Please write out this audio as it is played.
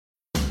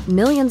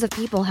Millions of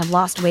people have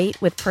lost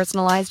weight with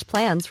personalized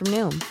plans from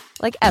Noom.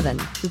 Like Evan,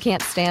 who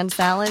can't stand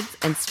salads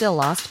and still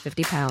lost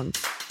 50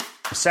 pounds.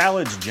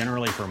 Salads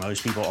generally for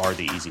most people are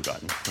the easy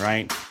button,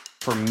 right?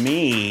 For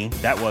me,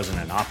 that wasn't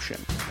an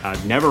option.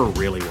 I never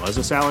really was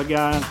a salad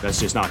guy. That's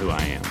just not who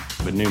I am.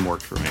 But Noom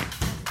worked for me.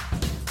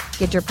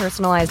 Get your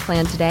personalized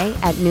plan today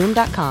at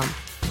Noom.com.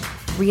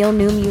 Real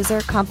Noom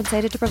user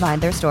compensated to provide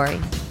their story.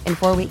 In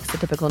 4 weeks, the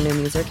typical Noom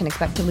user can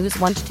expect to lose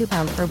 1 to 2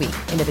 pounds per week.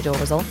 Individual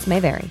results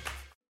may vary.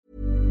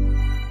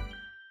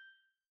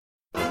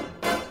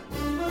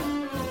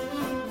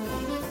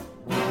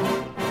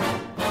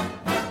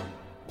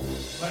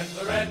 When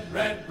the red,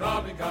 red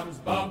robin comes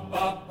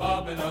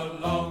bobbing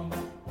along,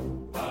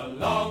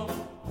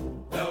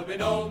 there'll be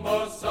no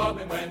more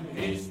sobbing when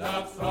he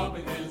starts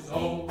throbbing his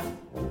old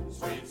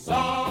sweet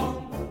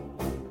song.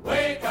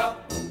 Wake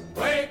up,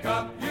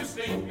 you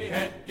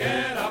sleepyhead,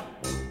 get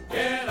up,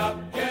 get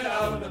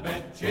out of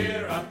bed,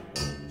 cheer up,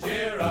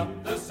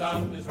 the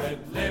sun is red,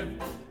 live,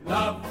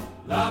 love,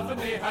 laugh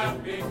and be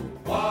happy.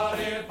 What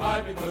if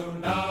I be blue?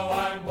 Now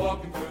I'm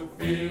walking through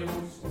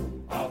fields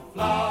of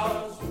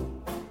flowers.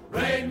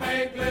 Rain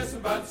may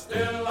glisten, but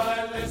still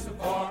I listen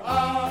for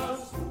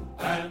hours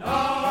and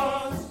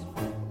hours.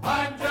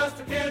 I'm just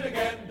a kid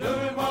again,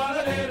 doing what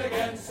I did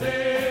again,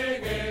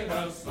 singing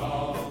a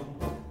song.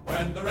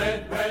 When the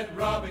red, red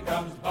robin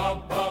comes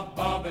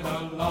bobbing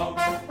along.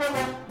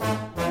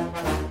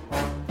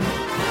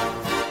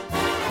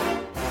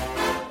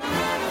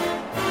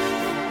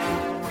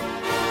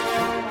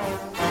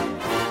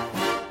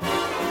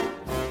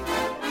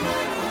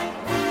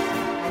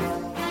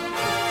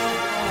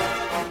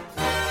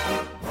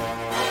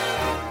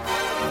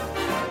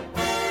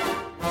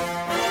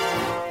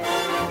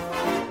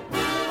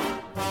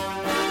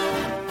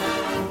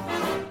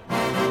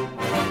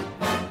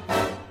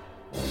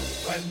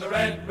 When the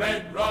red,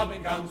 red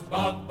robin comes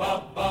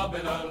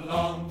bobbing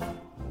along,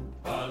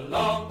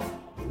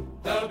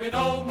 there'll be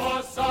no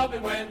more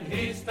sobbing when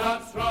he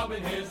starts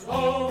throbbing his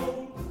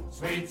own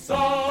sweet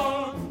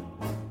song.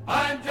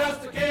 I'm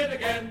just a kid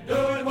again,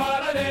 doing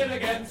what I did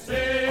again,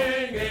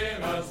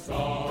 singing a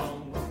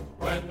song.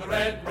 When the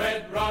red,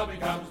 red robin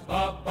comes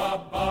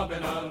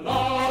bobbing along.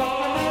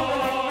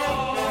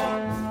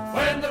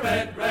 When the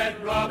red,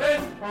 red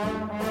robin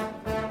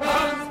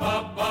comes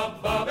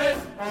bobbing.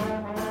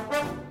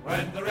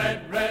 When the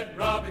red, red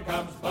robin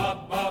comes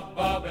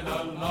bobbing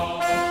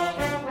along.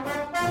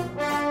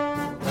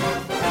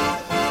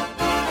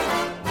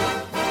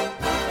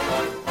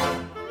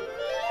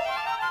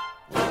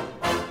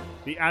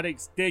 The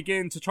Addicts dig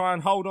in to try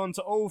and hold on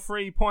to all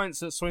 3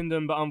 points at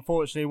Swindon, but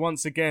unfortunately,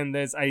 once again,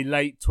 there's a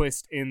late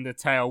twist in the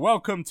tale.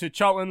 Welcome to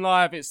Charlton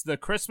Live. It's the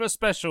Christmas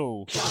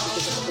special.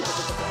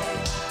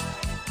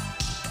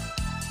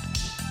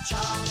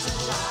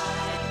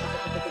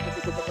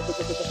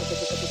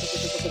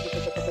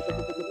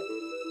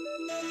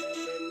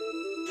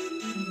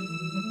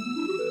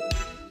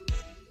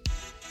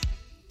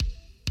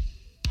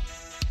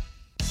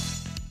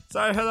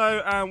 So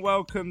hello and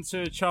welcome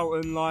to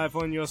Charlton Live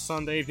on your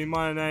Sunday evening.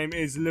 My name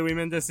is Louis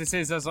Mendes. This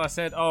is, as I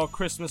said, our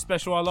Christmas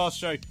special, our last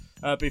show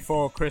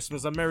before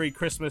Christmas. A Merry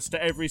Christmas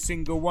to every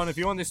single one of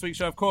you. On this week's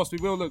show, of course, we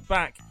will look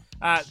back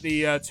at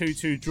the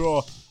 2-2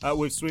 draw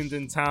with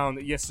Swindon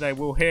Town yesterday.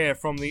 We'll hear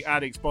from the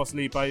Addicts boss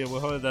Lee Bayer. We'll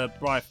hear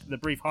the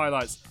brief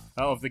highlights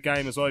of the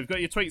game as well. You've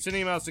got your tweets and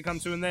emails to come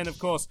to, and then of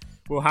course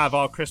we'll have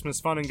our Christmas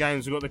fun and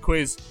games. We've got the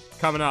quiz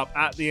coming up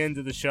at the end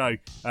of the show,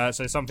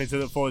 so something to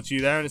look forward to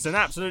there, and it's an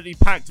absolutely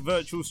packed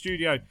virtual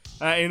studio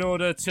in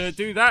order to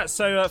do that.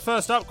 So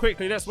first up,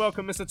 quickly, let's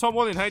welcome Mr. Tom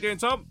Walling. How you doing,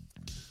 Tom?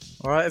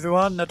 Alright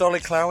everyone,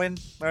 Nadolly Clowin,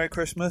 Merry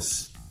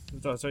Christmas.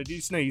 So do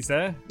you sneeze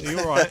there? Are you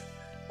alright?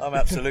 I'm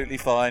absolutely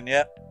fine,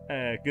 yeah.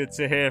 Good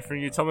to hear from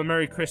you, Tom, and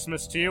Merry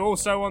Christmas to you.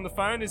 Also on the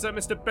phone is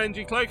Mr.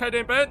 Benji Cloak. How you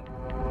doing, Ben?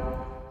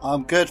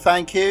 I'm good,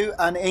 thank you.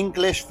 An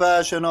English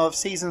version of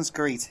Season's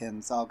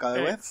Greetings, I'll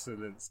go with.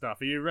 Excellent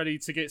stuff. Are you ready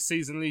to get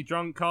seasonally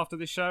drunk after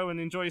the show and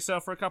enjoy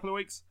yourself for a couple of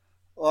weeks?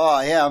 Oh,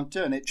 yeah, I'm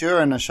doing it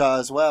during the show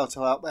as well to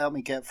help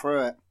me get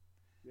through it.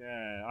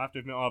 Yeah, I have to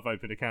admit I've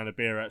opened a can of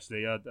beer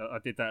actually. I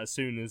did that as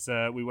soon as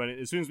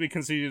we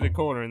conceded a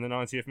corner in the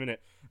 90th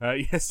minute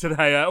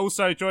yesterday.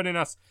 Also joining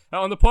us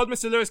on the pod,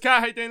 Mr. Lewis Cat.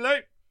 How you doing,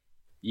 Luke?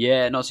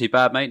 Yeah, not too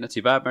bad, mate. Not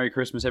too bad. Merry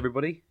Christmas,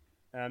 everybody.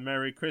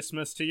 Merry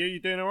Christmas to you.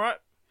 You doing all right?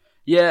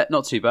 Yeah,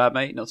 not too bad,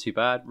 mate. Not too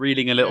bad.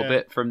 Reeling a little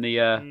bit from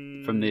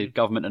the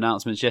government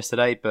announcements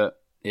yesterday, but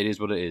it is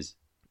what it is.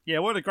 Yeah,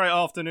 what a great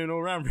afternoon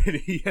all round,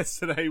 really.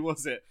 Yesterday,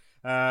 was it?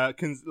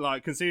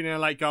 Conceding a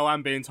late goal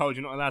and being told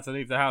you're not allowed to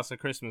leave the house at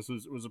Christmas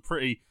was a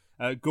pretty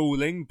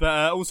galling.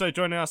 But also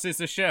joining us is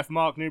the chef,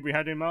 Mark Newbury.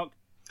 How do you, Mark?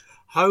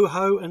 Ho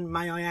ho, and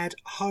may I add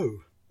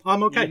ho?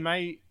 I'm okay.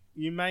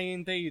 You may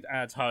indeed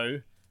add ho.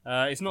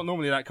 It's not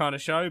normally that kind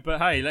of show, but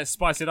hey, let's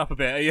spice it up a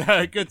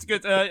bit.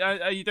 Good.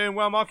 Are you doing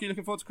well, Mark? Are you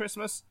looking forward to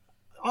Christmas?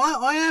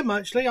 I am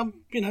actually.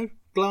 I'm,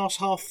 glass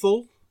half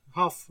full,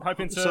 half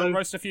hoping to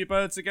roast a few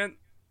birds again.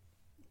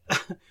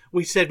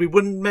 We said we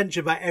wouldn't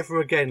mention that ever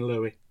again,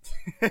 Louis.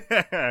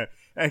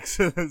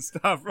 Excellent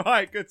stuff.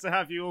 Right, good to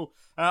have you all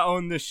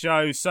on the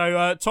show.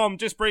 So, Tom,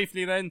 just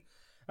briefly then,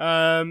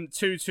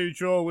 2-2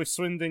 draw with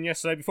Swindon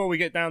yesterday. Before we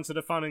get down to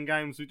the fun and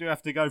games, we do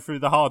have to go through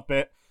the hard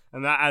bit,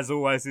 and that, as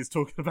always, is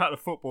talking about the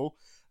football.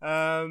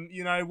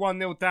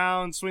 1-0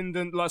 down.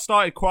 Swindon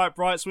started quite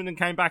bright. Swindon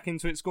came back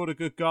into it, scored a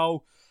good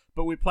goal,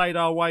 but we played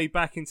our way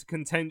back into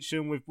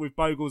contention with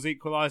Bogle's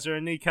equaliser,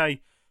 and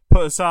Nike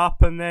put us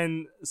up, and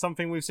then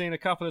something we've seen a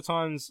couple of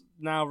times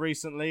now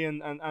recently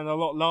and a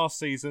lot last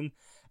season,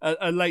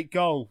 a late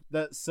goal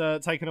that's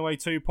taken away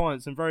 2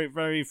 points, and very,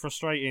 very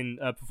frustrating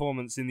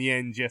performance in the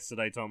end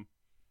yesterday, Tom.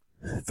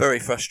 Very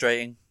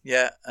frustrating,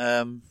 yeah.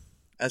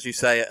 As you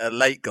say, a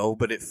late goal,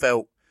 but it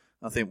felt,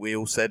 I think we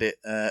all said it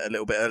a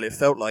little bit earlier, it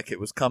felt like it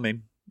was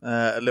coming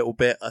a little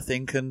bit, I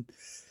think, and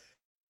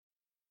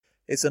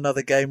it's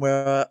another game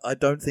where I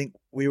don't think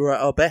we were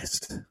at our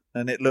best,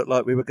 and it looked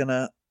like we were going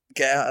to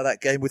get out of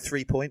that game with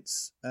 3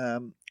 points.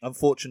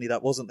 Unfortunately,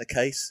 that wasn't the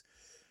case.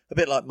 A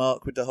bit like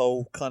Mark with the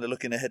whole kind of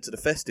looking ahead to the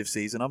festive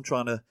season. I'm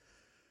trying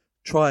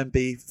and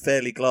be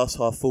fairly glass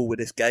half full with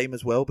this game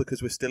as well,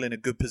 because we're still in a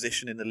good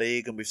position in the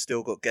league and we've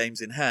still got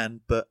games in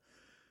hand. But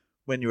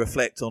when you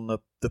reflect on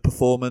the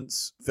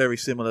performance, very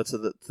similar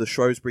to the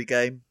Shrewsbury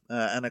game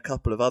and a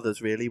couple of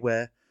others really,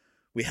 where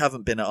we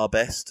haven't been at our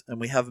best and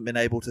we haven't been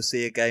able to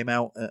see a game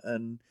out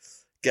and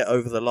get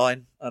over the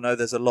line. I know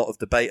there's a lot of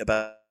debate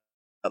about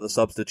the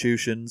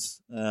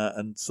substitutions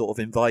and sort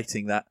of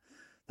inviting that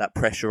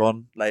pressure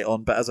on late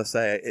on. But as I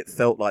say, it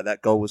felt like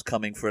that goal was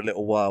coming for a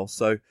little while.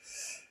 So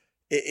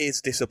it is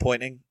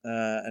disappointing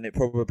and it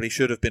probably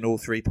should have been all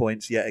 3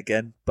 points yet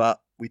again. But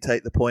we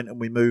take the point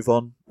and we move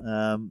on.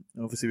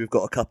 Obviously, we've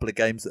got a couple of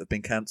games that have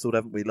been cancelled,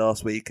 haven't we,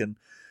 last week? And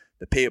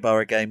the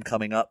Peterborough game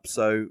coming up.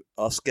 So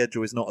our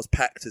schedule is not as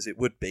packed as it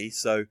would be.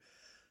 So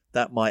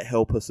that might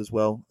help us as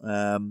well.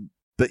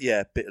 But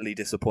yeah, bitterly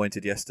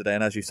disappointed yesterday.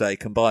 And as you say,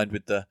 combined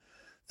with the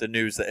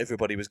news that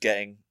everybody was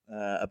getting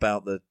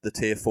about the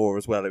Tier 4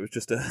 as well, it was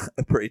just a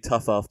pretty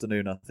tough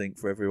afternoon, I think,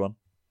 for everyone.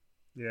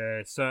 Yeah,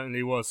 it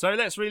certainly was. So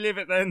let's relive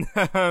it then.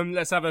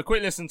 Let's have a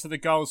quick listen to the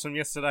goals from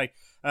yesterday.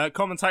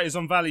 Commentators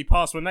on Valley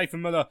Pass were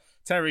Nathan Muller,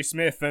 Terry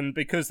Smith, and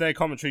because their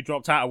commentary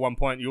dropped out at one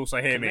point, you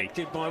also hear me.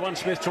 Connected by one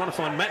Smith, trying to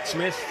find Matt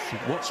Smith.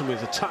 Watson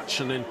with a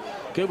touch, and then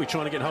Gilby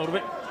trying to get hold of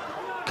it.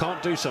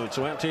 Can't do so,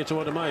 so out here to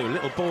Ademayo.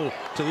 Little ball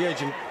to the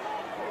edge, and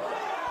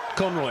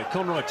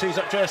Conroy tees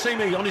up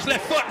Jayasimi on his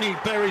left foot, and he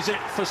buries it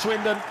for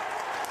Swindon.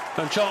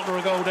 And Charlton are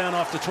a goal down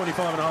after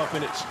 25 and a half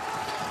minutes.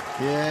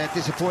 Yeah,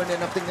 disappointing.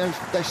 I think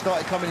they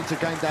started coming into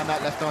the game down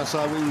that left-hand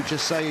side, we were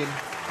just saying.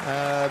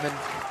 And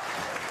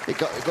it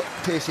got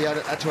Piercy had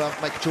to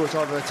make a choice,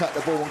 either attack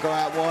the ball and go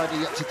out wide. He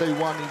had to do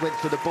one, he went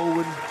for the ball,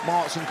 and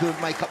Martin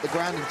couldn't make up the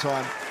ground in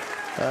time.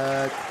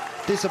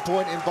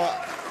 Disappointing,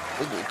 but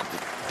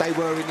they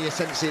were in the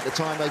ascendancy at the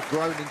time. They've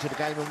grown into the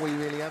game and we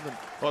really haven't.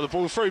 Well, the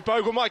ball through.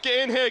 Bogle might get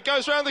in here.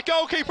 Goes round the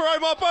goalkeeper,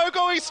 Omar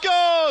Bogle. He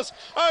scores!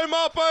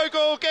 Omar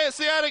Bogle gets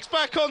the Addicts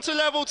back onto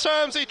level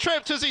terms. He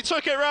tripped as he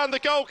took it round the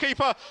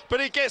goalkeeper, but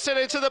he gets it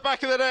into the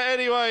back of the net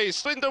anyway.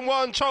 Swindon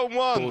 1, Charlton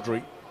 1.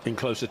 Baudry in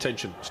close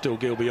attention. Still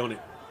Gilby on it.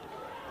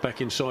 Back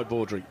inside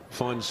Baudry.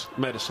 Finds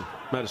Madison.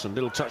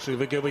 Little touch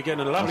to Gilby again,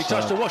 and a lovely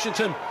touch to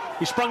Washington.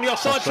 He sprung the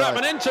offside trap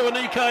and into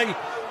Anike.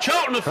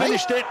 Charlton have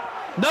finished it.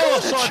 No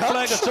offside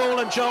flag at all,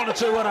 and Charlton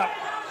 2-1 up.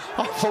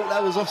 I thought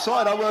that was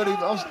offside.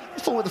 I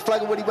thought the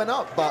flag already went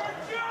up, but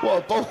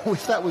what a ball.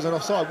 If that was an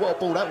offside, what a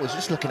ball that was.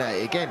 Just looking at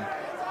it again.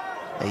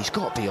 He's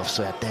got to be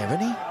offside there,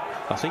 hasn't he?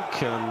 I think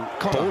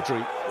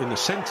Baudry in the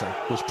centre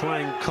was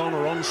playing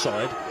Connor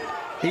onside,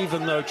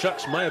 even though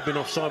Chucks may have been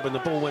offside when the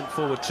ball went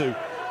forward to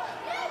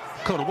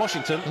Connor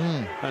Washington,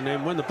 and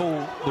then when the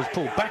ball was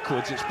pulled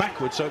backwards, it's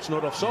backwards, so it's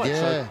not offside. Yeah.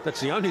 So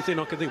that's the only thing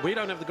I can think. We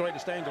don't have the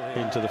greatest angle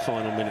here. Into the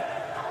final minute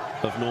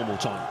of normal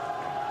time.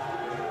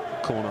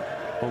 Corner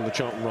on the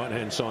Charlton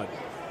right-hand side.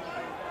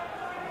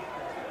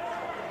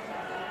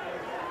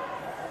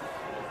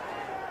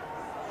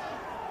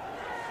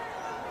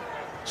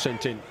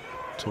 Sent in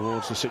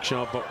towards the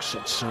 6-yard box.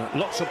 It's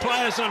lots of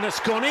players, and it's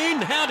gone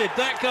in. How did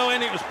that go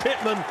in? It was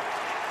Pittman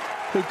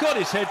who got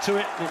his head to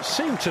it. It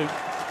seemed to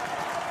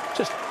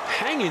just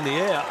hang in the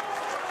air,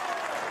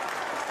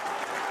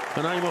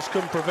 and Amos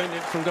couldn't prevent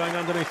it from going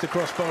underneath the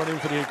crossbar and in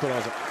for the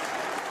equaliser.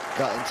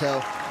 Gut and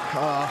tell.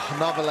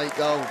 Another late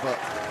goal, but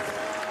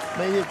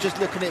maybe just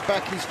looking at it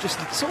back, he's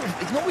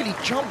not really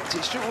jumped.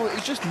 He's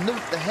just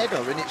nuked the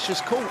header, and it's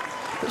just caught.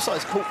 Looks like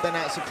it's caught Ben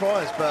out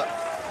surprise, but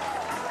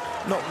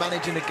not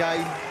managing the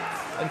game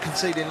and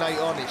conceding late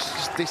on. It's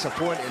just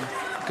disappointing,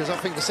 because I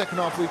think the second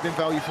half we've been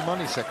value for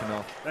money. Second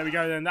half. There we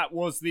go then. That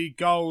was the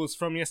goals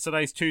from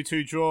yesterday's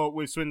 2-2 draw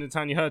with Swindon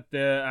Town. You heard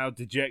how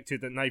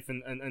dejected that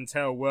Nathan and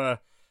Tell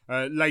were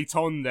late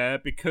on there,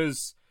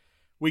 because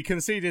we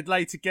conceded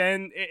late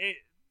again.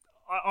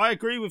 I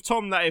agree with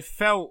Tom that it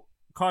felt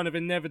kind of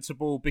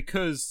inevitable,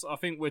 because I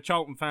think we're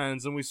Charlton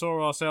fans and we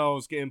saw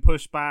ourselves getting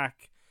pushed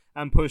back,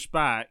 Lewis.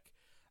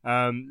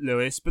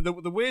 But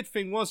the weird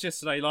thing was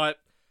yesterday,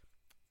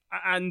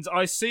 and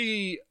I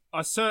see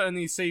I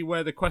certainly see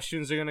where the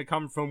questions are going to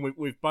come from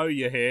with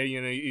Bowyer here.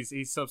 You know,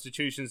 his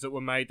substitutions that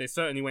were made, they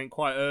certainly went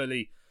quite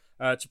early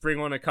to bring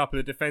on a couple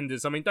of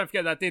defenders. I mean, don't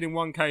forget that did in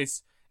one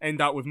case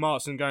end up with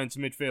Maatsen going to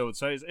midfield.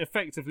 So it's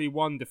effectively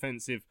one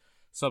defensive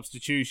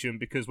substitution,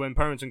 because when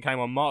Purrington came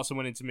on, Maatsen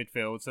went into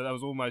midfield. So that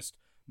was almost...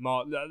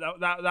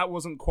 That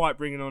wasn't quite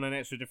bringing on an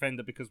extra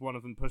defender because one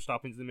of them pushed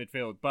up into the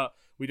midfield. But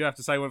we do have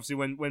to say, obviously,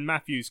 when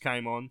Matthews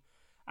came on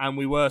and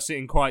we were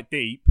sitting quite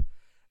deep,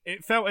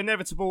 it felt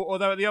inevitable,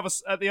 although at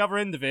the other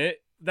end of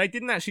it, they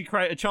didn't actually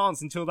create a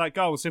chance until that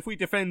goal. So if we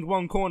defend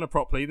one corner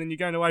properly, then you're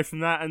going away from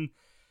that and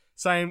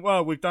saying,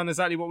 well, we've done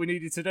exactly what we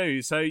needed to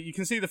do. So you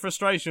can see the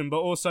frustration, but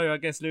also, I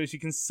guess, Lewis, you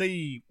can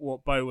see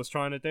what Bo was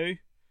trying to do.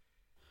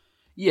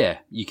 Yeah,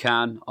 you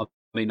can. I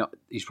mean,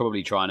 he's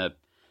probably trying to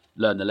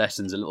learn the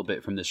lessons a little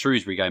bit from the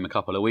Shrewsbury game a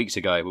couple of weeks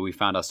ago, where we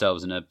found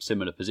ourselves in a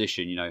similar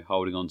position, you know,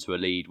 holding on to a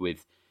lead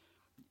with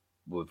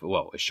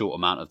a short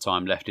amount of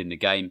time left in the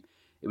game.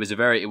 It was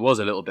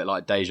a little bit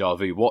like deja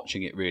vu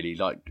watching it, really,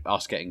 like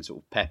us getting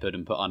sort of peppered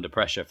and put under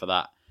pressure for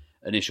that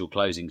initial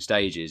closing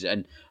stages.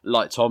 And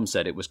like Tom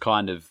said, it was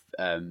kind of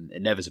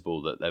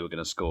inevitable that they were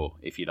going to score,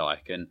 if you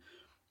like. And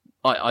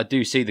I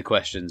do see the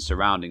questions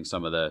surrounding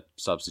some of the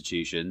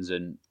substitutions,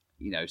 and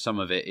you know, some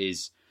of it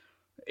is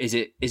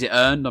it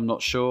earned? I'm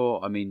not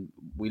sure. I mean,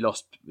 we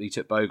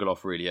took Bogle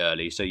off really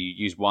early, so you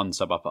used one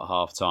sub up at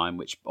half time,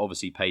 which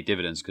obviously paid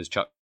dividends because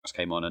Chucks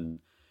came on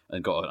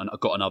and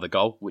got another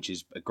goal, which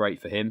is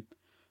great for him.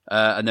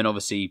 And then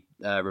obviously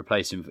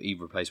replaced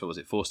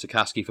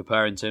Forster-Caskey for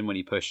Purrington when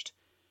he pushed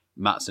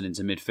Maatsen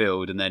into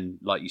midfield. And then,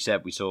 like you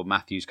said, we saw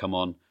Matthews come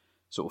on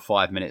sort of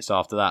 5 minutes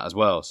after that as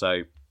well.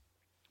 So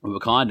we were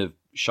kind of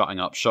shutting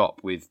up shop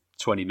with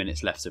 20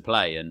 minutes left to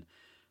play, and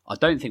I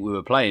don't think we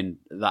were playing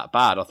that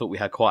bad. I thought we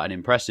had quite an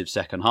impressive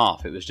second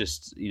half. It was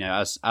just, you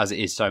know, as it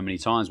is so many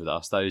times with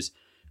us, those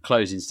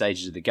closing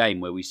stages of the game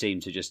where we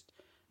seem to just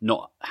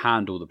not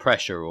handle the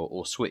pressure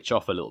or switch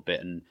off a little bit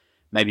and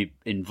maybe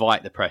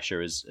invite the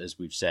pressure, as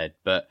we've said.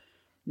 But,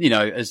 you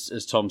know,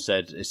 as Tom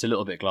said, it's a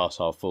little bit glass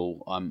half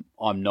full.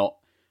 I'm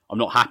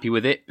not happy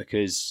with it,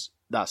 because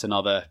that's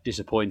another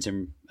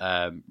disappointing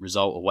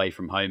result away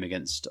from home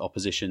against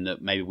opposition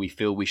that maybe we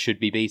feel we should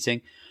be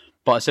beating.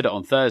 But I said it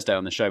on Thursday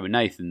on the show with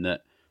Nathan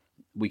that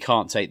we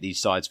can't take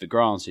these sides for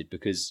granted,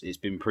 because it's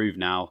been proved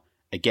now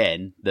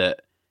again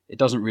that it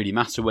doesn't really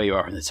matter where you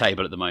are on the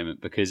table at the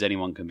moment, because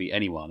anyone can beat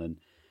anyone. And,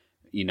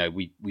 you know,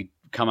 we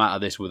come out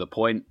of this with a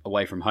point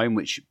away from home,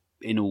 which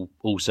in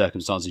all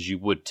circumstances you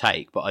would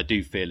take. But I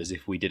do feel as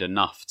if we did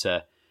enough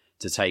to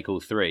take all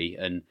three.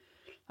 And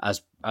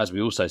as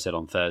we also said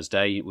on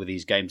Thursday, with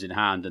these games in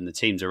hand and the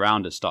teams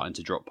around us starting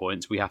to drop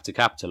points, we have to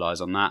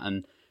capitalise on that.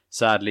 And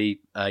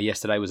sadly,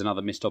 yesterday was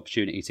another missed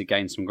opportunity to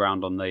gain some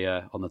ground on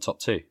the top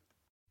two.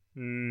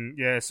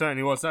 Yeah, it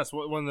certainly was. That's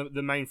one of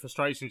the main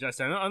frustrations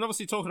yesterday. And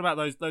obviously, talking about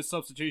those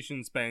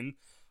substitutions, Ben,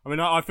 I mean,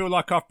 I feel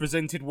like I've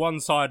presented one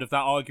side of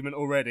that argument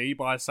already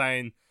by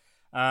saying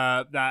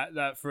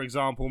that for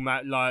example,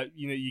 Matt, like,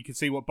 you know, you can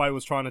see what Bo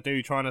was trying to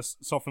do, trying to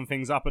soften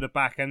things up at the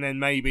back, and then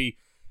maybe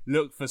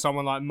look for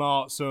someone like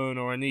Maatsen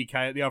or Anike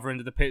at the other end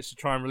of the pitch to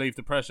try and relieve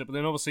the pressure. But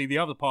then obviously the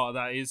other part of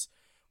that is,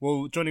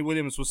 well, Johnny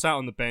Williams was sat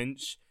on the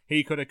bench.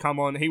 He could have come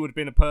on. He would have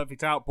been a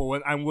perfect outball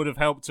and would have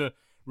helped to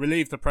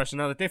relieve the pressure.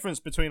 Now, the difference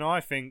between,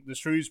 I think, the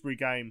Shrewsbury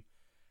game,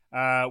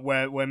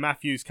 where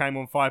Matthews came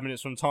on 5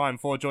 minutes from time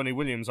for Johnny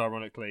Williams,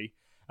 ironically,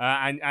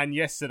 and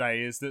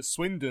yesterday, is that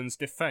Swindon's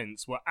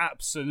defence were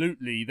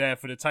absolutely there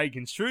for the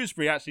taking.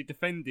 Shrewsbury actually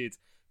defended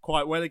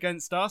quite well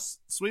against us.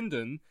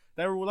 Swindon,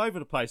 they were all over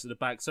the place at the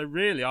back. So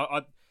really,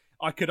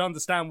 I could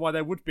understand why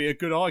there would be a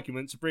good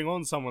argument to bring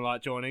on someone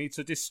like Johnny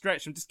to just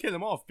stretch him, just kill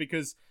him off,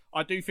 because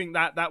I do think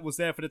that was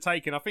there for the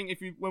taking. I think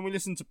when we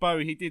listened to Bo,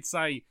 he did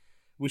say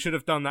we should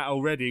have done that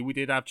already. We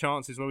did have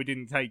chances where we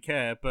didn't take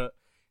care, but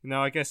you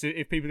know, I guess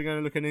if people are going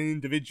to look at an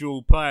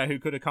individual player who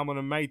could have come on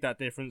and made that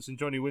difference, and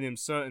Johnny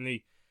Williams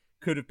certainly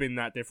could have been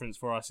that difference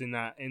for us in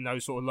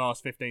those sort of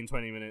last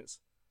 15-20 minutes.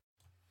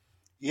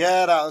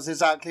 Yeah, that was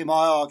exactly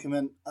my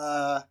argument.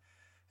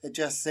 It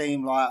just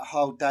seemed like a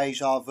whole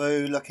deja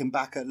vu looking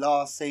back at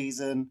last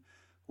season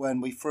when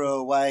we threw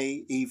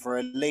away either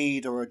a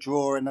lead or a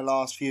draw in the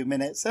last few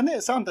minutes. And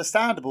it's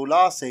understandable.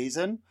 Last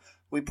season,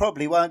 we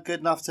probably weren't good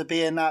enough to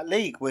be in that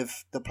league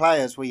with the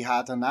players we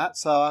had and that,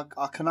 so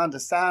I can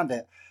understand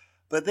it.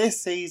 But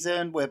this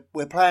season,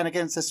 we're playing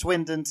against a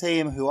Swindon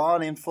team who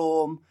aren't in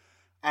form,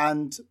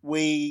 and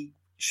we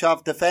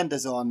shove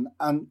defenders on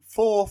and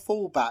 4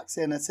 fullbacks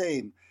in a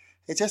team.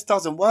 It just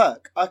doesn't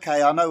work.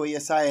 Okay, I know what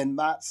you're saying.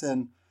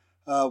 Maatsen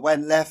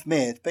went left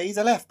mid, but he's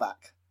a left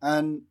back.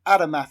 And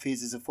Adam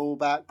Matthews is a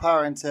fullback,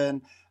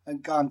 Purrington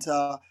and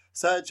Gunter.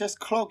 So it just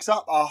clogs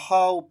up our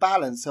whole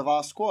balance of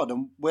our squad.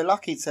 And we're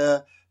lucky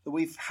that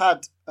we've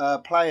had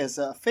players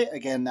that are fit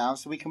again now,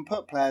 so we can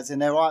put players in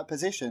their right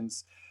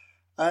positions.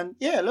 And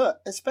yeah, look,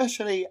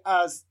 especially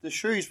as the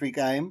Shrewsbury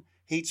game,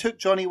 he took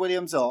Johnny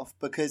Williams off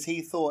because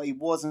he thought he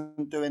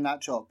wasn't doing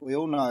that job. We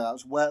all know that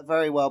was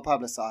very well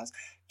publicised.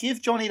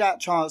 Give Johnny that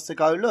chance to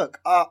go, look,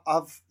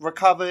 I've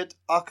recovered.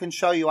 I can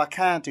show you I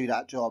can do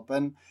that job.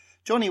 And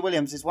Johnny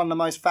Williams is one of the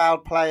most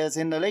fouled players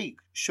in the league,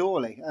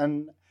 surely.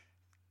 And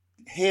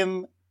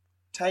him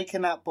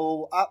taking that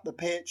ball up the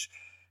pitch,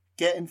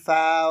 getting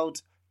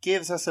fouled,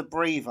 gives us a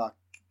breather,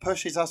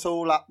 pushes us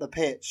all up the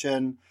pitch.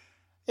 And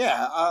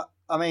yeah,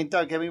 I mean,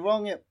 don't get me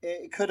wrong,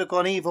 it could have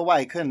gone either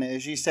way, couldn't it?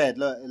 As you said,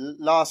 look,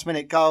 last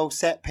minute goal,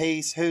 set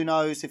piece, who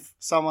knows if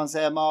someone's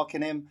there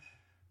marking him.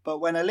 But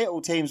when a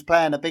little team's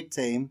playing a big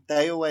team,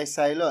 they always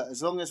say, look,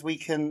 as long as we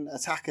can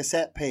attack a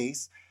set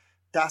piece,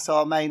 that's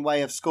our main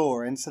way of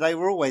scoring. So they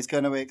were always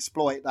going to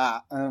exploit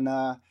that. And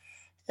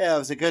yeah, it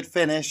was a good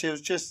finish. It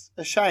was just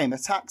a shame.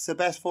 Attack's the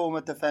best form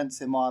of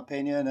defence, in my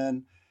opinion.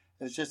 And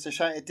it was just a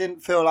shame. It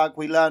didn't feel like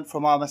we learnt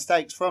from our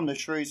mistakes from the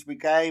Shrewsbury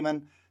game.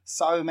 And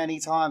so many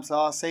times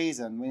last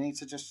season, we need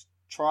to just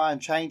try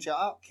and change it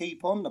up,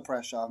 keep on the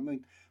pressure. I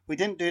mean, we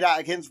didn't do that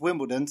against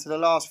Wimbledon to the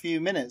last few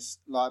minutes,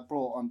 like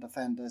brought on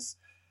defenders.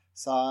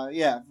 So,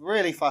 yeah,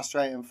 really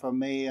frustrating from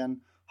me,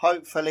 and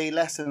hopefully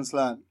lessons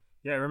learned.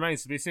 Yeah, it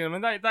remains to be seen. I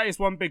mean, that is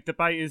one big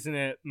debate, isn't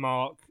it,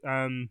 Mark?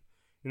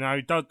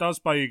 Does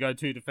Bowyer go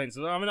too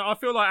defensive? I mean, I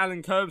feel like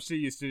Alan Curbsley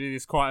used to do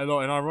this quite a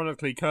lot, and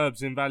ironically,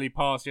 Curbs in Valley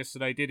Pass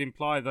yesterday did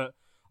imply that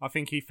I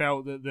think he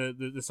felt that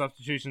the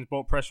substitutions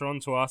brought pressure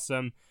onto us.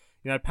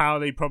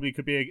 Powley probably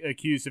could be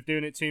accused of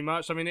doing it too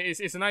much. I mean,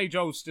 it's an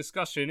age-old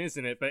discussion,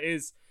 isn't it? But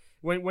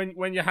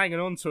when you're hanging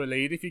on to a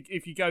lead,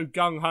 if you go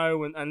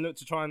gung-ho and look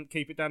to try and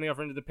keep it down the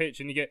other end of the pitch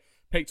and you get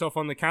picked off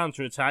on the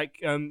counter-attack,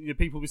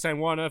 people will be saying,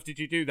 why on earth did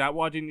you do that?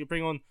 Why didn't you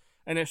bring on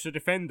an extra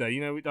defender?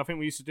 I think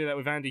we used to do that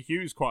with Andy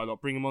Hughes quite a lot,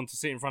 bring him on to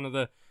sit in front of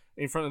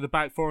the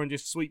back four and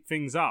just sweep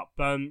things up.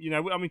 I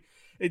mean,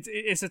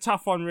 it's a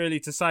tough one really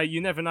to say.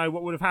 You never know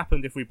what would have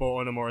happened if we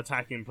brought on a more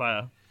attacking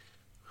player.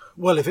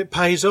 Well, if it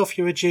pays off,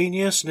 you're a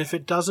genius, and if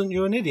it doesn't,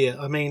 you're an idiot.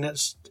 I mean,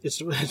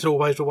 it's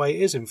always the way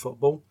it is in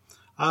football.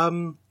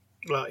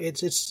 Well,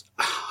 it's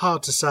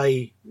hard to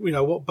say,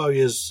 what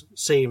Bowyer's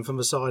seeing from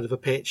the side of a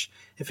pitch.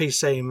 If he's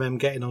seeing them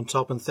getting on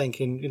top and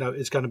thinking,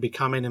 it's going to be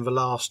coming in the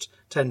last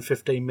 10,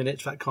 15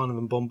 minutes, that kind of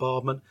a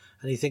bombardment,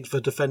 and he thinks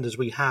the defenders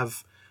we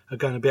have are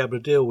going to be able to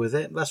deal with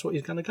it, that's what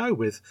he's going to go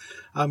with.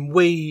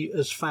 We,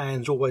 as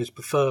fans, always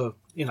prefer,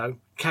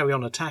 carry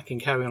on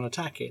attacking,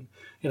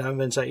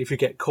 and then say if you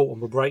get caught on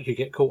the break, you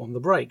get caught on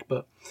the break.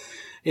 But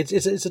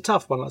it's a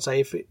tough one, I'd say,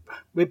 if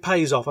it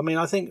pays off. I mean,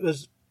 I think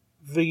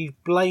the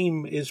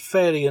blame is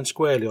fairly and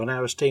squarely on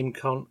our esteemed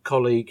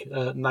colleague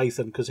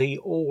Nathan, because he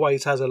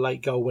always has a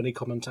late goal when he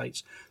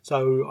commentates.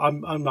 So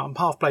I'm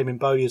half blaming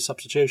Bowyer's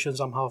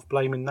substitutions, I'm half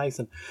blaming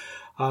Nathan,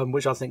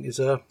 which I think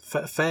is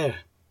fair.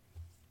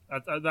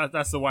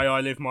 That's the way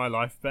I live my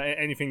life. But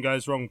anything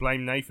goes wrong,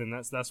 blame Nathan.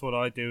 That's what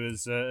I do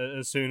as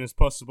soon as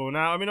possible.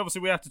 Now, I mean,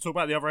 obviously we have to talk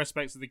about the other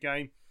aspects of the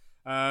game.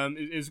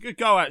 It was a good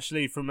goal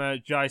actually from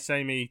Jai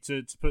Sami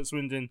to put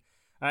Swindon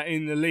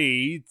in the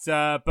lead,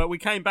 but we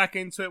came back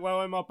into it. Well,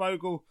 Omar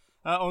Bogle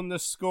on the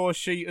score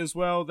sheet as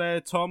well there,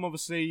 Tom.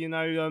 Obviously,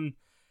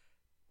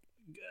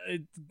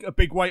 a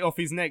big weight off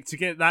his neck to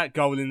get that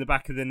goal in the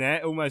back of the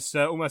net, almost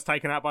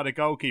taken out by the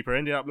goalkeeper.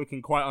 Ended up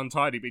looking quite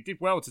untidy, but he did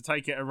well to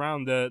take it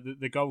around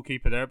the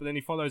goalkeeper there. But then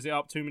he follows it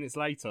up 2 minutes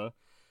later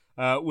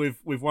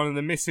with one of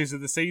the misses of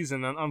the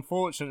season. And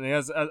unfortunately,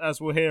 as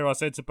we'll hear, I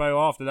said to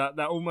Bo after that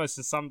almost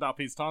has summed up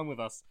his time with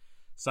us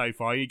so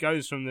far. He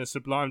goes from the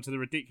sublime to the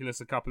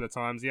ridiculous a couple of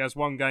times. He has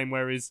one game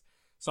where he's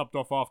subbed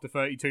off after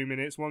 32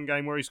 minutes, one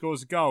game where he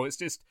scores a goal. It's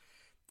just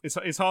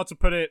it's hard to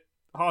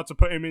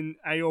put him in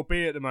A or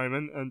B at the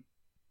moment, and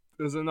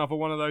there's another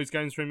one of those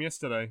games for him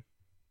yesterday.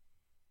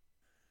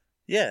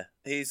 Yeah,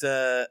 he's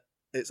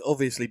it's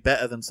obviously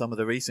better than some of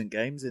the recent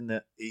games in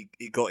that he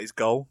got his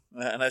goal,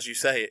 and as you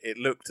say, it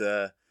looked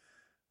a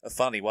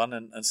funny one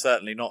and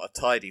certainly not a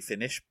tidy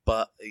finish,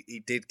 but he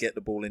did get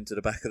the ball into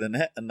the back of the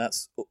net, and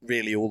that's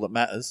really all that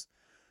matters.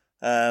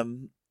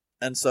 And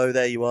so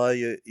there you are,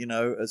 you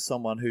know, as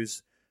someone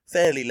who's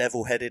fairly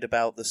level-headed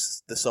about the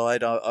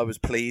side, I was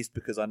pleased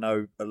because I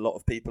know a lot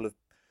of people have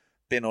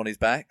been on his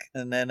back,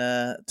 and then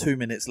 2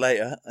 minutes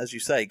later, as you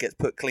say, gets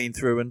put clean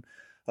through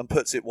and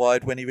puts it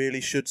wide when he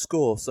really should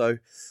score. So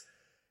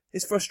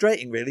it's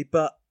frustrating, really,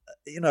 but,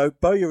 you know,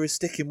 Bowyer is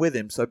sticking with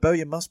him, so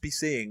Bowyer must be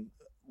seeing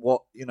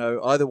what, you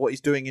know, either what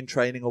he's doing in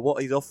training or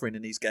what he's offering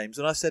in these games.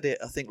 And I said it,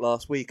 I think,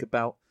 last week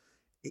about,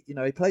 you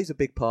know, he plays a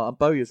big part, and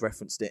Bowyer's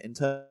referenced it, in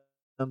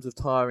terms of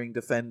tiring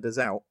defenders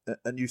out,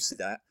 and you see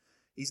that.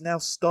 He's now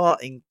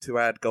starting to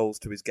add goals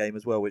to his game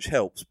as well, which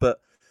helps.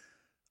 But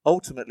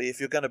ultimately, if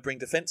you're going to bring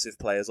defensive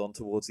players on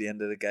towards the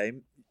end of the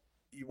game,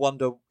 you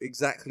wonder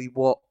exactly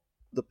what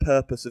the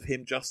purpose of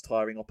him just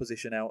tiring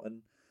opposition out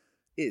and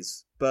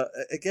is. But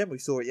again, we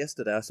saw it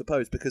yesterday, I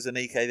suppose, because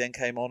Anike then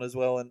came on as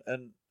well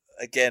and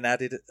again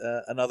added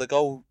another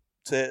goal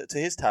to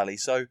his tally.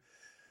 So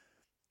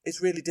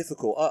it's really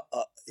difficult.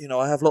 You know,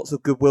 I have lots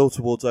of goodwill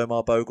towards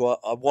Omar Bogle.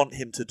 I want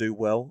him to do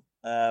well.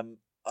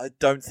 I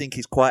don't think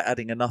he's quite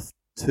adding enough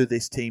to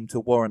this team to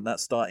warrant that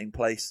starting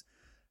place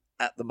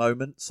at the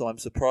moment. So I'm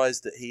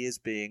surprised that he is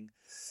being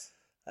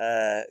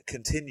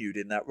continued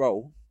in that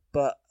role.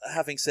 But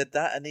having said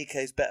that, Anike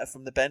is better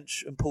from the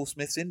bench and Paul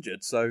Smith's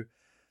injured. So,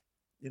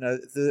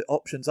 the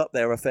options up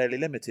there are fairly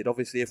limited.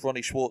 Obviously, if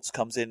Ronnie Schwartz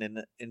comes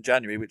in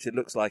January, which it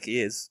looks like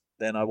he is,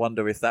 then I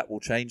wonder if that will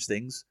change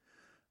things.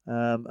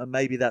 And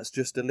maybe that's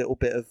just a little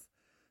bit of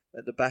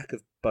at the back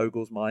of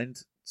Bogle's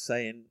mind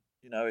saying,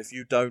 if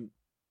you don't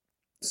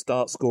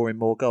start scoring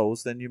more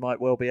goals, then you might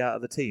well be out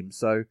of the team.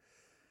 So,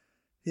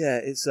 yeah,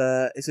 it's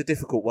a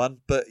difficult one,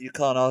 but you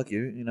can't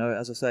argue.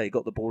 As I say, he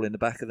got the ball in the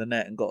back of the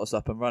net and got us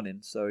up and running.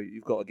 So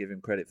you've got to give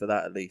him credit for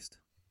that at least.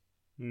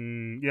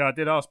 Yeah, I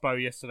did ask Bo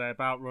yesterday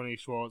about Ronnie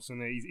Schwartz,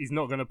 and he's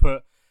not going to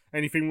put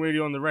anything really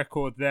on the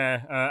record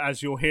there,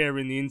 as you'll hear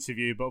in the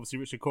interview. But obviously,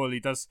 Richard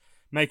Coyley does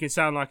make it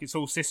sound like it's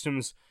all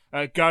systems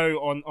go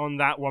on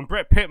that one.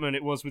 Brett Pittman,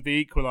 it was with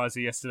the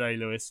equaliser yesterday,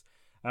 Lewis.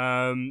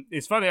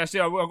 It's funny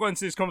actually. I got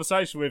into this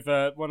conversation with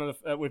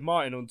with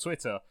Martin on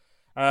Twitter,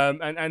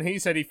 and he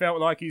said he felt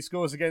like he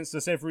scores against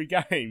us every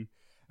game.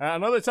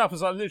 Another tap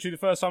was like literally the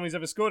first time he's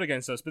ever scored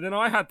against us. But then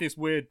I had this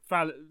weird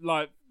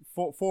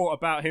thought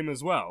about him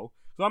as well.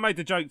 So I made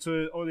the joke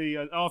to Ollie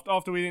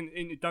after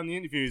we done the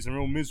interviews and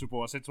we're all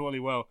miserable. I said to Ollie,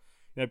 well,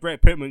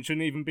 Brett Pittman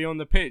shouldn't even be on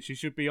the pitch. He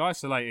should be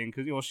isolating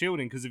or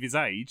shielding because of his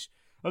age.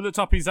 I looked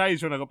up his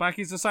age when I got back.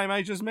 He's the same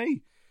age as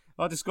me.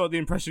 I just got the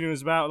impression he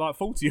was about like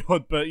 40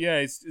 odd. But yeah,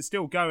 it's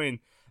still going,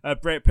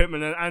 Brett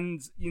Pittman.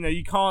 And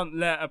you can't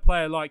let a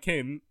player like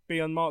him be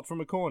unmarked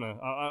from a corner.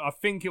 I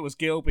think it was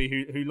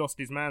Gilby who lost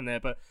his man there.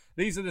 But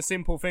these are the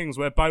simple things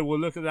where Bo will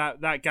look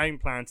at that game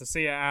plan to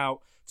see it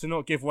out, to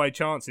not give away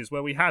chances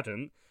where we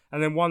hadn't.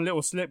 And then one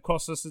little slip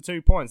costs us the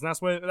 2 points. And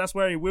that's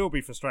where he will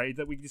be frustrated,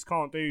 that we just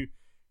can't do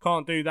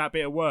that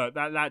bit of work,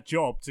 that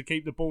job to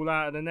keep the ball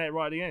out of the net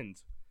right at the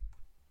end.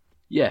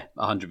 Yeah,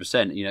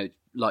 100%.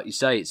 Like you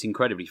say, it's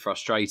incredibly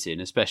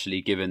frustrating,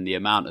 especially given the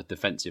amount of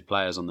defensive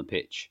players on the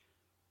pitch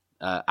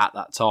at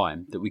that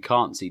time, that we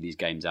can't see these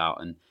games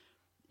out. And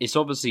it's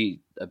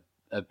obviously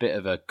a bit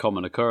of a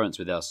common occurrence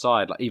with our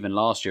side. Like even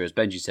last year, as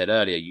Benji said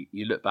earlier,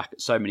 you look back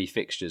at so many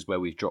fixtures where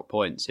we've dropped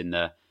points in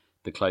the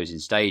closing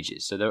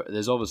stages. So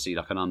there's obviously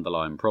like an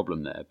underlying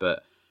problem there,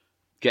 but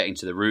getting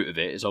to the root of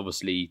it is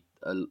obviously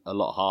a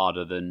lot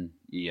harder than,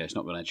 it's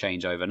not going to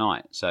change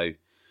overnight. So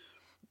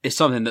it's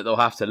something that they'll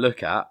have to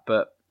look at,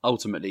 but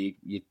ultimately,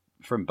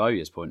 from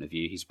Bowyer's point of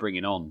view, he's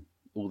bringing on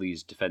all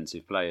these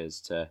defensive players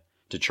to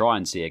try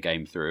and see a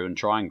game through and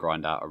try and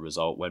grind out a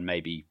result when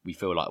maybe we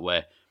feel like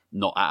we're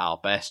not at our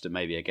best and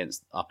maybe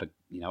up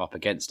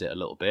against it a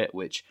little bit,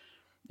 which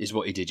is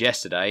what he did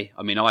yesterday.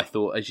 I mean, I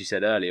thought, as you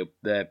said earlier,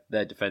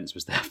 their defence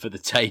was there for the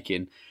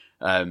taking.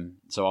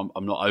 So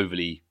I'm not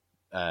overly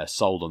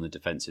sold on the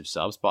defensive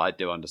subs, but I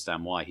do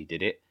understand why he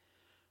did it.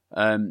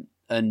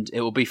 And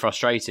it will be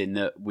frustrating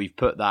that we've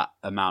put that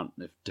amount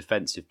of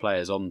defensive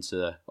players onto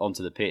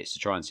the pitch to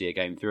try and see a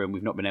game through, and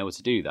we've not been able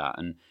to do that.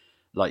 And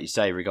like you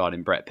say,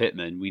 regarding Brett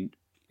Pittman,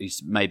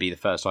 it's maybe the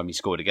first time he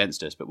scored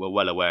against us, but we're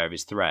well aware of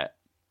his threat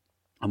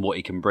and what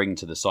he can bring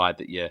to the side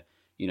that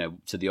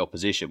to the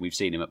opposition. We've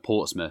seen him at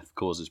Portsmouth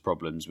causes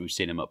problems. We've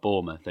seen him at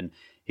Bournemouth, and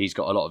he's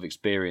got a lot of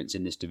experience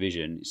in this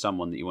division. He's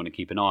someone that you want to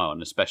keep an eye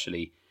on,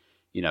 especially,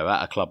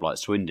 at a club like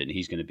Swindon.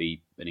 He's going to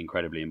be an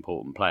incredibly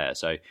important player.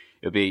 So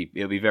it'll be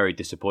very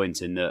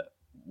disappointing that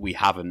we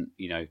haven't,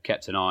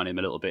 kept an eye on him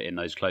a little bit in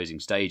those closing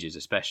stages,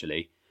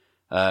 especially.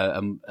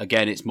 And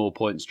again, it's more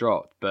points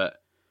dropped,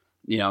 but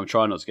I'm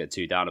trying not to get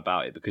too down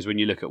about it, because when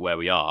you look at where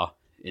we are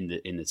in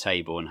the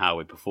table and how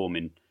we're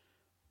performing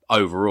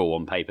overall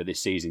on paper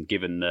this season,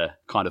 given the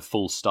kind of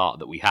full start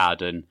that we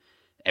had and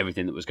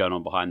everything that was going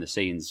on behind the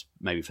scenes,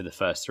 maybe for the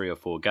first 3 or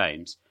 4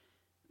 games,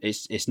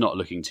 it's not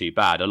looking too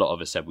bad. A lot of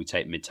us said we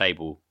take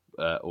mid-table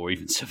or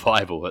even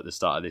survival at the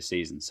start of this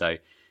season. So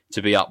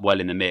to be up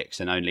well in the mix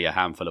and only a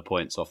handful of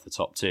points off the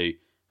top 2,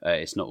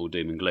 it's not all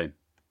doom and gloom.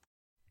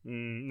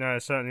 No,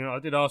 certainly not. I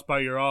did ask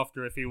Bowyer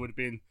after if he would have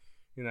been,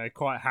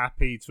 quite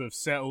happy to have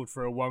settled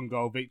for a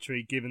 1-goal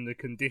victory given the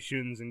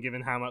conditions and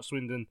given how much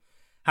Swindon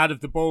had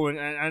of the ball,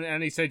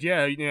 and he said,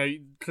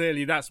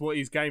 clearly that's what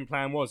his game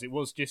plan was. It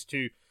was just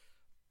to,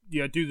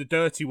 do the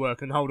dirty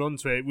work and hold on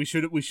to it. We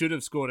should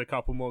have scored a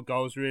couple more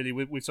goals, really,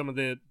 with some of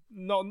the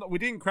we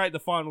didn't create the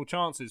final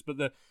chances, but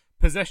the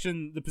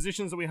positions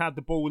that we had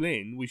the ball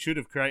in, we should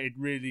have created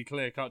really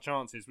clear-cut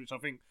chances, which I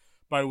think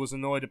Bo was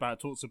annoyed about.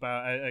 Talks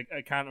about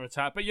a counter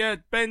attack, but yeah,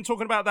 Ben,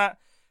 talking about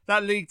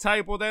that league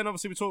table. Then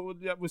obviously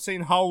we've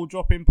seen Hull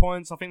dropping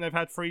points. I think they've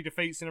had 3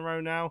 defeats in a row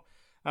now.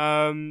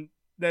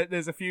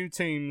 There's a few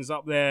teams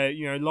up there,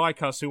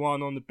 like us, who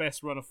aren't on the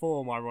best run of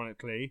form,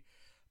 ironically.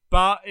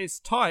 But it's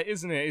tight,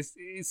 isn't it?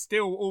 It's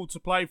still all to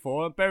play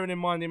for, bearing in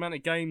mind the amount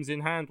of games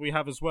in hand we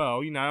have as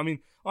well.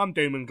 I'm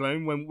doom and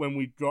gloom when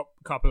we drop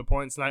a couple of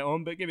points late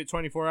on, but give it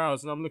 24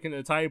 hours and I'm looking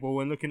at the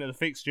table and looking at the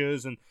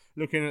fixtures and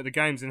looking at the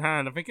games in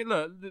hand. I'm thinking,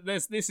 look,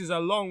 this is a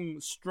long,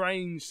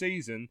 strange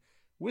season.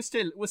 We're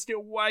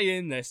still way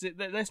in this.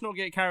 Let's not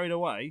get carried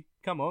away.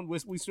 Come on,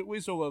 we still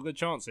got a good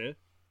chance here.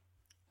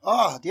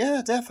 Oh,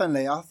 yeah,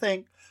 definitely. I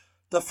think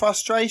the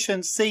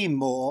frustrations seem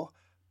more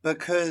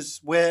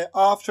because we're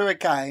after a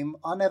game.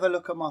 I never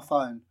look at my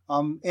phone.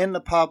 I'm in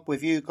the pub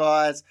with you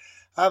guys,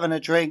 having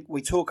a drink.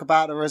 We talk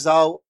about the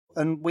result.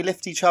 and we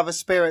lift each other's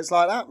spirits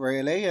like that,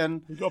 really.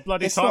 And you've got a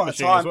bloody it's time not a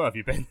machine time- as well, have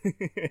you been?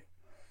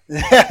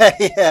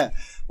 Yeah,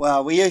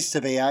 well, we used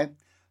to be,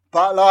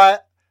 but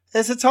like,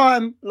 there's a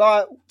time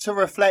like to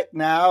reflect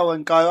now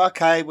and go,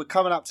 okay, we're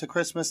coming up to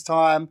Christmas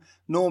time.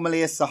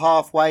 Normally it's the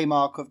halfway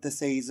mark of the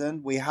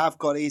season. We have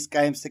got these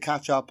games to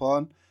catch up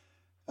on.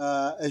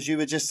 As you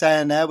were just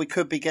saying there, we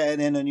could be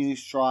getting in a new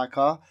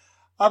striker.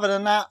 Other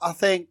than that, I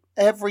think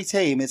every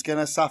team is going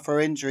to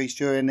suffer injuries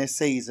during this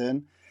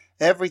season.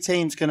 Every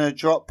team's going to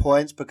drop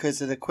points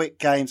because of the quick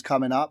games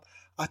coming up.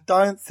 I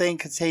don't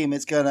think a team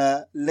is going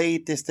to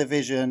lead this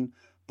division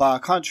by a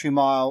country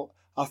mile.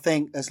 I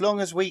think as long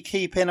as we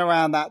keep in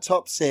around that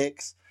top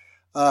 6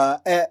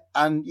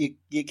 and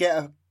you get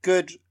a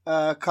good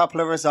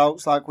couple of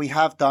results like we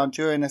have done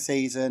during the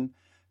season,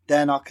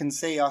 then I can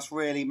see us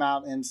really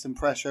mounting some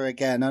pressure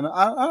again. And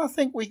I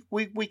think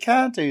we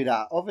can do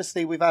that.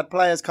 Obviously, we've had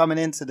players coming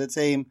into the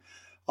team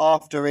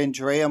after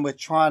injury and we're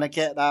trying to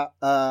get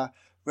that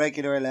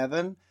regular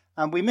 11.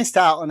 And we missed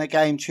out on a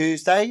game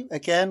Tuesday.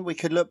 Again, we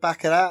could look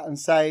back at that and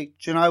say,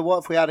 do you know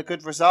what? If we had a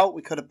good result,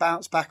 we could have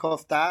bounced back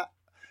off that.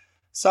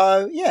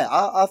 So, yeah,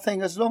 I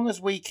think as long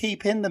as we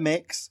keep in the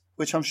mix,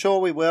 which I'm sure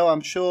we will,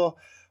 I'm sure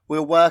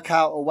we'll work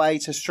out a way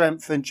to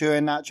strengthen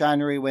during that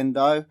January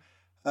window.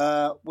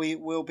 We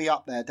will be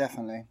up there,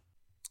 definitely.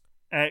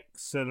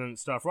 Excellent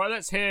stuff. Right,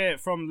 let's hear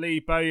from Lee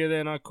Bowyer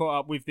then. I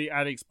caught up with the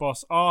Addicks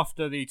boss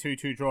after the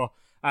 2-2 draw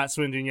at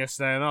Swindon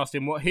yesterday and asked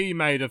him what he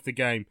made of the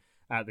game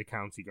at the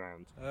county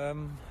ground.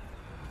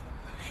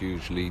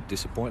 Hugely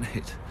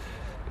disappointed.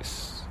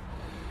 There's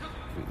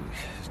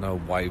no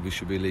way we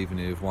should be leaving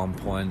here with 1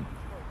 point.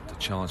 The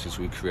chances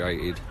we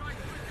created,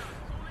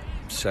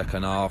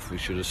 second half we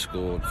should have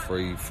scored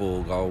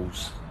 3-4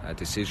 goals. Our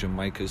decision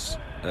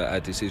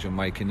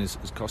making has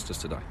cost us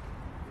today.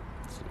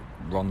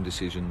 Wrong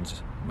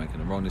decisions, making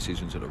the wrong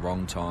decisions at the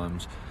wrong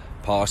times,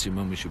 passing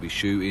when we should be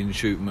shooting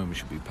when we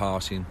should be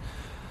passing.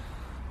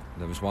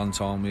 There was one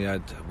time we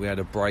had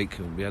a break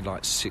and we had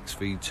like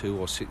 6v2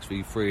 or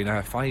 6v3 in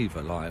our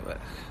favour. Like,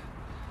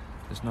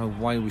 there's no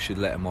way we should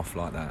let them off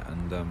like that,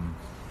 and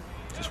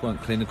just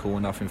weren't clinical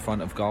enough in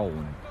front of goal.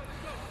 And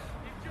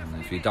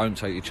if you don't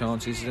take your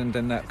chances,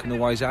 then that can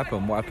always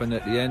happen. What happened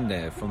at the end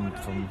there?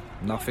 From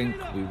nothing,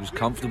 we was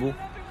comfortable,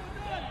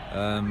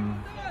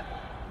 and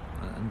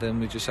then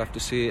we just have to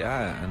see it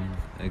out. And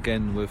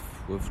again,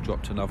 we've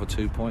dropped another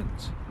 2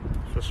 points.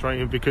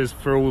 Frustrating because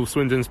for all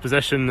Swindon's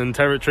possession and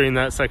territory in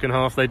that second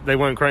half, they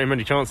weren't creating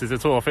many chances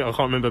at all. I can't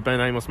remember Ben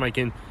Amos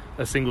making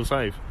a single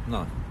save.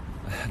 No,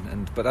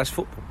 but that's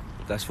football.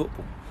 That's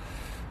football.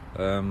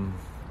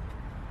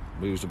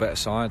 We was the better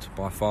side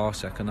by far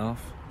second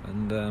half,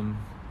 and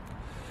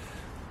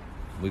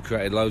we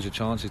created loads of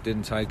chances,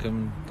 didn't take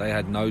them. They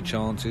had no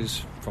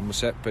chances from a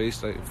set piece.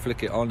 They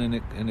flick it on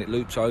and it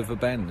loops over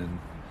Ben, and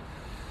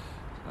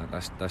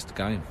that's the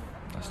game.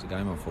 That's the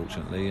game,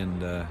 unfortunately.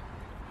 And I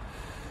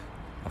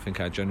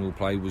think our general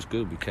play was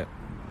good. We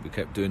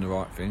kept doing the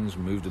right things,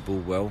 moved the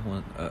ball well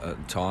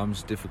at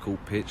times.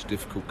 Difficult pitch,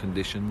 difficult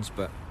conditions,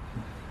 but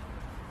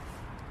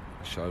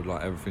it showed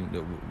like everything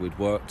that we'd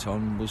worked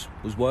on was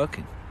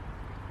working.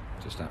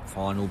 Just that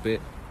final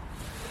bit,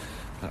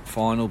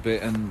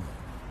 and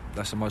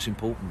that's the most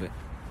important bit.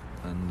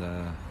 And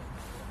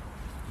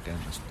again,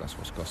 that's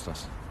what's cost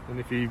us. And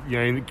if you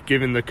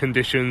given the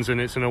conditions and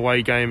it's an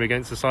away game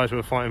against the sides who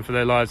are fighting for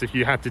their lives, if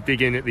you had to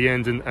dig in at the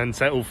end and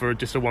settle for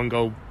just a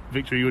 1-goal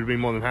victory, you would have been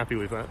more than happy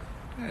with that.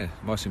 Yeah,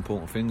 the most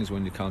important thing is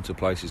when you come to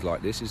places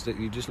like this is that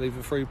you just leave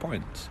with 3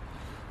 points.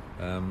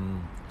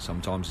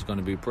 Sometimes it's going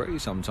to be pretty,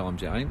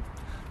 sometimes it ain't.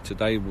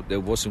 Today there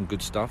was some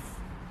good stuff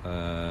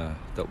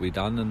that we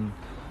done, and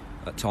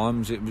at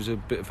times it was a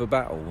bit of a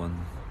battle.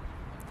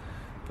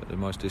 But the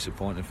most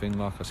disappointing thing,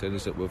 like I said,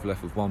 is that we've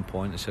left with 1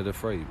 point instead of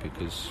 3,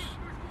 because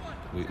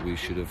we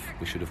should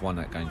have won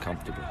that game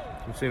comfortably.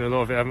 We've seen a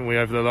lot of it, haven't we,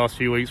 over the last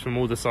few weeks from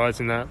all the sides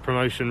in that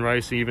promotion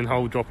race, even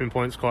Hull dropping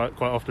points quite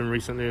often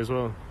recently as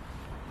well.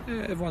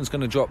 Yeah, everyone's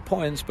going to drop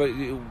points, but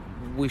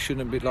we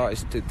shouldn't be like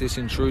this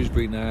in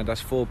Shrewsbury now.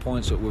 That's 4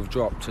 points that we've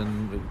dropped,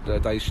 and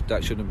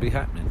that shouldn't be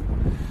happening.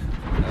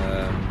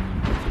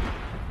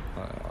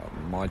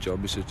 My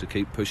job is just to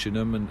keep pushing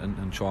them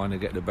and trying to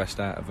get the best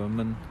out of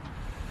them.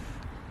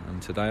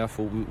 And today I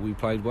thought we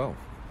played well,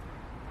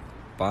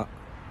 but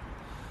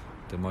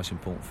the most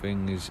important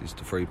thing is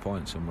the 3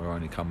 points, and we're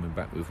only coming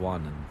back with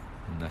 1,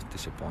 and that's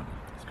disappointing.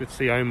 It's good to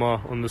see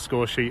Omar on the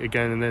score sheet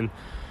again, and then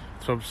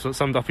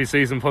summed up his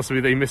season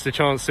possibly that he missed a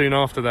chance soon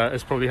after that.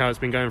 That's probably how it's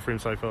been going for him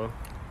so far.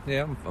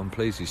 Yeah, I'm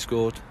pleased he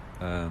scored.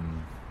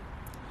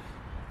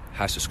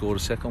 Has to score the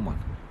second one.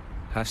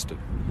 Has to.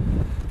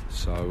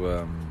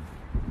 So,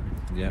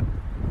 yeah.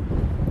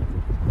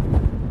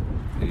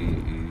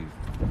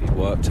 He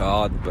worked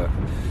hard, but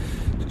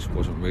just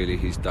wasn't really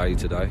his day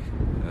today.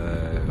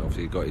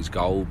 Obviously he got his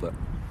goal, but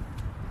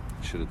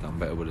should have done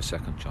better with a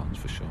second chance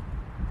for sure.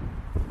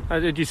 How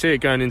did you see it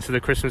going into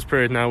the Christmas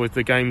period now with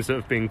the games that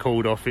have been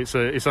called off?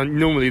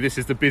 Normally this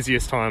is the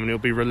busiest time and it'll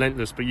be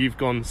relentless, but you've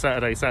gone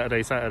Saturday,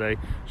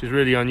 which is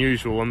really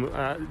unusual.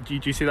 Do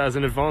you see that as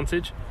an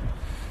advantage?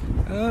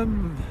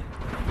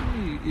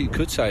 You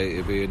could say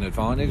it'd be an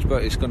advantage,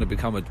 but it's going to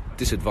become a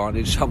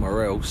disadvantage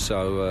somewhere else.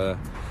 So,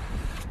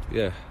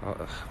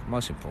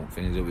 most important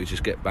thing is that we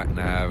just get back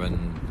now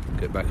and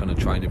get back on the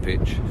training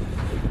pitch,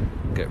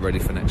 get ready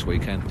for next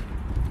weekend.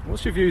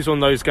 What's your views on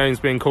those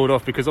games being called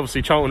off? Because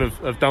obviously Charlton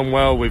have done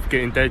well with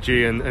getting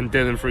Deji and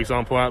Dylan, for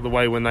example, out of the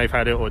way when they've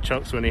had it, or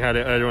Chucks when he had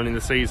it earlier on in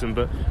the season.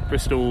 But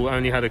Bristol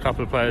only had a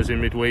couple of players in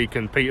midweek,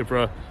 and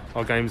Peterborough,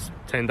 our game's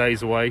 10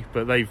 days away,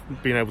 but they've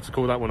been able to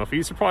call that one off. Are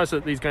you surprised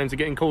that these games are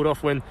getting called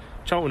off when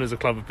Charlton as a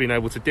club have been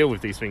able to deal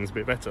with these things a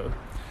bit better?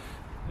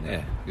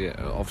 Yeah,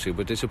 obviously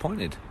we're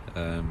disappointed.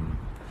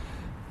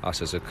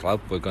 Us as a club,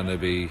 we're going to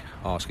be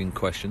asking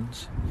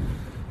questions,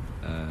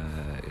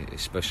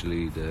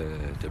 especially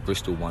the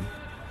Bristol one.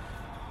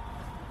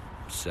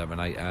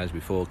 7-8 hours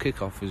before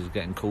kick-off is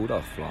getting called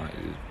off. Like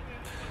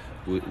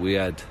we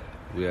had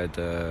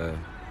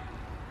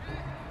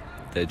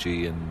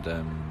Deji and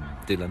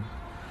Dylan.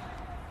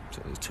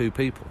 So there's two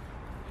people,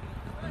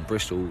 and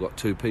Bristol got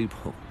two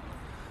people,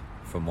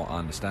 from what I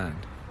understand.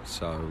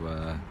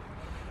 So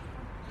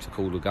to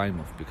call the game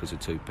off because of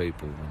two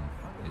people,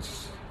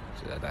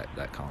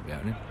 that can't be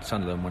happening.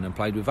 Sunderland went and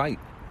played with 8.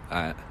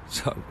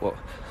 So what?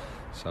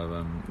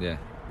 So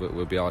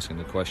we'll be asking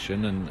the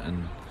question,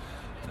 and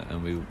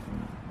we'll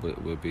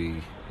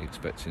be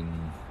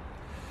expecting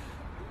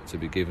to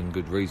be given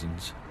good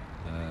reasons.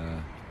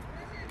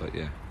 But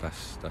yeah,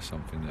 that's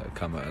something that'll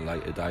come at a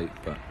later date.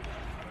 But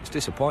it's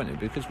disappointing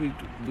because we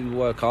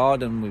work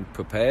hard and we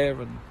prepare,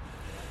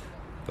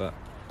 but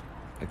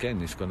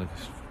again, it's going to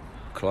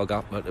clog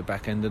up at the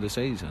back end of the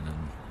season,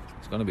 and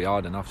it's going to be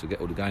hard enough to get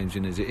all the games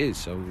in as it is.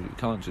 So you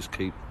can't just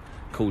keep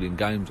calling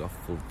games off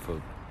for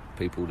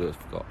people that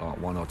have got like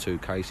 1 or 2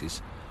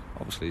 cases.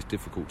 Obviously, it's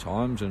difficult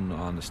times, and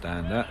I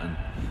understand that.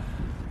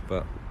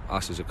 But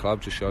us as a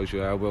club just shows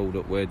you how well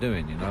that we're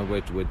doing. You know,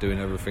 we're doing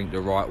everything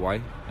the right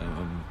way,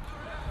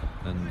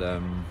 and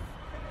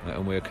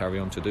we'll carry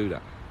on to do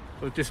that.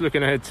 Well, just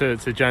looking ahead to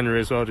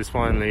January as well, just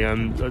finally,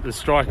 the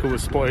striker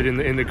was spotted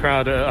in the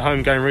crowd at a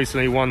home game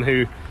recently, one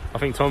who I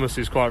think Thomas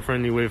is quite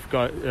friendly with,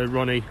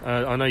 Ronnie.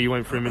 I know you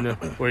went for him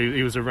where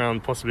he was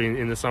around possibly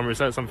in the summer. Is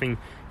that something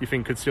you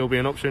think could still be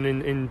an option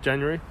in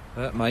January?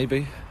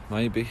 Maybe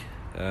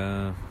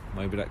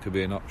that could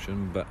be an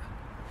option, but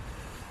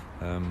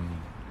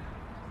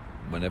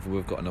whenever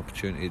we've got an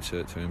opportunity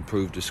to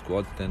improve the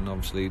squad, then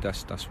obviously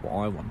that's what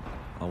I want.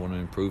 I want to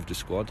improve the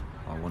squad.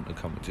 I want the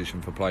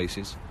competition for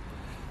places.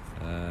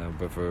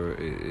 Whether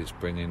it's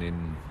bringing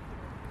in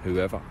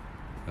whoever,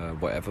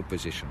 whatever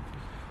position,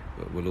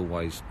 but we'll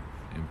always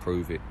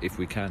improve it if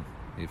we can,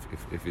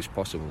 if it's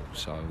possible.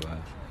 So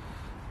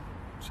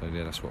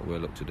yeah, that's what we'll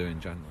look to do in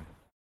January.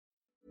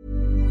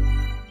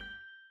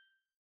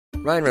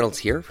 Ryan Reynolds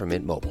here from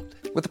Mint Mobile.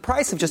 With the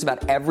price of just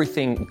about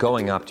everything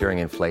going up during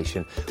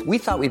inflation, we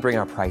thought we'd bring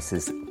our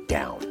prices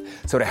down.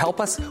 So to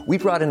help us, we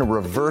brought in a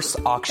reverse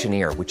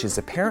auctioneer, which is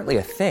apparently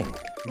a thing.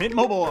 Mint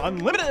Mobile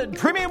Unlimited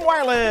Premium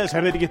Wireless.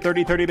 How to get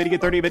 30, 30, how to get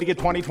 30, how to get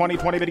 20, 20,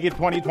 20, how to get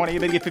 20, 20, how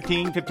to get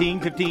 15,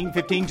 15, 15,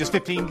 15, just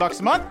 $15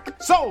 a month?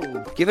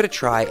 Sold! Give it a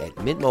try at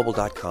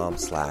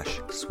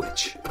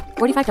mintmobile.com/switch.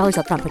 $45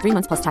 up front for 3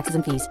 months plus taxes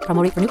and fees.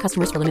 Promo rate for new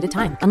customers for limited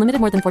time. Unlimited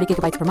more than 40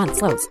 gigabytes per month.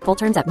 Slows full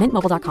terms at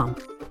mintmobile.com.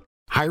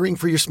 Hiring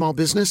for your small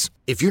business?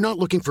 If you're not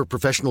looking for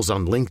professionals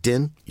on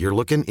LinkedIn, you're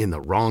looking in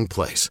the wrong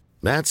place.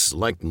 That's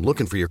like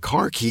looking for your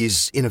car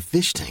keys in a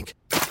fish tank.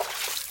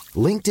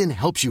 LinkedIn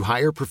helps you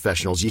hire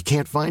professionals you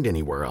can't find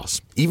anywhere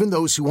else, even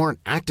those who aren't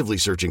actively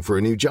searching for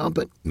a new job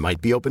but might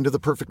be open to the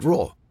perfect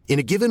role. In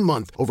a given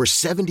month, over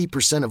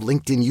 70% of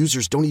LinkedIn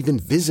users don't even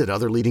visit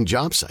other leading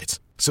job sites.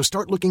 So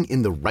start looking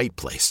in the right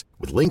place.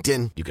 With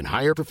LinkedIn, you can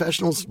hire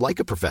professionals like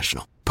a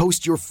professional.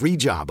 Post your free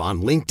job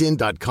on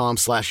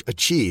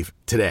linkedin.com/achieve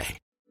today.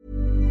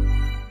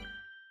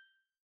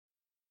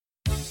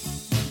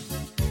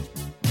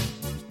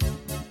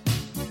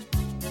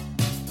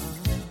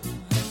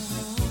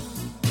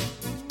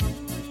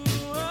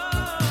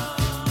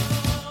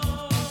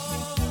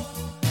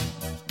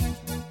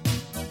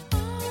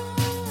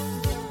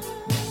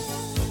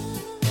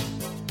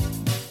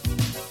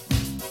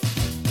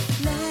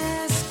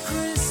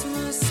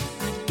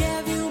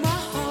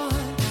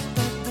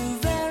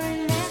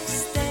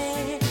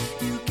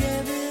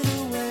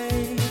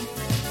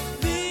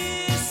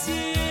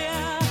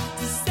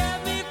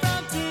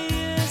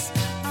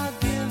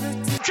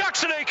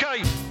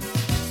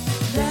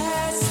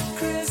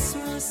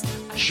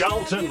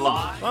 Charlton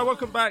Live. Right,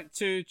 welcome back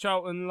to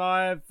Charlton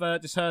Live.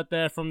 Just heard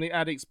there from the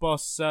Addicts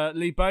boss,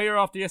 Lee Bowyer,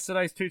 after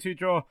yesterday's 2-2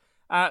 draw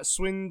at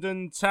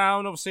Swindon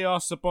Town. Obviously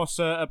asked the boss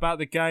about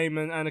the game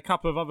and a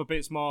couple of other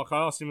bits, Mark. I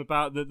asked him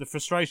about the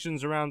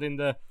frustrations around in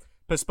the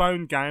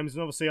postponed games,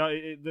 and obviously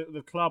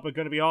the club are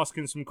going to be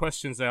asking some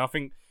questions there. I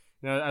think,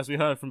 you know, as we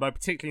heard from Bo,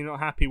 particularly not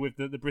happy with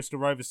the Bristol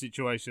Rovers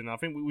situation. I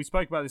think we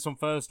spoke about this on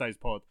Thursday's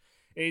pod.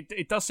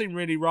 It does seem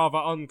really rather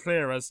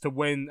unclear as to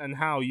when and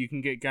how you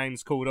can get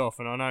games called off,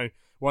 and I know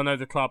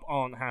the club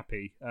aren't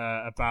happy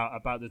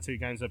about the 2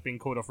 games that have been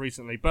called off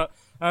recently. But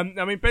I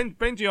mean,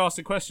 Benji asked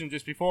a question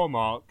just before,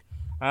 Mark.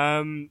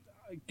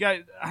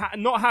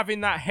 not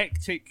having that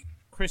hectic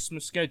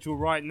Christmas schedule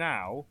right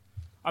now,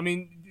 I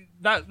mean,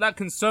 that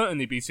can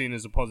certainly be seen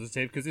as a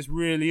positive because this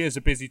really is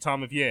a busy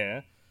time of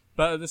year.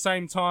 But at the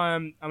same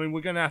time, I mean,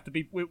 we're going to have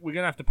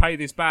to pay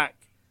this back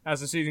as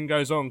the season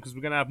goes on because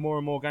we're going to have more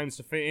and more games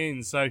to fit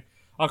in. So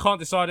I can't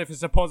decide if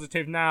it's a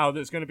positive now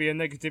that's going to be a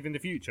negative in the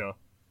future.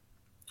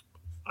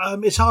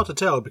 It's hard to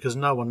tell because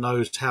no one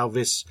knows how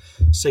this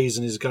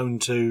season is going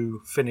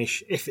to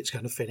finish, if it's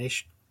going to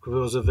finish,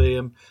 because of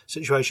the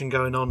situation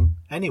going on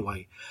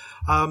anyway.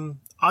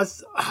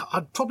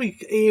 I'd probably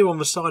err on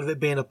the side of it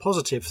being a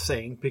positive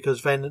thing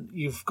because then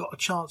you've got a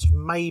chance of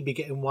maybe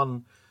getting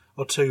one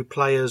or two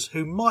players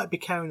who might be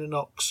carrying the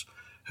knocks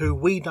who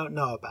we don't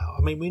know about.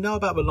 I mean, we know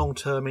about the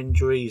long-term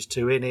injuries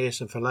to Innes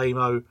and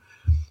Falemo.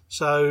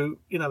 So,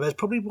 there's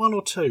probably one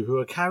or two who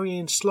are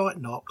carrying slight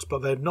knocks, but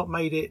they've not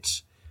made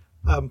it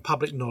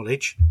public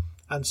knowledge.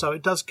 And so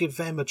it does give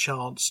them a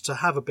chance to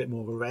have a bit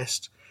more of a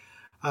rest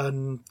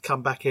and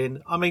come back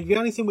in. I mean, the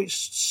only thing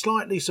which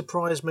slightly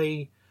surprised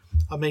me,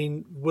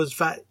 was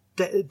that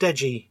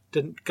Deji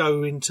didn't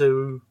go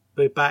into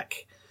the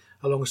back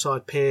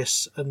alongside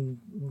Pearce and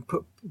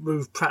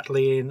move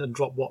Pratley in and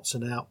drop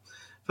Watson out.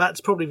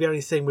 That's probably the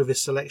only thing with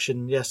his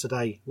selection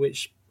yesterday,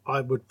 which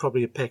I would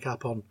probably pick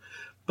up on.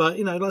 But,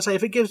 like I say,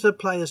 if it gives the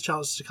players a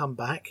chance to come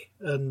back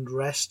and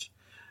rest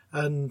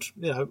and,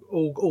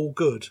 all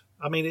good.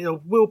 I mean,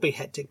 it will be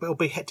hectic, but it'll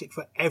be hectic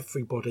for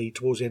everybody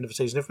towards the end of the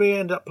season. If we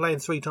end up playing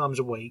 3 times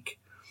a week,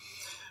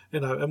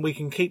 and we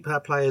can keep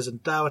our players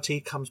and Doherty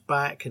comes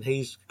back and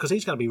he's going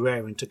to be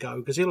raring to go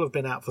because he'll have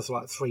been out for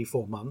like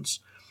 3-4 months.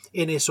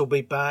 Innes will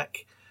be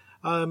back.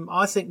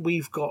 I think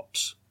we've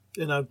got,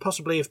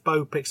 possibly if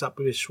Bo picks up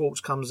with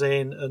Schwartz comes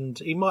in and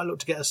he might look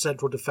to get a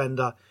central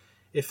defender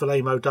if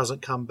Falemo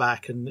doesn't come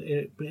back and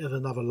have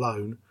another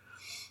loan.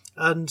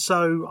 And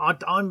so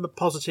I'm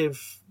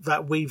positive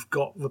that we've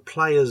got the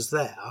players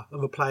there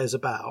and the players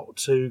about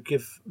to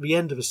give the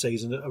end of the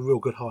season a real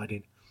good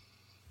hiding.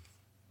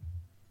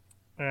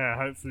 Yeah,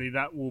 hopefully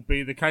that will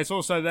be the case.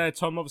 Also there,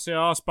 Tom, obviously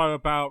I asked Bo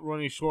about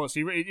Ronnie Schwartz.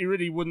 He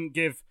really wouldn't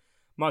give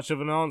much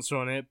of an answer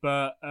on it,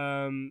 but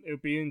it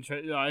would be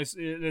interesting.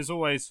 There's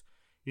always,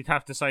 you'd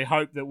have to say,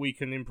 hope that we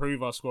can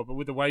improve our squad. But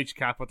with the wage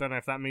cap, I don't know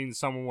if that means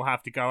someone will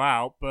have to go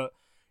out. But,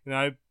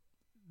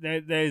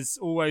 there's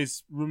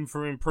always room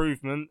for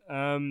improvement.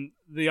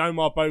 The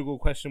Omar Bogle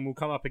question will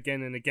come up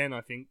again and again,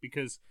 I think,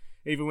 because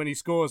even when he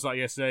scores like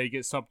yesterday, he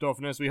gets subbed off.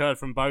 And as we heard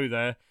from Bo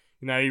there,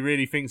 he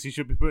really thinks he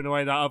should be putting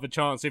away that other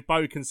chance. If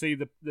Bo can see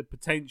the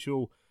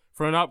potential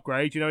for an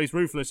upgrade, he's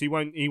ruthless. He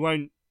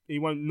won't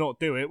not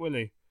do it, will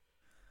he?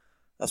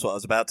 That's what I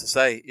was about to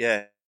say.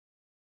 Yeah,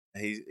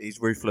 he's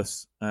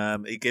ruthless.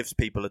 He gives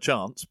people a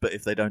chance, but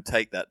if they don't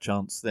take that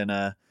chance, then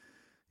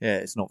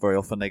it's not very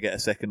often they get a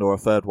second or a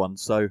third one.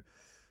 So,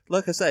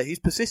 like I say, he's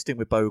persisting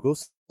with Bogle.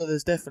 So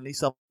there's definitely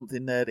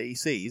something there that he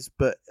sees,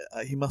 but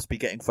he must be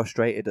getting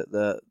frustrated at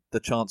the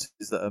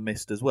chances that are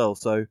missed as well.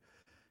 So,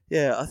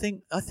 yeah, I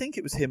think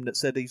it was him that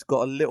said he's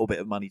got a little bit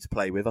of money to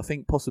play with. I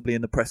think possibly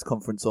in the press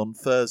conference on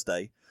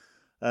Thursday.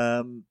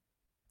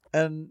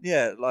 And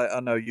yeah, I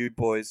know you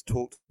boys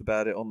talked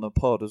about it on the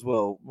pod as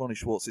well. Ronnie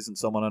Schwartz isn't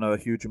someone I know a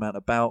huge amount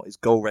about. His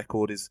goal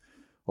record is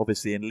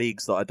obviously in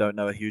leagues that I don't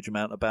know a huge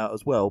amount about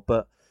as well.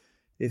 But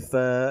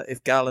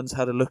if Gallen's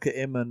had a look at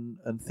him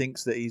and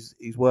thinks that he's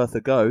worth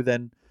a go,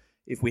 then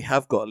if we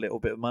have got a little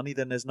bit of money,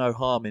 then there's no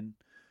harm in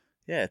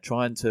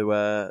trying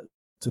to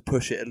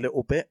push it a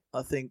little bit.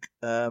 I think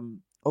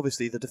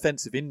obviously the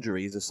defensive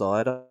injuries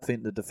aside, I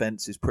think the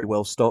defence is pretty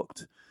well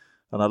stocked.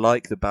 And I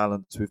like the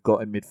balance we've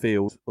got in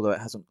midfield, although it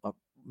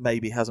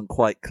hasn't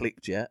quite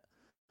clicked yet.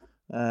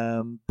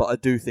 But I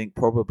do think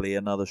probably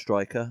another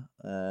striker.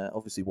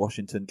 Obviously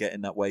Washington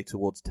getting that way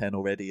towards 10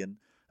 already, and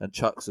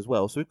Chucks as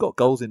well. So we've got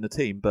goals in the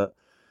team, but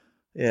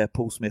yeah,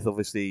 Paul Smith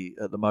obviously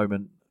at the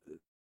moment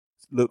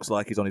looks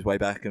like he's on his way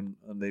back, and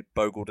the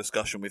Bogle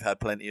discussion we've had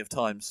plenty of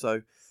times.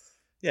 So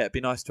yeah, it'd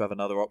be nice to have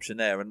another option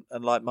there.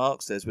 And like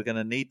Mark says, we're going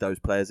to need those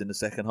players in the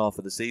second half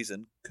of the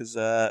season because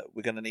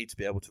we're going to need to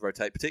be able to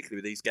rotate, particularly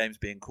with these games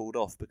being called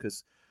off,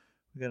 because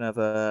we're going to have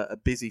a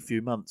busy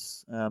few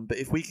months. But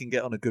if we can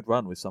get on a good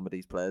run with some of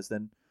these players,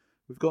 then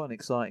we've got an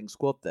exciting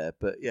squad there.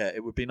 But yeah,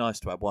 it would be nice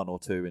to have one or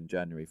two in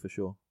January for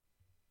sure.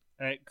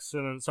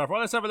 Excellent stuff.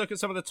 Right, let's have a look at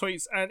some of the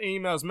tweets and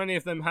emails. Many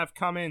of them have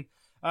come in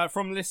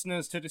from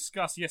listeners to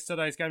discuss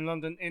yesterday's game.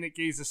 London Init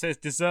Geezer says,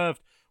 deserved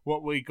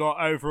what we got.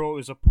 Overall, it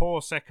was a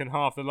poor second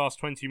half. The last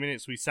 20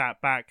 minutes we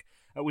sat back.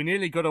 We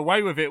nearly got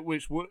away with it,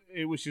 which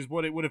is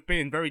what it would have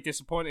been. Very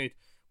disappointed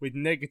with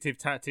negative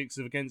tactics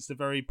against a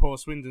very poor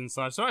Swindon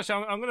side. So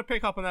actually, I'm going to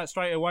pick up on that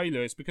straight away,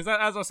 Lewis, because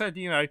as I said,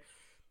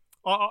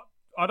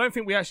 I don't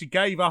think we actually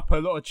gave up a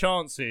lot of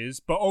chances,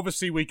 but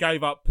obviously we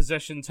gave up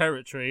possession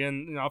territory.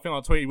 And I think I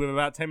tweeted with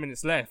about 10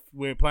 minutes left,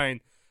 we were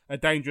playing a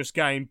dangerous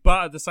game.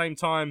 But at the same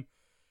time,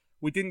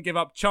 we didn't give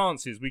up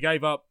chances. We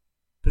gave up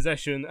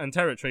possession and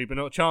territory, but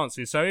not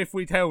chances. So if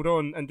we'd held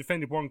on and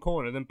defended one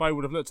corner, then Bo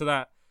would have looked at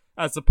that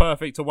as the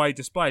perfect away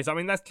displays. I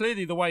mean, that's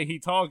clearly the way he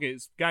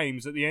targets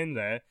games at the end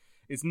there,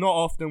 it's not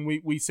often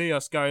we see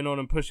us going on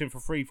and pushing for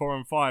 3, 4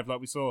 and 5 like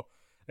we saw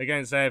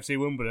against AFC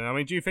Wimbledon. I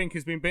mean, do you think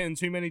it's been bitten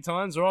too many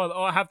times,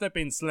 or have there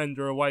been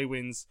slender away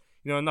wins,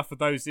 enough of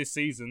those this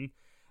season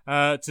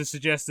to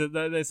suggest that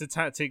there's a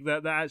tactic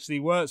that actually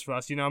works for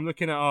us? I'm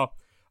looking at our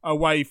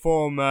away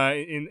form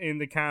in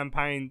the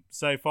campaign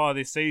so far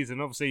this season.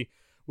 Obviously,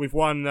 we've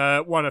won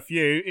a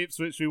few.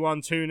 Ipswich, we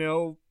won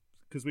 2-0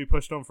 because we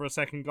pushed on for a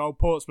second goal.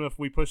 Portsmouth,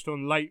 we pushed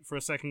on late for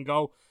a second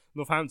goal.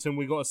 Northampton,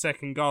 we got a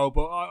second goal.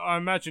 But I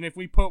imagine if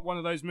we put one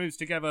of those moves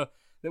together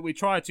that we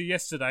tried to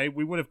yesterday,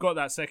 we would have got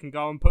that second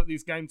goal and put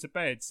this game to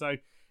bed. So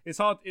it's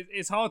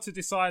hard to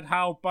decide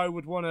how Bo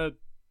would want to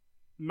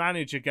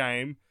manage a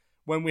game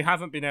when we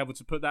haven't been able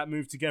to put that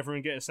move together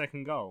and get a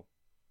second goal.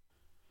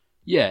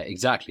 Yeah,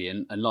 exactly.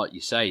 And like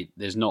you say,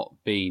 there's not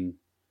been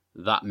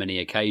that many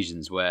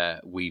occasions where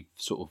we've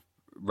sort of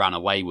ran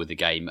away with the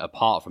game,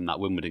 apart from that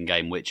Wimbledon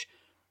game, which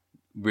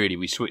really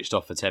we switched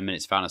off for 10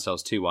 minutes, found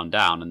ourselves 2-1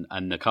 down,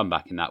 and the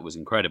comeback in that was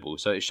incredible.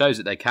 So it shows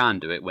that they can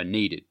do it when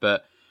needed.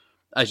 But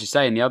as you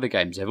say, in the other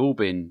games, they've all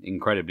been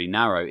incredibly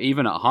narrow.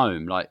 Even at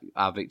home, like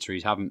our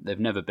victories they've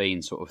never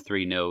been sort of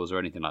 3-0s or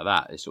anything like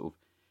that. It's sort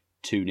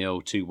of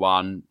 2-0,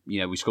 2-1.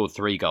 We scored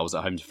 3 goals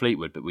at home to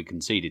Fleetwood, but we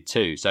conceded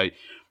 2. So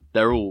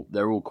they're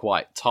all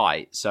quite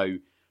tight. So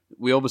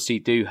we obviously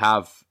do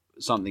have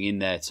something in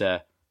there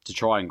to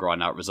try and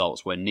grind out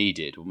results when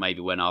needed, or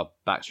maybe when our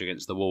backs are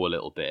against the wall a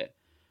little bit.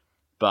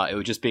 But it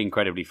would just be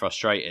incredibly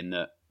frustrating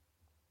that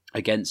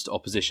against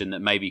opposition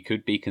that maybe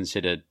could be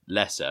considered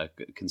lesser,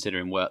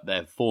 considering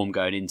their form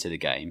going into the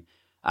game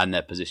and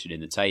their position in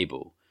the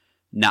table,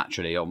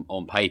 naturally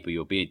on paper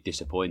you'll be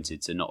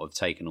disappointed to not have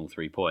taken all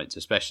 3 points,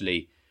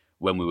 especially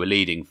when we were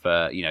leading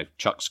for,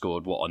 Chuck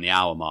scored on the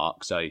hour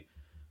mark, so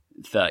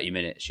 30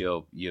 minutes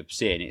you're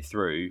seeing it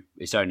through.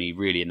 It's only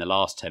really in the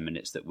last 10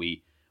 minutes that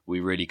we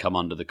really come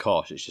under the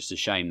cosh. It's just a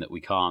shame that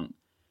we can't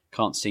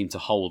seem to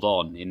hold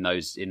on in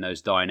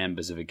those dying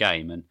embers of a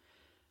game. And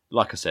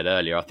like I said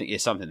earlier, I think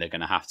it's something they're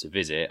going to have to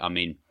visit. I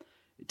mean,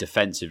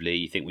 defensively,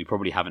 you think we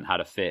probably haven't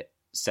had a fit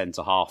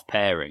centre-half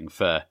pairing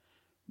for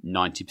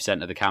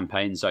 90% of the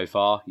campaign so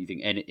far. You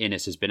think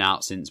Innes has been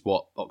out since,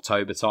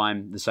 October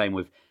time? The same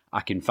with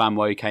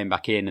Akinfanwo, who came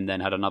back in and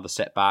then had another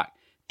setback.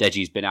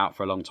 Deji's been out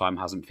for a long time,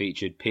 hasn't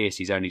featured.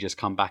 Piercy's only just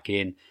come back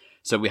in.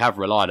 So we have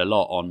relied a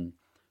lot on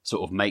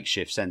sort of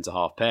makeshift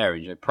centre-half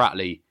pairing.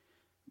 Pratley,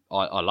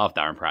 I love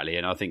Darren Pratley,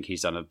 and I think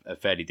he's done a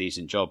fairly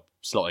decent job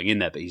slotting in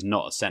there, but he's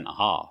not a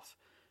centre-half.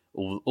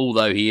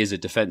 Although he is a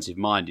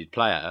defensive-minded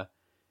player,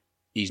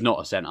 he's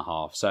not a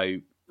centre-half. So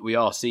we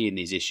are seeing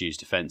these issues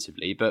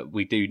defensively, but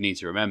we do need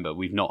to remember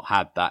we've not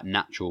had that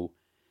natural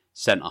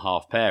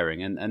centre-half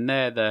pairing. And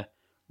they're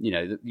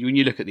when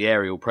you look at the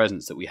aerial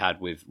presence that we had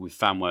with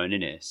Fanwo and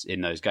Innes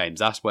in those games,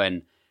 that's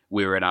when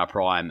we were in our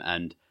prime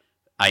and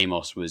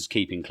Amos was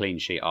keeping clean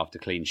sheet after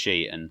clean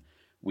sheet, and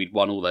we'd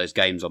won all those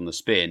games on the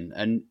spin.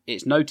 And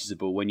it's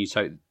noticeable when you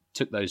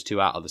took those 2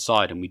 out of the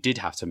side and we did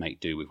have to make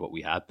do with what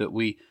we had, that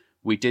we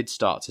did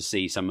start to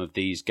see some of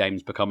these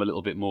games become a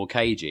little bit more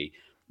cagey.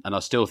 And I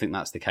still think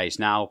that's the case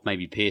now.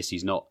 Maybe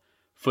Piercy's not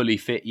fully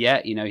fit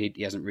yet.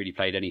 He hasn't really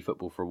played any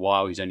football for a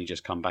while. He's only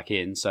just come back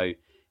in, so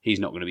he's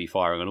not going to be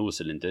firing on all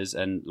cylinders.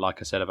 And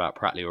like I said about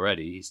Pratley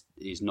already,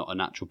 he's not a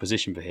natural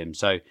position for him.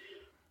 So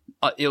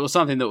it was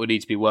something that would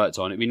need to be worked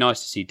on. It'd be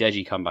nice to see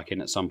Deji come back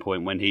in at some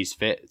point when he's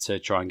fit to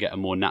try and get a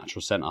more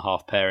natural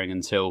centre-half pairing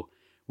until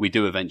we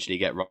do eventually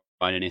get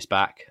Ryan Innes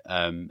back,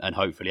 and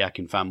hopefully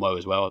Akinfanwo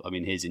as well. I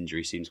mean, his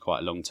injury seems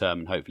quite long-term,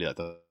 and hopefully that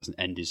doesn't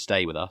end his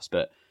stay with us.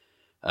 But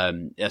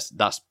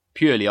that's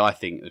purely, I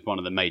think, one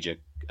of the major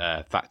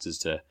factors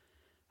to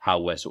how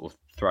we're sort of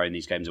throwing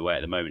these games away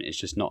at the moment. It's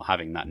just not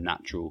having that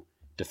natural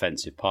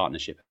defensive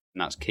partnership,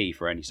 and that's key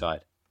for any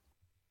side.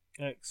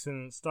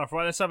 Excellent stuff.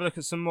 Right, let's have a look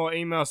at some more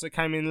emails that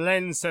came in.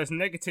 Len says,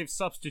 negative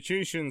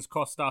substitutions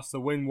cost us the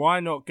win. Why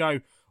not go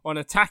on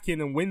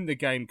attacking and win the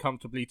game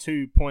comfortably?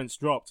 2 points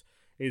dropped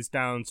is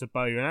down to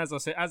Bo. And as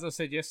I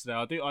said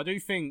yesterday, I do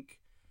think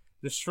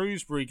the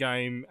Shrewsbury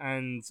game,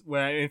 and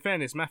where in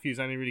fairness Matthews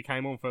only really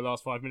came on for the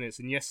last 5 minutes,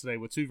 and yesterday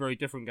were 2 very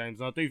different games.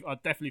 And I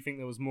definitely think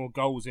there was more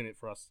goals in it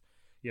for us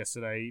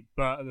yesterday.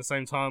 But at the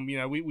same time,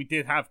 we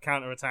did have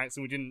counter attacks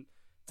and we didn't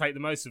take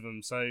the most of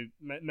them. So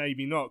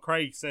maybe not.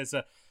 Craig says,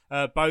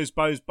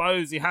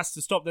 Bose. He has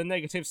to stop the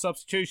negative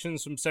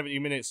substitutions from 70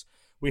 minutes.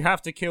 We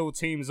have to kill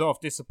teams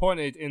off.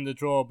 Disappointed in the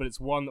draw, but it's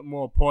 1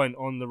 more point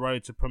on the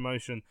road to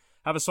promotion.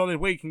 Have a solid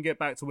week and get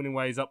back to winning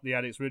ways. Up the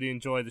Addicts. Really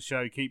enjoy the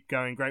show. Keep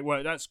going. Great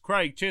work. That's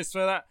Craig. Cheers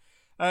for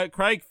that.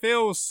 Craig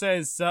Phil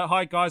says,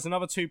 hi guys,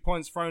 another 2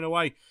 points thrown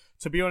away.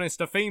 To be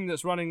honest, a theme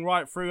that's running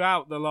right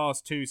throughout the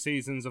last 2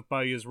 seasons of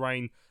Bowyer's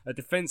reign are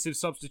defensive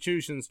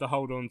substitutions to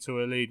hold on to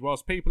a lead.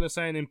 Whilst people are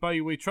saying in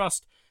Bowyer we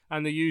trust,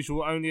 and the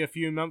usual only a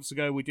few months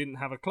ago we didn't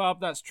have a club,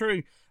 that's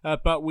true,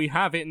 but we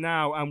have it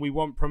now and we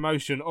want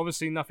promotion.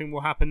 Obviously nothing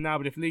will happen now,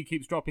 but if Lee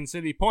keeps dropping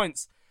silly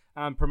points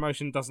and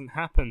promotion doesn't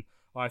happen,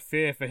 I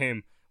fear for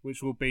him,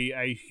 which will be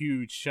a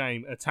huge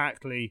shame.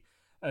 Attack, Lee.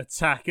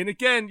 Attack. And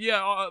again,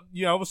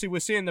 obviously we're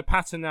seeing the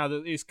pattern now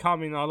that is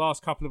coming. Our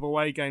last couple of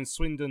away games,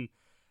 Swindon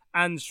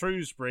and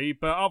Shrewsbury.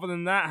 But other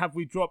than that, have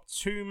we dropped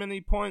too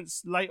many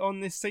points late on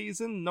this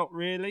season? Not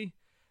really.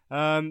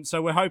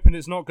 So we're hoping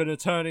it's not going to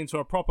turn into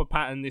a proper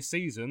pattern this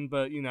season.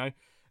 But, you know,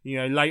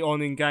 late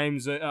on in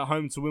games at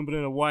home to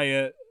Wimbledon, away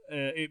at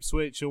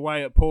Ipswich,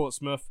 away at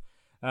Portsmouth,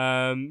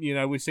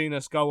 we've seen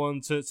us go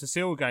on to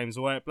seal games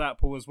away at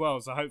Blackpool as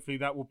well. So hopefully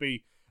that will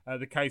be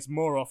the case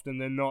more often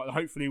than not.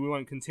 Hopefully we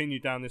won't continue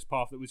down this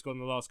path that we've gone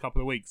the last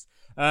couple of weeks.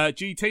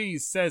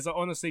 GTs says, I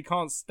honestly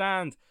can't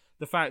stand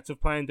the fact of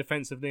playing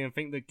defensively and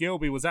think that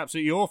Gilby was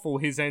absolutely awful.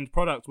 His end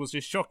product was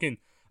just shocking.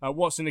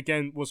 Watson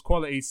again was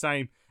quality,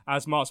 same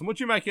as Martin. What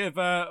do you make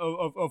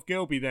of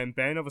Gilby then,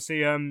 Ben? Obviously,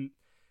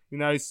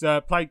 he's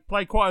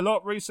played quite a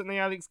lot recently.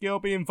 Alex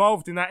Gilby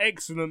involved in that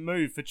excellent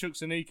move for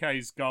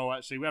Chukwuemeka's goal.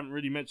 Actually, we haven't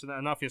really mentioned that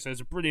enough yet. So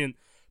it's a brilliant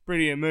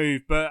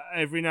move. But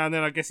every now and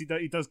then, I guess he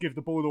does give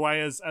the ball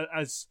away, as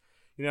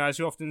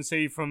you often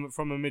see from a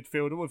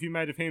midfielder. What have you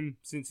made of him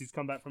since he's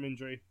come back from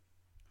injury?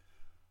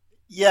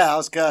 Yeah, I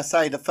was going to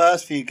say the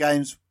first few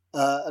games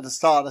at the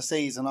start of the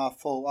season, I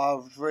thought I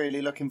was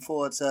really looking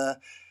forward to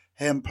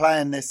him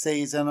playing this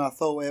season. I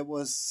thought it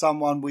was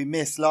someone we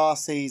missed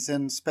last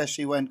season,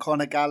 especially when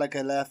Conor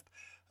Gallagher left,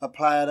 a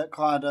player that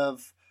kind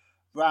of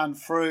ran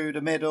through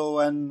the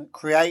middle and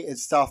created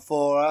stuff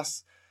for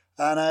us.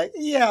 And I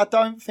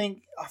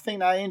think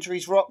that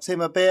injury's rocked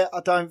him a bit.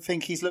 I don't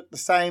think he's looked the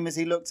same as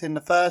he looked in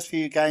the first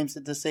few games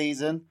of the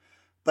season.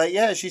 But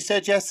yeah, as you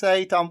said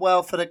yesterday, done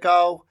well for the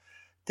goal.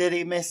 Did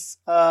he miss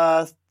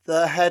the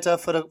header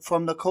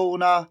from the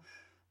corner?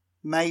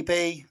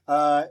 Maybe.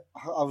 I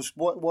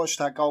watched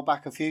that goal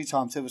back a few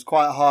times. It was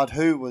quite hard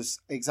who was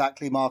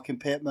exactly marking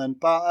Pittman.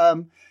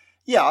 But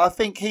I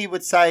think he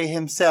would say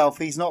himself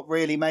he's not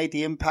really made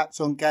the impact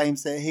on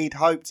games that he'd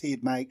hoped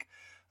he'd make.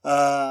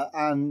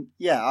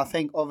 I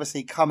think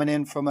obviously coming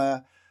in from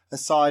a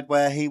side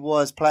where he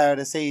was player of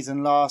the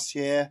season last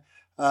year,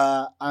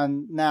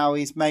 and now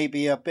he's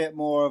maybe a bit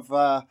more of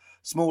a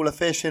smaller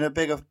fish in a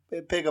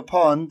bigger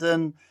pond,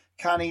 and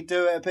can he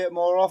do it a bit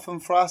more often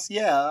for us?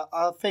 Yeah,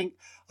 I think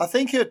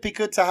it would be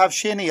good to have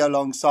Shinnie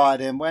alongside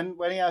him. When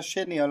he has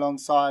Shinnie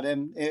alongside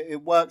him,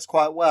 it works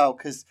quite well,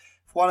 because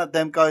if one of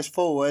them goes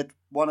forward,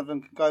 one of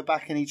them can go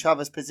back in each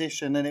other's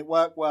position, and it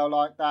worked well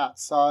like that.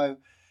 So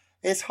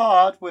it's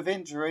hard with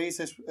injuries,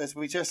 as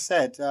we just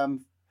said.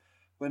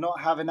 We're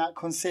not having that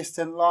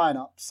consistent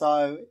lineup.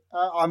 So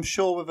I'm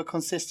sure with a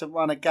consistent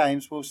run of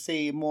games, we'll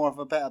see more of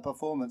a better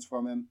performance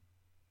from him.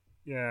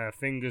 Yeah,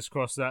 fingers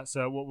crossed that's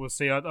what we'll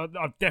see. I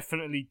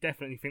definitely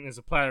think there's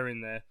a player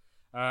in there.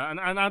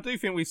 And I do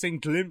think we've seen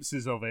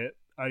glimpses of it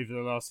over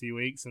the last few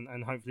weeks,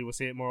 and hopefully we'll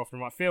see it more often.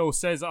 Right, Phil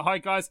says, hi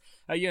guys,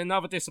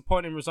 another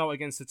disappointing result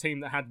against a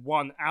team that had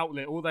one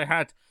outlet. All they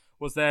had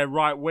was their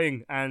right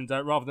wing, and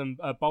rather than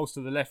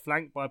bolster the left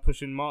flank by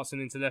pushing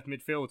Martin into left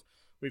midfield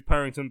with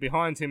Perrington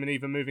behind him and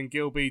even moving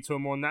Gilby to a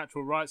more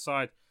natural right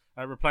side,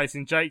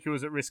 replacing Jake, who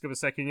was at risk of a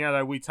second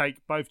yellow, we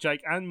take both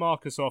Jake and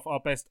Marcus off our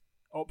best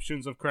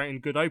options of creating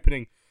good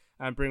opening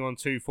and bring on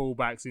two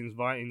fullbacks,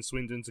 inviting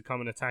Swindon to come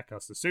and attack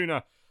us. The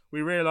sooner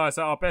we realise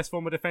that our best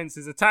form of defence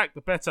is attack,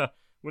 the better.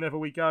 Whenever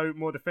we go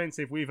more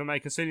defensive, we either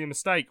make a silly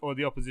mistake or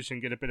the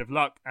opposition get a bit of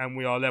luck and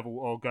we are level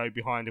or go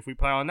behind. If we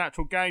play our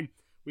natural game,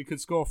 we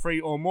could score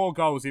 3 or more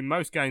goals in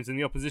most games, and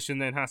the opposition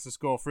then has to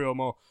score 3 or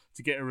more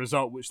to get a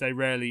result, which they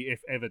rarely,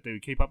 if ever, do.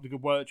 Keep up the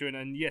good work during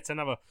and yet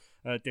another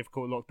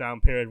difficult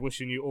lockdown period.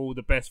 Wishing you all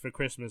the best for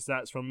Christmas.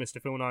 That's from Mr.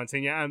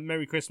 Phil19. Yeah, and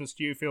Merry Christmas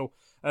to you, Phil,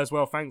 as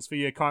well. Thanks for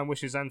your kind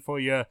wishes and for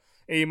your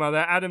email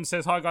there. Adam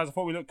says, hi guys, I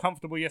thought we looked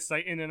comfortable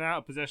yesterday in and out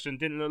of possession.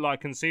 Didn't look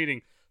like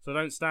conceding. So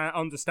I don't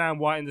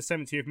understand why in the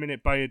 70th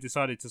minute Bowyer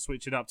decided to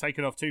switch it up.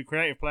 Taking off 2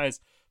 creative players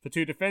for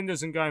 2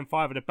 defenders and going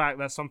 5 at the back.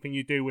 That's something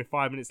you do with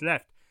 5 minutes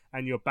left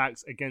and your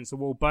back's against the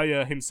wall.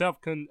 Bowyer himself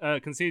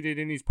conceded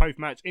in his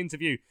post-match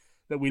interview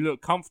that we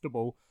look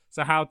comfortable.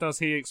 So how does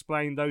he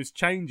explain those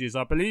changes?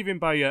 I believe in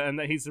Bowyer and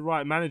that he's the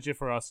right manager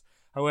for us.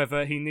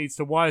 However, he needs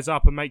to wise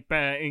up and make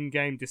better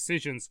in-game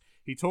decisions.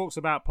 He talks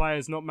about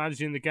players not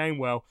managing the game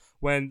well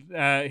when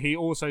he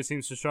also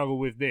seems to struggle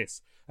with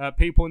this.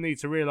 People need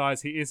to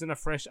realise he isn't a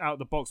fresh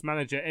out-the-box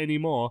manager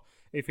anymore.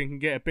 If he can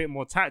get a bit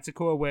more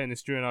tactical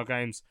awareness during our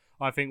games,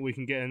 I think we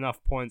can get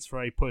enough points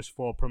for a push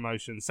for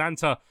promotion.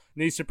 Santa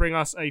needs to bring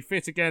us a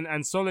fit again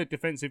and solid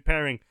defensive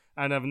pairing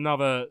and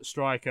another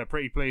striker.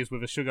 Pretty pleased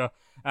with a sugar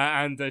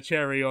and a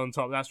cherry on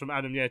top. That's from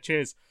Adam. Yeah,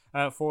 cheers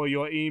for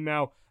your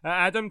email.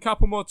 Adam,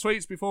 couple more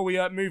tweets before we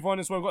move on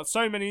as well. We've got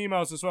so many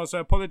emails as well, so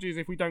apologies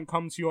if we don't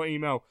come to your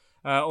email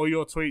or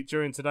your tweet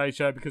during today's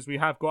show, because we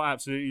have got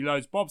absolutely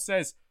loads. Bob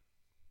says,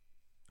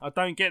 I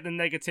don't get the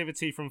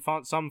negativity from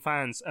some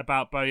fans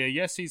about Bowyer.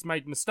 Yes, he's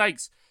made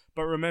mistakes,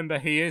 but remember,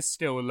 he is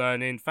still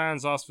learning.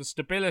 Fans ask for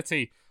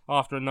stability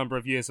after a number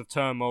of years of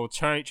turmoil.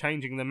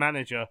 Changing the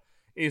manager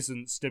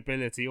isn't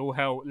stability. All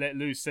hell let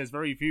loose. Says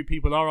very few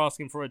people are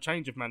asking for a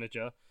change of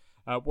manager.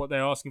 What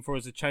they're asking for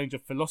is a change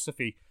of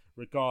philosophy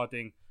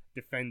regarding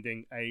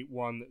defending a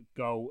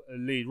 1-goal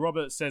lead.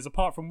 Robert says,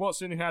 apart from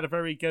Watson, who had a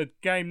very good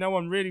game, no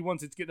one really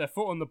wanted to get their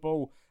foot on the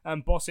ball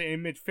and boss it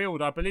in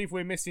midfield. I believe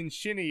we're missing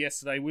Shinnie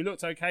yesterday. We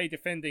looked okay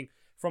defending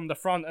from the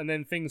front, and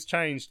then things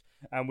changed,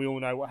 and we all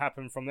know what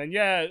happened from then.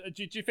 Yeah,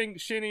 do you think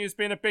Shinnie has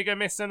been a bigger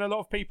miss than a lot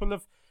of people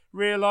have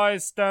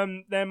realised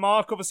their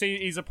mark? Obviously,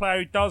 he's a player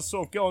who does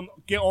sort of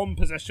get on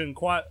possession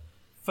quite,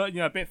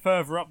 a bit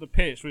further up the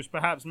pitch, which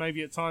perhaps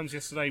maybe at times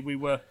yesterday we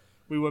were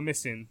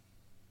missing.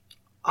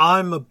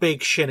 I'm a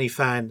big Shinnie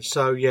fan,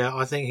 so yeah,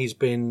 I think he's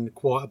been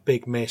quite a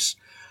big miss.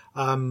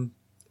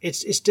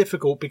 It's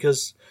difficult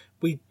because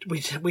we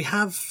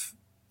have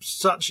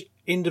such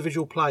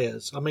individual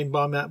players. I mean,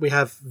 by that we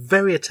have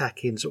very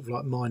attacking sort of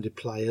like minded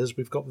players.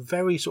 We've got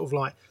very sort of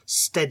like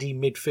steady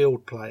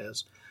midfield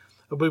players.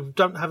 We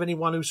don't have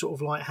anyone who sort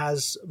of like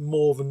has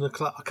more than a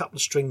couple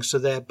of strings to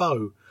their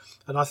bow,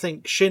 and I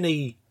think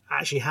Shinnie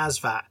actually has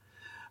that.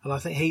 And I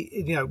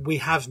think we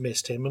have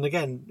missed him. And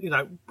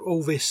again,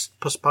 all this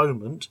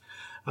postponement,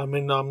 I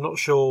mean, I'm not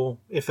sure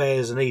if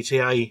there's an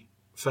ETA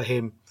for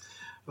him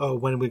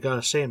when we're going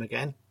to see him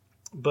again.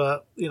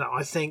 But,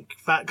 I think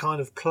that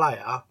kind of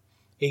player,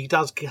 he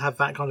does have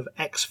that kind of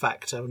X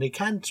factor, and he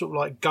can sort of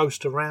like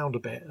ghost around a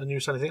bit. And you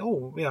suddenly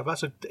think,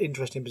 that's an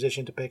interesting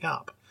position to pick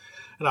up.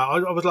 I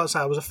would like to say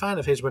I was a fan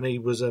of his when he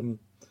was at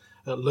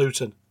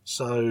Luton.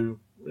 So,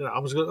 I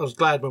was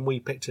glad when we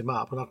picked him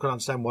up, and I couldn't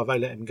understand why they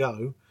let him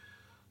go.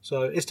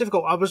 So it's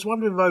difficult. I was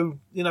wondering though,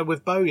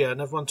 with Bowyer,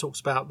 and everyone talks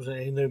about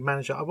a new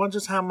manager, I wonder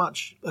just how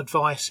much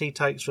advice he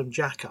takes from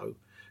Jacko,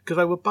 because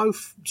they were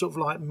both sort of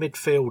like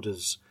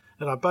midfielders.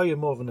 Bowyer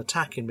more of an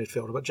attacking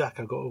midfielder, but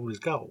Jacko got all his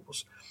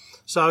goals.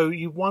 So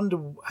you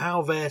wonder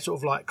how they're sort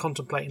of like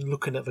contemplating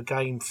looking at the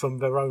game from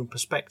their own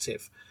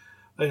perspective.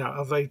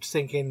 Are they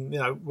thinking,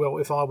 well,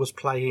 if I was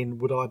playing,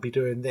 would I be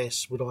doing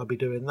this? Would I be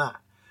doing that?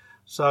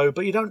 So,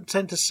 but you don't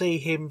tend to see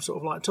him sort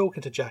of like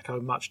talking to Jacko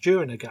much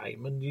during a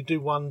game, and you do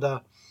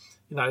wonder,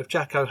 if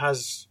Jacko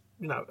has,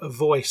 a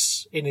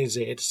voice in his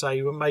ear to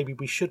say, well, maybe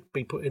we should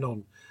be putting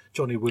on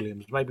Johnny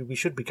Williams, maybe we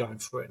should be going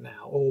for it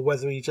now, or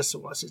whether he just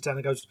sort of sits down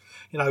and goes,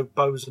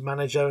 Bo's the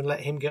manager and let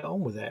him get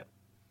on with it.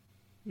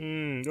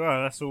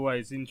 Well, that's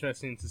always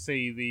interesting to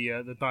see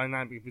the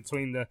dynamic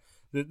between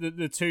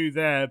the two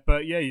there,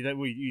 but yeah,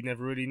 you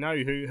never really know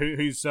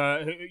who's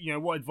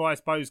what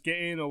advice Bo's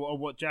getting or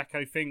what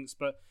Jacko thinks,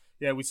 but.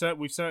 Yeah, we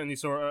certainly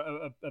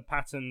saw a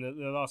pattern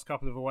the last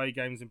couple of away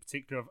games in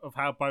particular of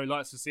how Bo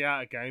likes to see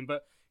out a game.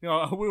 But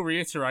I will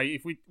reiterate,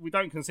 if we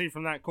don't concede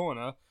from that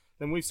corner,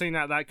 then we've seen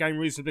out that game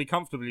reasonably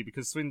comfortably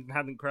because Swindon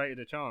hadn't created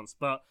a chance.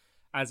 But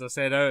as I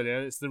said earlier,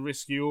 it's the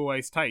risk you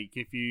always take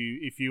if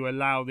you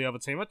allow the other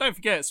team. But don't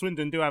forget,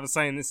 Swindon do have a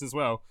say in this as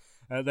well.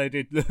 They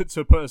did look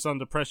to put us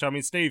under pressure. I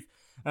mean, Steve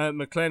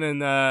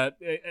McLennan,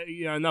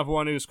 another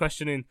one who was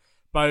questioning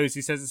Bowes,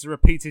 he says it's a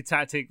repeated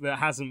tactic that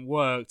hasn't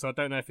worked. I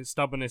don't know if it's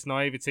stubbornness,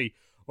 naivety,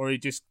 or he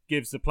just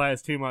gives the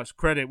players too much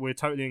credit. We're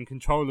totally in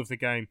control of the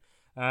game,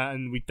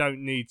 and we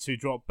don't need to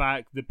drop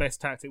back. The best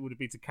tactic would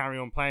be to carry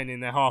on playing in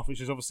their half, which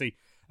is obviously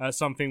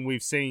something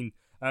we've seen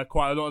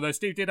quite a lot. Although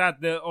Steve did add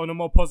that on a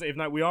more positive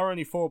note, we are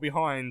only 4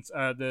 behind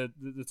the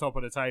top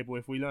of the table.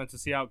 If we learn to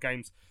see out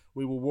games,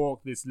 we will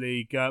walk this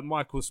league.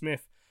 Michael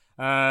Smith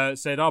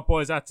said our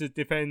boys had to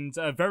defend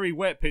a very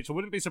wet pitch. I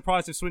wouldn't be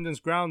surprised if Swindon's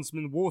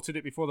groundsman watered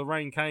it before the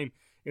rain came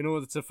in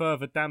order to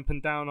further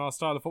dampen down our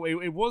style of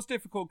football. It was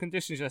difficult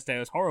conditions yesterday. It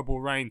was horrible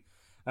rain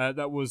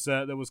that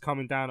was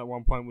coming down at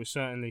one point, which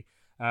certainly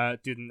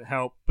didn't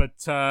help.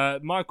 But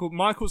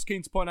Michael's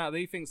keen to point out that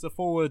he thinks the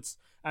forwards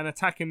and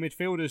attacking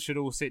midfielders should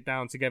all sit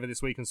down together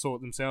this week and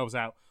sort themselves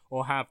out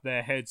or have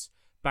their heads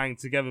banged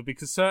together,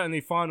 because certainly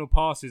final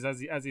passes,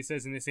 as he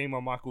says in this email,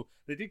 Michael,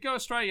 they did go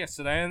astray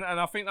yesterday, and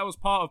I think that was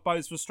part of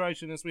Bo's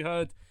frustration, as we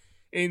heard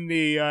in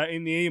the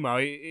email,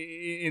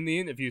 in the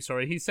interview.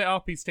 Sorry, he set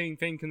up his team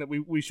thinking that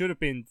we should have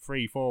been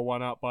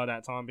 3-4-1 up by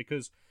that time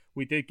because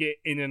we did get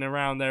in and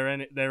around their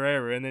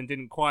area and then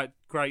didn't quite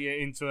create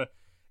it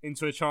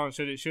into a chance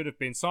that it should have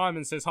been.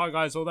 Simon says, hi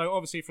guys, although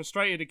obviously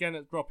frustrated again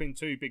at dropping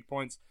 2 big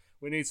points,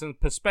 we need some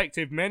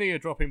perspective. Many are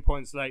dropping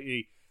points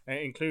lately,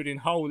 including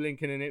Hull,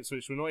 Lincoln and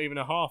Ipswich. We're not even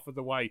a half of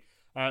the way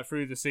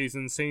through the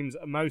season. Seems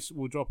most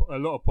will drop a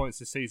lot of points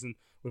this season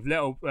with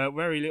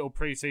very little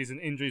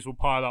pre-season. Injuries will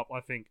pile up, I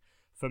think,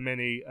 for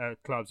many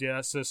clubs. Yeah,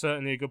 that's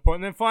certainly a good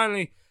point. And then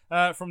finally,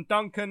 from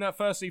Duncan,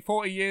 firstly,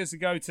 40 years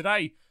ago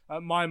today,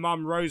 my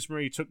mum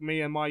Rosemary took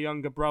me and my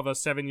younger brother,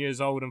 7 years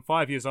old and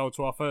 5 years old,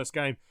 to our first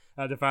game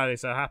at the Valley.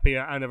 So happy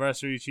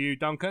anniversary to you,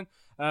 Duncan.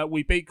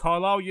 We beat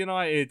Carlisle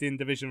United in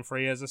Division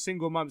 3 as a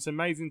single mum. It's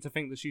amazing to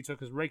think that she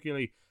took us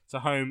regularly to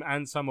home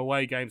and some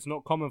away games.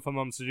 Not common for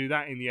mums to do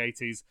that in the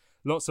 80s.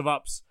 Lots of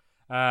ups,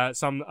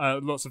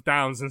 lots of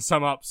downs and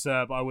some ups,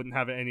 but I wouldn't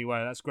have it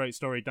anyway. That's a great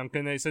story,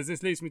 Duncan. And he says,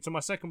 this leads me to my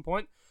second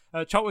point.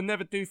 Charlton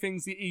never do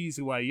things the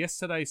easy way.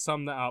 Yesterday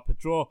summed that up. A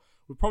draw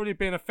would probably have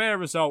been a fair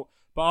result,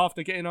 but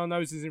after getting our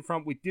noses in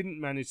front, we didn't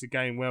manage the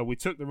game well. We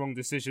took the wrong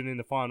decision in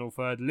the final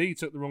third. Lee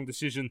took the wrong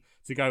decision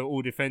to go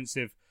all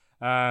defensive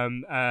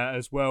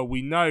as well.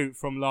 We know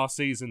from last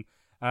season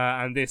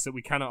and this that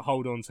we cannot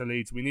hold on to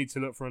leads. We need to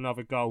look for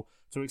another goal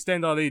to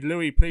extend our lead.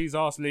 Louis, please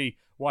ask Lee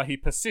why he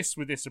persists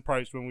with this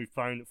approach when we've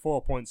thrown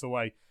 4 points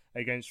away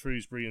against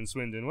Shrewsbury and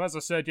Swindon. Well, as I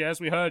said, as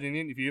we heard in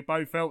the interview, you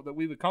both felt that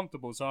we were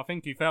comfortable, so I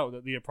think you felt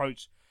that the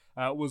approach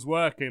was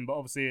working, but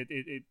obviously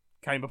it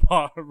came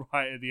apart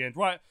right at the end.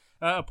 Right,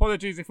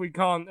 apologies if we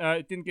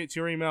didn't get to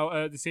your email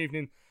this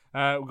evening.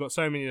 We've got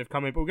so many that have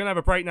come in, but we're going to have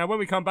a break now. When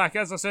we come back,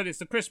 as I said, it's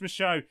the Christmas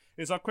show.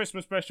 It's our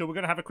Christmas special. We're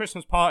going to have a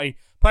Christmas party,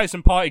 play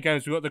some party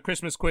games. We've got the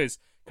Christmas quiz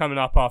coming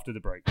up after the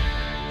break.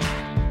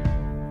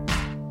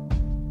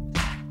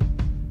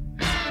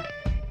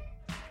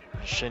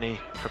 Shinnie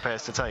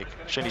prepares to take.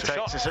 Shinnie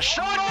takes. It's a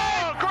shot.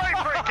 Oh, great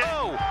free kick.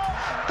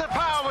 The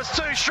power was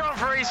too strong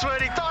for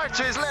Eastwood. He dived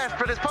to his left,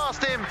 but it's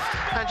past him.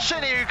 And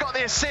Shinnie, who got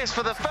the assist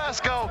for the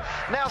first goal,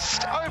 now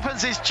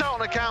opens his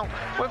Charlton account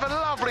with a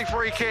lovely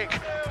free kick.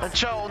 And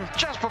Charlton,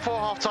 just before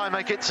half-time,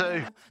 make it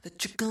 2.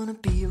 That you're gonna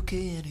be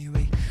okay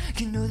anyway.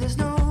 You know there's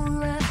no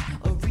rhyme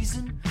or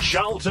reason.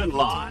 Charlton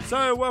Live.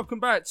 So, welcome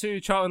back to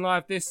Charlton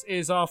Live. This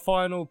is our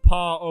final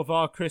part of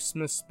our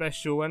Christmas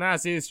special, and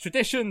as is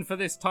tradition for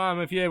this time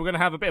of year, we're going to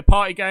have a bit of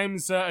party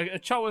games, a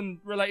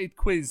Charlton-related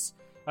quiz.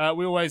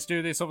 We always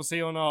do this,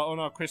 obviously, on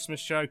our Christmas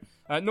show.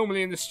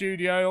 Normally in the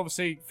studio,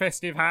 obviously,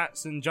 festive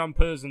hats and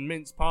jumpers and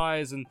mince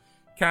pies and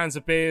cans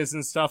of beers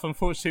and stuff.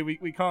 Unfortunately,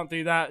 we can't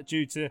do that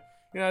due to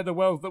the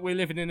world that we're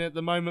living in at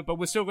the moment, but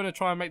we're still going to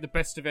try and make the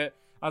best of it,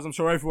 as I'm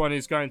sure everyone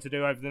is going to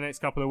do over the next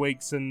couple of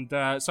weeks. And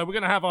so we're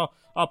going to have our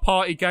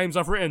party games.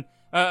 I've written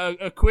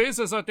a quiz,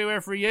 as I do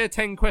every year,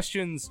 10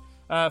 questions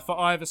for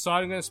either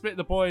side. I'm going to split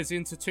the boys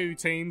into 2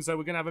 teams, so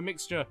we're going to have a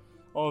mixture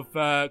of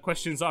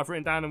questions that I've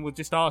written down and we'll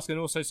just ask, and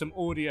also some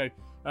audio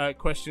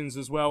questions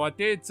as well. I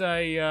did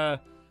a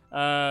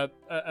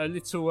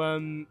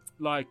little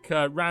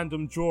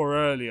random draw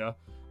earlier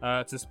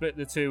to split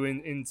the two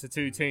into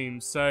 2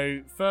 teams.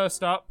 So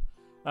first up,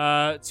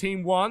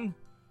 team 1.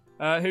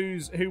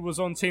 Who was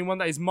on team 1?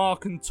 That is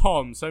Mark and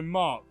Tom. So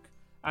Mark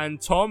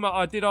and Tom,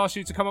 I did ask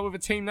you to come up with a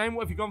team name.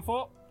 What have you gone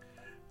for?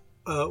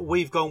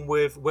 We've gone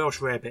with Welsh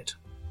Rarebit.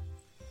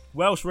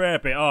 Welsh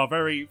Rarebit. Oh,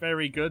 very,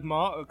 very good,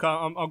 Mark.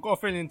 I've got a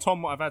feeling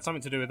Tom might have had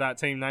something to do with that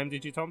team name.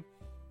 Did you, Tom?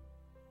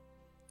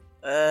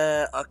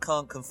 I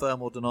can't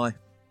confirm or deny.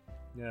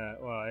 Yeah,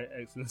 well,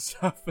 excellent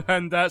stuff.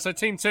 And so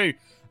team 2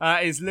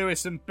 is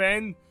Lewis and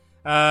Ben.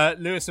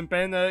 Lewis and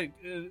Ben,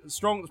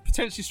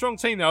 potentially strong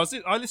team now.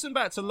 I listened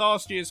back to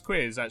last year's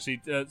quiz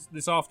actually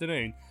this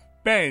afternoon.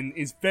 Ben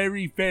is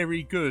very,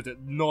 very good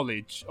at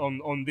knowledge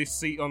on this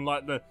seat, on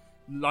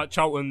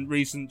Charlton,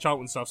 recent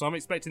Charlton stuff. So I'm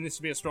expecting this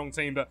to be a strong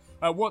team. But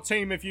what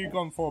team have you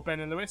gone for, Ben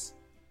and Lewis?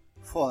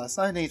 There's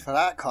no need for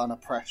that kind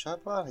of pressure,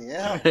 bloody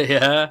hell.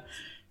 Yeah,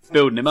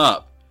 building him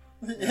up.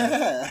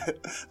 Yeah.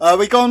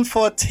 We gone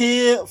for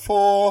Tier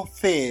 4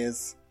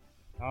 Fears.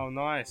 Oh,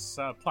 nice.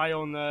 Play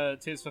on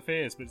Tears for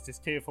Fears, but it's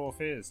just Tier 4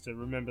 Fears to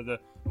remember the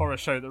horror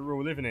show that we're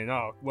all living in.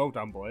 Oh, well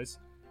done, boys.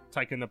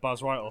 Taking the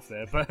buzz right off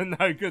there. But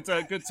no, good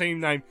team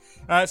name.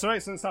 So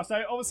excellent stuff.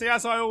 So obviously,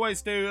 as I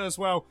always do as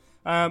well,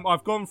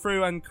 I've gone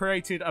through and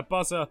created a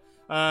buzzer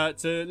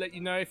to let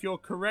you know if you're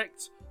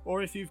correct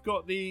or if you've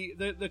got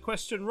the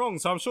question wrong.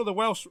 So I'm sure the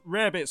Welsh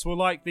Rarebits will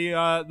like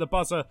the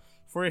buzzer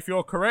for if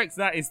you're correct.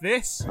 That is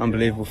this.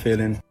 Unbelievable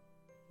feeling.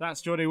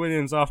 That's Johnny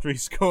Williams after he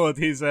scored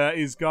his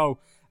goal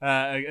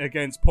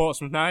against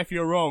Portsmouth. Now, if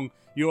you're wrong,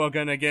 you are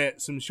going to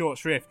get some short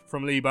shrift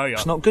from Lee Bowyer.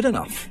 It's not good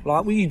enough.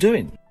 What are you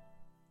doing?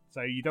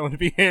 So you don't want to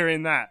be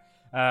hearing that.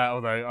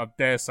 Although I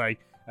dare say,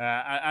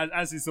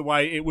 as is the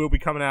way, it will be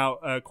coming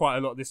out quite a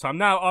lot this time.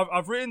 Now,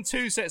 I've written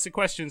 2 sets of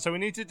questions, so we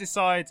need to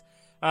decide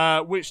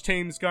which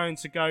team's going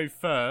to go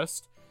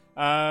first.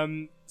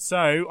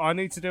 So I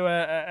need to do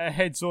a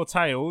heads or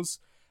tails.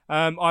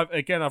 I've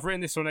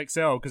written this on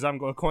Excel because I haven't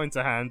got a coin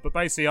to hand. But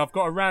basically, I've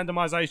got a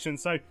randomisation.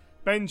 So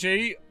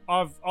Benji,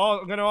 I'm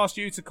going to ask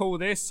you to call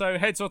this. So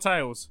heads or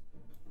tails?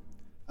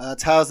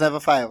 Tails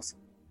never fails.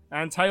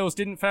 And tails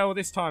didn't fail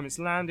this time. It's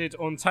landed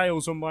on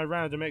tails on my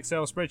random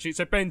Excel spreadsheet.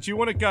 So Ben, do you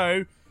want to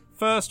go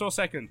first or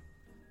second?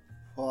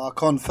 Well, I'll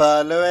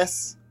confer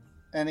Lewis.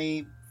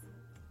 Any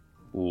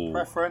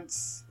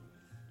preference?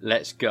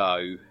 Let's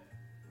go.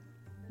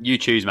 You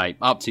choose, mate.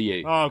 Up to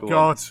you. Oh, go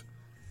God.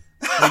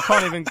 We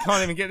can't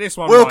even get this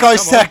one. We'll right. go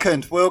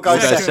second. We'll go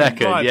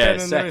second. Right, yeah,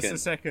 Ben and second. Lewis a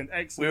second.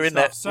 Excellent.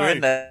 We're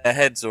in their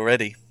heads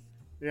already.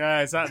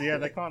 Yeah, exactly. Yeah,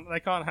 they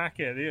can't hack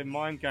it. They're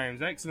mind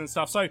games. Excellent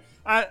stuff. So,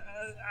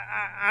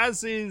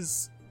 as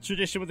is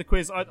tradition with the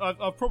quiz,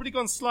 I've probably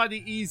gone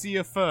slightly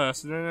easier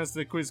first, and then as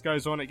the quiz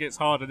goes on, it gets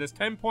harder. There's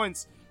 10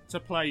 points to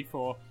play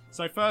for.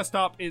 So first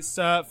up is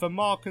for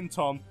Mark and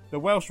Tom, the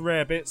Welsh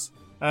Rarebits.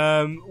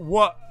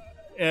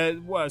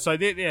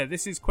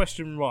 This is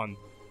question 1.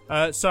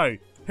 So,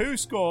 who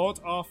scored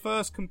our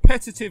first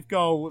competitive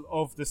goal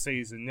of the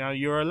season? Now,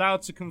 you're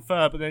allowed to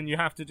confer, but then you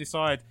have to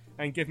decide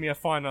and give me a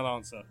final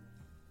answer.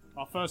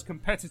 Our first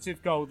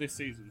competitive goal this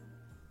season.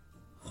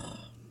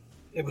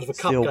 It was the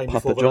cup game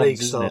before the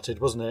league started,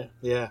 wasn't it?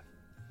 Yeah.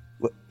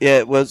 Yeah,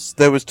 it was.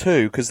 There was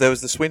 2 because there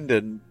was the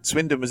Swindon.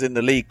 Swindon was in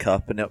the League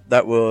Cup, and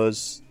that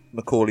was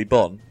Macaulay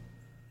Bonne.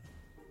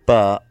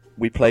 But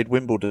we played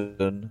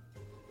Wimbledon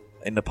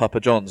in the Papa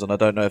John's, and I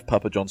don't know if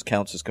Papa John's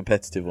counts as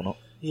competitive or not.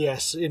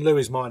 Yes, in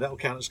Louis' mind, that'll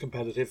count as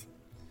competitive.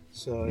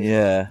 So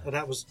Yeah. and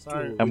that was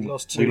And we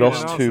lost 2-1. We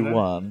lost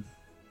 2-1.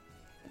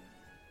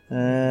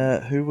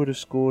 Who would have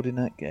scored in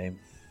that game?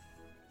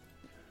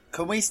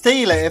 Can we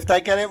steal it if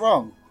they get it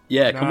wrong?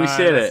 Yeah, can we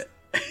steal it?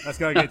 That's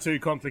going to get too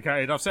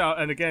complicated. I've set up,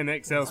 and again,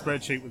 Excel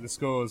spreadsheet with the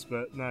scores,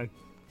 but no.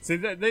 See,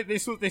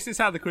 this is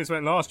how the quiz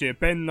went last year.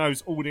 Ben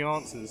knows all the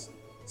answers.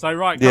 So,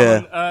 right,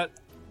 come on.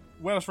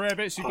 Welsh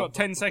Rarebits, you've got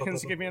 10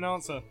 seconds to give me an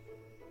answer.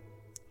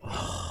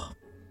 I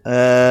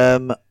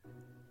have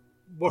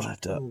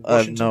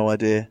no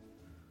idea.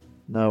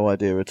 No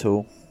idea at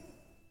all.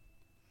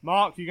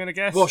 Mark, you going to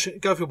guess?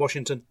 Go for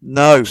Washington.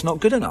 No. It's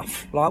not good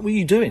enough. Like, what are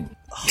you doing?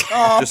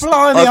 Oh,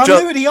 blimey, I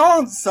knew the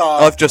answer.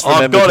 I've just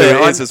remembered who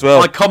it is as well.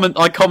 I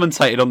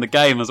commentated on the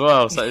game as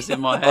well, so it's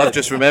in my head. I've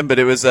just remembered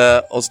it was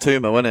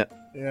Oztuma, wasn't it?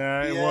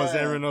 Yeah, it was.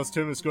 Aaron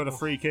Oztuma scored a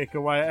free kick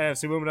away at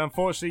AFC Wimbledon.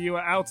 Unfortunately, you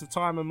were out of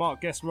time and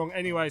Mark guessed wrong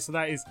anyway, so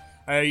that is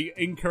a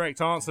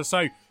incorrect answer.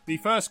 So, the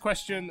first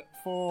question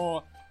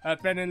for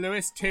Ben and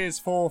Lewis, Tears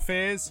for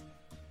Fears.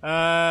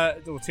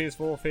 Or Tears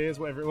for Fears,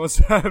 whatever it was.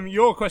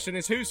 Your question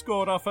is, who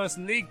scored our first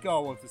league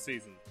goal of the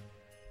season?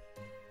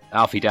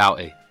 Alfie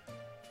Doughty.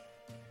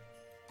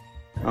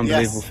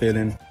 Unbelievable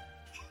feeling.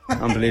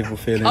 Unbelievable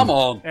feeling. Come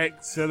on.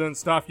 Excellent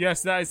stuff.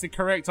 Yes, that is the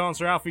correct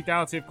answer. Alfie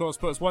Doughty, of course,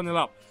 put us 1-0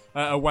 up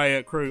away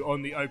at Crewe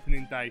on the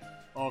opening day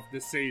of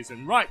the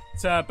season. Right,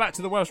 back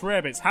to the Welsh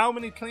Rarebits. How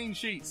many clean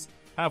sheets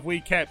have we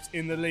kept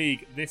in the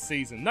league this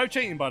season? No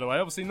cheating, by the way.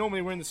 Obviously,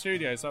 normally we're in the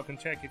studio, so I can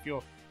check if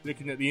you're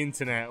looking at the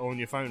internet or on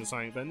your phone or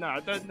something. But no,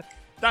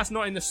 that's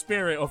not in the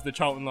spirit of the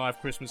Charlton Live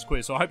Christmas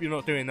quiz, so I hope you're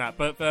not doing that.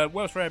 But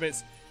Welsh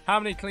Rarebits, how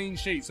many clean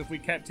sheets have we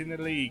kept in the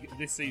league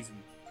this season?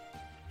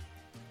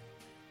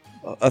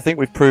 I think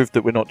we've proved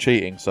that we're not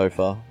cheating so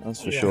far.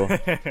 That's for sure.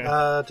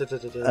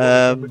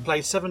 We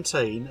played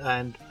 17,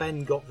 and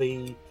Ben got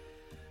the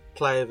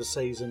player of the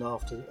season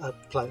after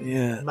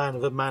man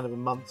of a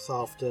month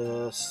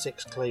after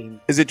 6 clean.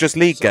 Is it just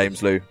league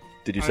games, Lou?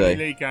 Did you say?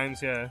 Only league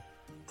games, yeah.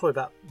 Probably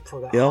about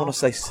yeah, I want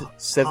to say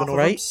 7 or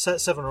 8.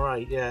 7 or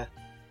 8, yeah.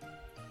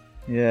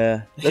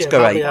 Yeah, let's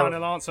go 8.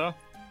 Final answer?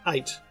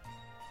 8.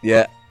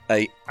 Yeah,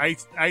 8.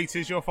 8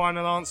 is your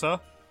final answer?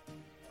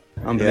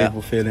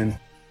 Unbelievable feeling.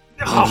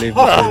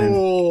 Unbelievable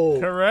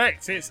feeling.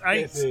 Correct. It's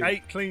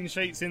 8 clean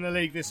sheets in the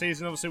league this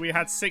season. Obviously, we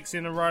had 6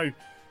 in a row.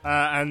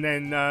 And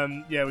then,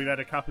 we've had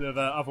a couple of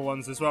other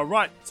ones as well.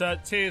 Right,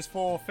 Tears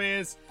for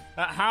Fears.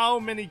 How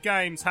many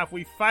games have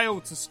we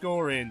failed to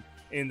score in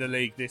the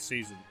league this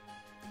season?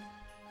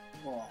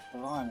 Oh,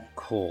 blimey.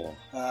 Cool.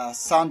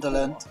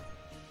 Sunderland.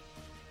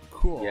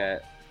 Cool. Yeah.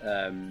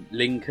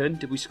 Lincoln.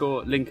 Did we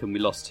score? Lincoln, we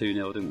lost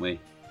 2-0, didn't we?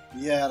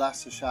 Yeah,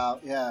 that's a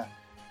shout, yeah.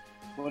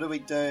 What do we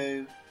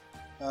do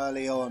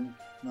early on?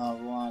 No,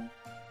 1.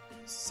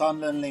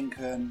 Sunderland,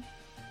 Lincoln.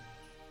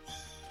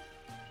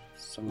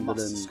 We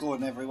must have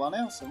scored in everyone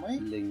else, haven't we?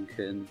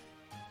 Lincoln.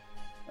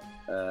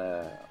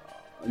 No,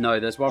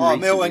 there's one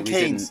recently. Milton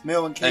Keynes.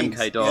 Milton Keynes.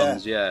 MK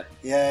Dons, yeah.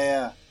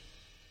 Yeah.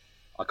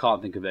 I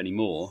can't think of any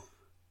more.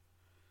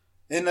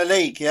 In the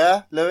league,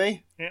 yeah,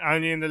 Louis?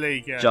 Only in the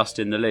league, yeah. Just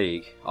in the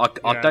league.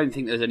 I don't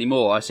think there's any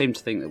more. I seem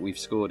to think that we've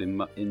scored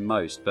in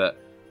most, but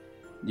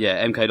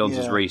yeah, MK Dons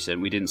was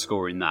recent. We didn't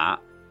score in that.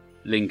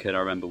 Lincoln, I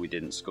remember we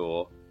didn't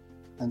score.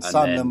 And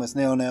Sunderland was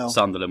 0-0.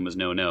 Sunderland was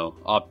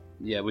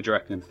 0-0. Would you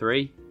reckon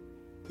 3?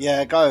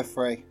 Yeah, go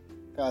 3.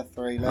 Go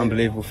 3. Louis.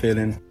 Unbelievable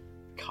feeling.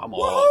 Come on.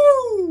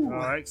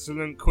 Oh,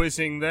 excellent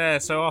quizzing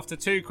there. So after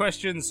 2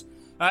 questions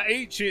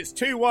each, it's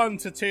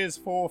 2-1 to Tears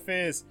for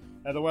Fears.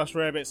 The Welsh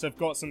Rarebits have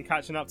got some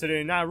catching up to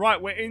do. Now,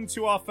 right, we're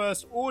into our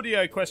first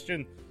audio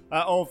question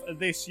of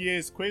this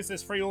year's quiz.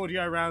 There's 3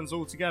 audio rounds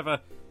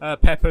altogether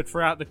peppered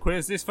throughout the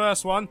quiz. This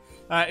first one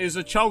is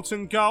a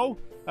Charlton goal,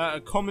 a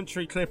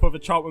commentary clip of a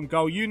Charlton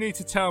goal. You need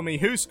to tell me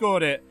who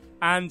scored it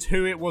and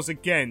who it was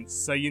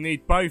against. So you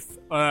need both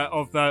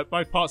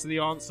parts of the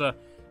answer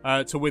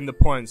to win the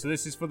point. So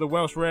this is for the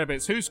Welsh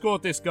Rarebits. Who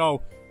scored this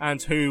goal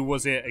and who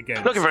was it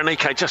against? Looking for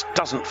Nike, just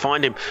doesn't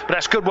find him. But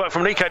that's good work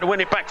from Nike to win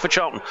it back for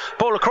Charlton.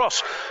 Ball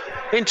across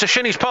into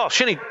Shinnie's pass.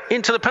 Shinnie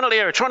into the penalty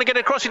area, trying to get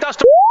it across. He does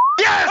to...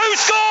 Yes! Who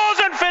scores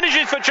and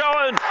finishes for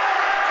Charlton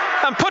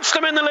and puts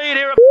them in the lead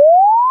here.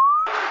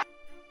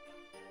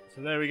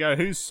 So there we go.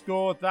 Who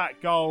scored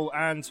that goal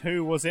and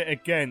who was it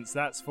against?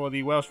 That's for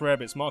the Welsh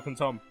Rarebits. Mark and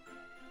Tom.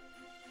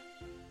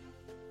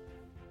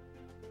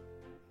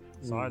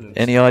 Silence.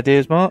 Any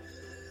ideas, Mark?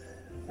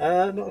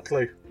 Not a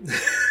clue.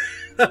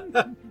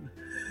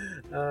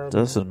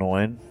 That's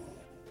annoying.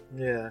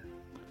 Yeah.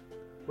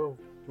 Well,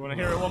 do you want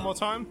to hear it one more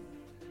time?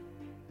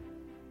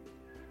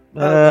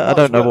 I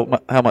don't know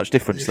how much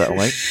difference that'll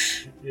make.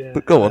 Yeah.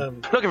 But go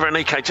on. Looking for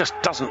Nike, just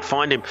doesn't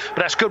find him. But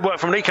that's good work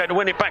from Nike to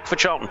win it back for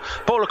Charlton.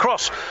 Ball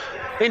across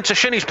into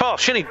Shinnie's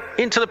pass. Shinnie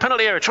into the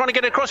penalty area, trying to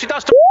get it across. He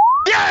does to...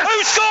 Yes!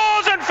 Who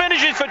scores and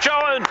finishes for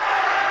Charlton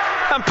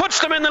and puts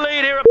them in the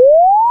lead here.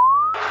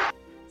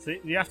 So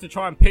you have to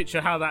try and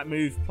picture how that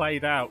move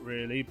played out,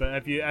 really. But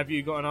have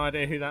you got an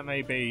idea who that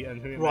may be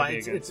and who it may be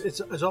against?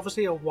 It's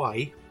obviously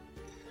away.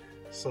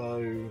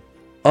 So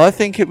I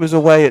think it was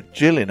away at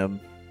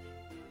Gillingham,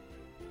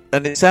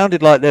 and it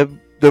sounded like there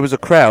there was a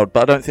crowd,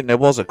 but I don't think there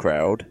was a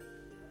crowd.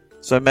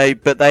 So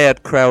but they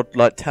had crowd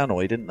like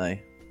tannoy, didn't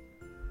they?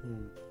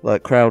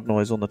 Like crowd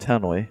noise on the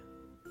tannoy.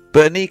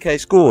 But Anike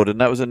scored, and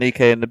that was Anike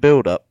in the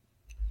build-up.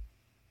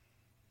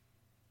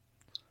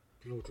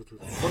 What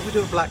do we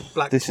do with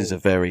Blackpool? This is a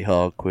very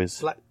hard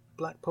quiz.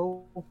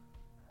 Blackpool?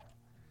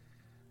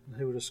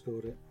 Who would have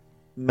scored it?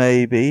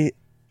 Maybe.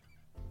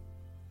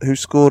 Who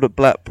scored at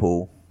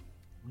Blackpool?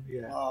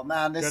 Yeah. Oh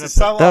man, this is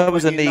so. That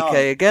was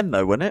Anike again,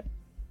 though, wasn't it?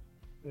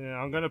 Yeah,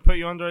 I'm going to put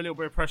you under a little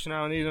bit of pressure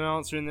now. I need an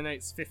answer in the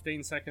next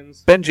 15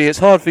 seconds. Benji, it's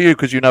hard for you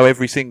because you know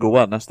every single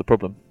one. That's the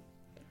problem.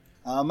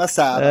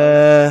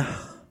 Masada.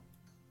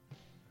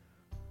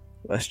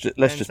 Let's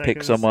just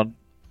pick someone.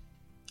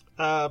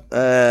 Well,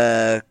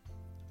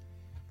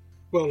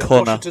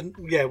 Connor.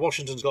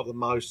 Washington's got the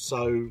most,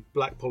 so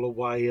Blackpool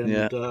away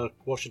and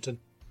Washington.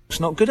 It's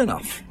not good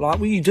enough. Like,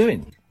 what are you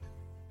doing?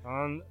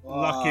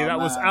 Unlucky. That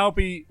was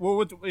Albie.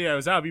 It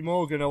was Albie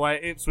Morgan away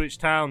at Ipswich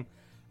Town.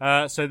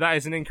 So that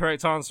is an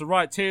incorrect answer.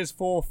 Right, Tears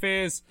for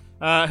Fears.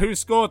 Who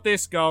scored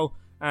this goal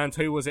and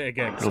who was it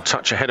against? Little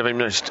touch ahead of him,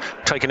 just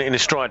taking it in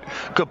his stride.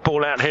 Good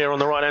ball out here on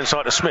the right hand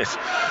side to Smith.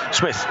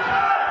 Smith,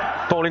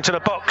 ball into the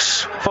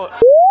box. What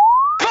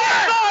a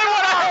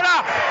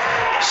header!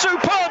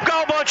 Superb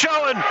goal by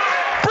Charlton.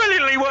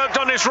 Brilliantly worked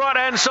on this right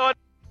hand side.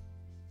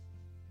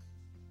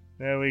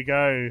 There we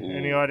go.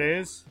 Any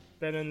ideas,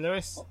 Ben and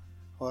Lewis?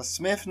 Well,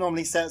 Smith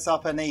normally sets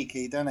up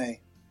Anike, doesn't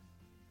he?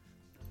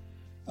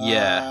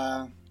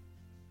 Yeah.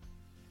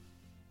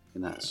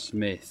 And that's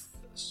Smith.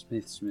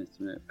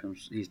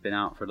 He's been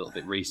out for a little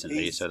bit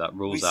recently, so that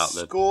rules out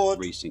the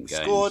recent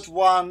games. Scored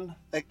one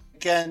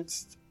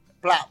against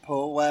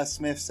Blackpool where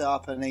Smith set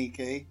up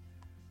Anike.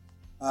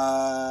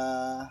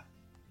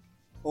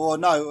 Or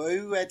no,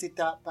 who headed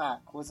that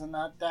back? Wasn't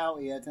that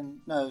Doughty?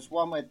 No, it was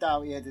one where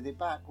Doughty headed it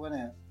back,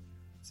 wasn't it?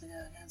 So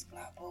yeah, against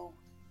Blackpool.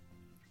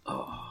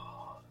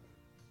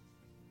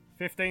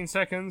 15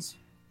 seconds.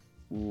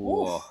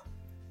 Oof.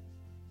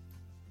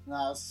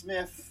 Now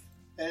Smith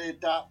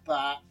headed that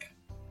back.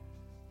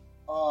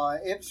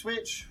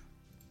 Ipswich.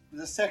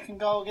 The second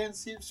goal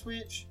against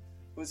Ipswich.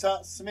 Was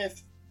that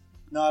Smith?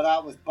 No,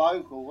 that was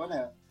Bogle,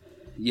 wasn't it?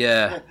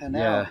 Yeah.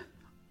 Yeah.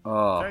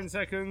 10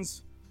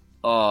 seconds.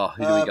 Who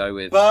do we go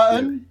with?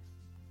 Burton.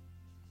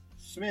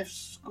 Smith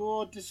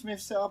scored. Did Smith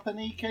set up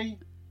Anike?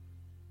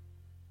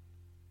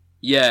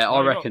 Yeah, I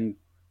reckon.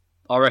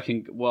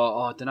 Well,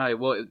 I don't know.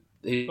 What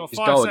his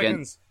goal seconds.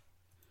 against?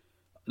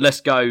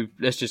 Let's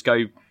just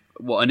go.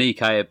 What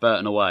Anike at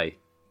Burton away?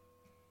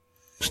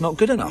 It's not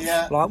good enough.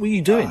 Yeah. Like, what are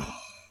you doing?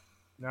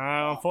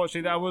 No,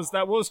 unfortunately, that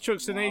was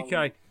Chuks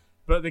Anike,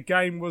 but the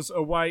game was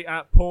away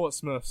at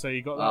Portsmouth, so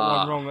you got that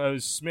one wrong. It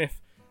was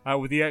Smith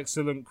with the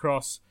excellent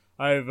cross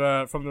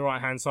over from the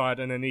right hand side,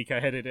 and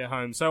Anike headed it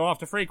home. So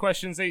after 3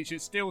 questions each,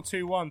 it's still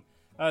 2-1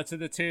 to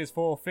the Tears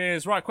for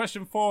Fears. Right,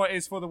 question 4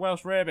 is for the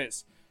Welsh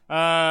Rarebits.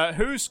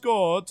 Who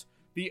scored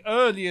the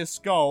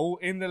earliest goal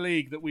in the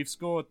league that we've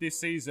scored this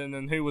season,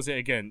 and who was it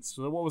against?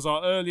 So what was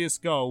our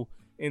earliest goal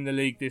in the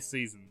league this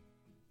season?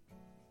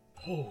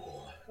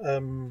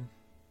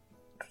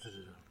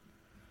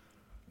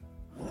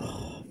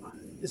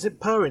 Is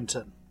it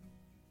Purrington?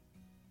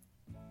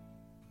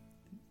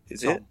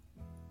 Is it?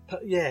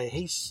 Yeah,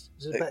 he's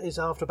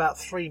after about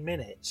 3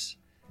 minutes.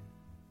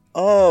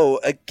 Oh,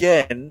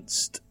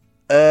 against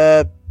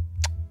Ched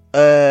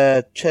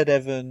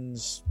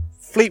Evans,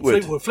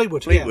 Fleetwood,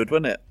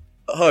 wasn't it?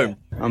 At home.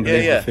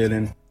 Unbelievable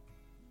feeling.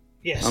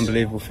 Yes.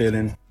 Unbelievable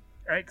feeling.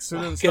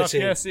 Excellent stuff.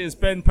 Yes, it is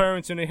Ben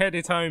Purrington who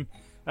headed home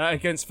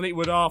against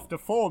Fleetwood after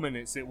 4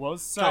 minutes it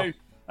was. So,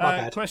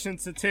 question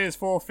to Tears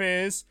for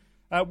Fears.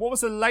 What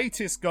was the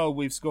latest goal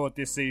we've scored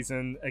this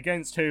season?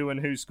 Against who and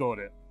who scored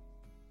it?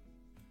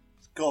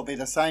 It's got to be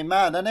the same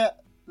man, isn't it?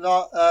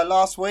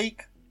 Last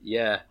week?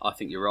 Yeah, I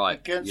think you're right.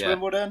 Against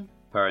Wimbledon?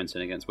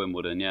 Purrington against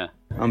Wimbledon, yeah.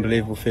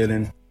 Unbelievable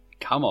feeling.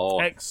 Come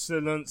on.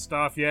 Excellent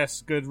stuff.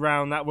 Yes, good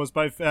round. That was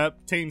both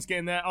teams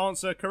getting their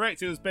answer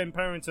correct. It was Ben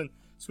Purrington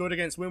scored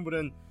against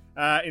Wimbledon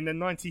in the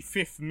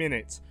 95th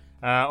minute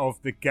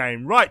of the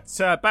game. Right,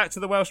 back to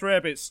the Welsh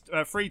Rarebits.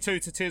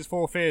 3-2 to Tears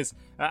for Fears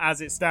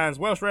as it stands.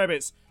 Welsh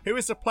Rarebits, who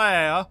is the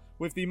player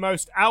with the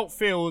most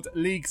outfield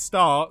league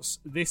starts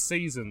this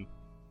season?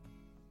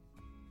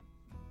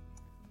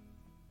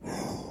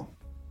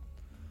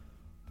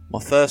 My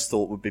first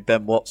thought would be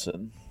Ben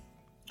Watson,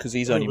 because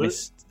he only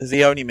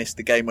missed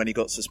the game when he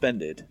got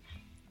suspended.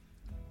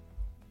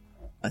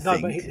 I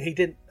think. But he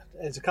didn't.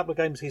 There's a couple of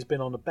games he's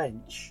been on the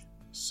bench.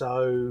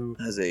 So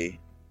has he?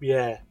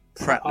 Yeah.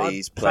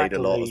 Pratley's played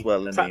a lot as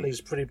well, hasn't he?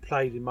 Pratley's pretty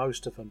played in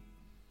most of them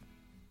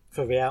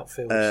for the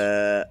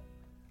outfields.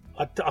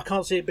 I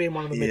can't see it being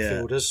one of the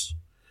midfielders.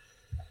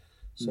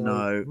 So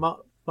no.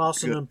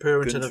 Marston and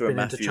Purrington have been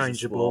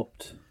interchangeable.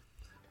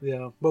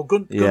 Yeah. Well,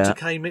 Gunter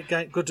came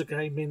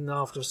in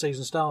after the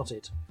season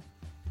started,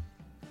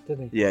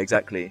 didn't he? Yeah,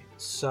 exactly.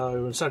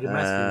 So did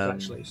Matthews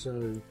actually.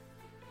 So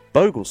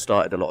Bogle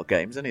started a lot of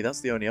games, didn't he?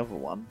 That's the only other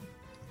one.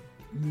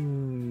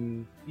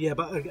 Yeah,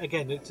 but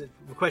again,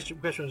 the question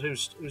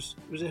is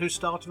who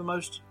started the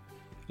most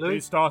Lou? Who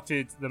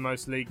started the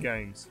most league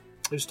games?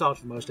 Who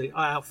started mostly?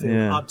 Outfield.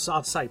 Yeah.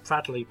 I'd say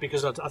Pratley,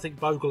 because I think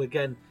Bogle,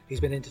 again, he's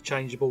been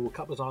interchangeable a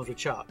couple of times with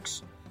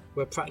Chucks,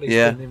 where Pratley's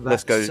been in that.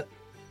 Let's go.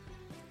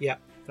 Yeah.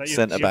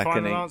 Centre back,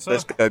 innit?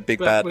 Let's go big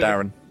bad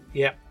Darren.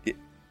 Yeah.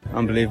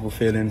 Unbelievable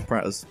feeling.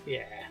 Pratters.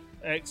 Yeah.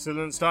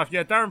 Excellent stuff.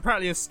 Yeah, Darren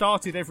Pratley has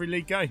started every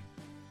league game,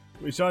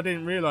 which I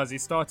didn't realise. He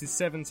started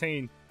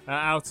 17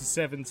 out of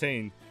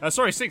 17.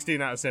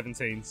 16 out of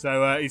 17.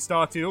 So he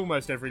started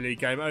almost every league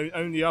game.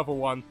 Only other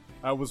one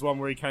was one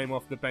where he came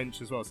off the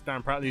bench as well. So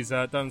Darren Pratley's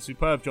done a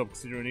superb job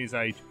considering his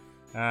age.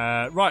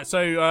 Right,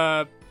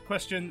 so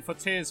question for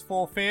Tears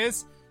for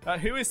Fears.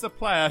 Who is the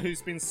player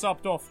who's been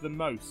subbed off the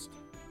most?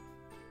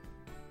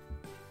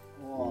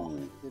 Oh,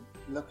 you could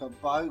look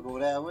at Bogle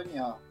there, wouldn't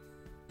you?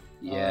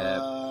 Yeah,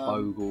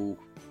 Bogle.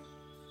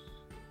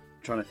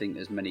 Trying to think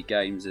as many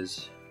games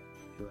as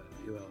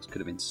who else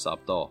could have been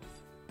subbed off.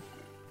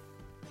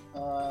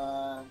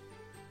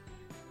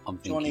 I'm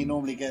thinking, Johnny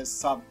normally gets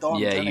subbed on.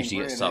 yeah, he doesn't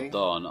usually gets really? subbed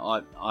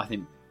on. I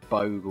think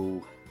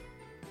Bogle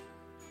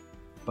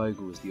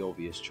was the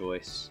obvious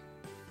choice.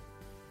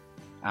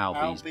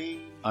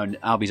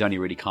 Albie's only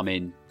really come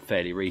in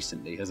fairly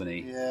recently, hasn't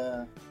he?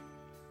 Yeah.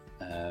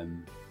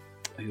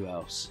 Who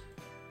else?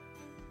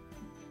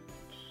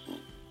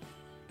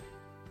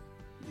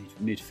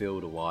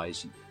 Midfielder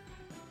wise,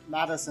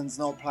 Madison's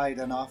not played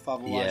enough.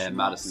 Otherwise, yeah,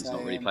 Madison's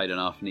not really played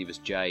enough. Neither's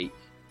Jake.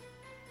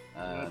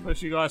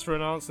 Push you guys for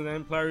an answer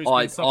then. Player who's been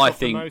subbed I off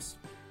think the most.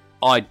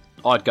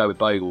 I'd go with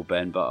Bogle,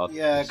 Ben. But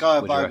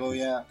go with Bogle.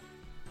 Yeah,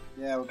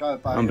 we'll go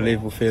with Bogle.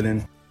 Unbelievable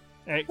feeling.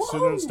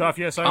 Excellent stuff.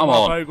 Yes, Come Omar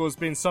on. Bogle's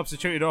been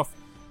substituted off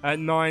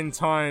 9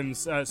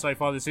 times so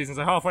far this season.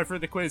 So halfway through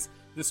the quiz,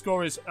 the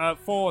score is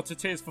 4 to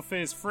Tears for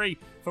Fears, 3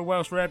 for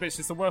Welsh Rarebits.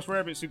 It's the Welsh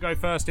Rarebits who go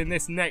first in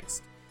this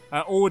next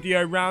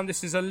audio round.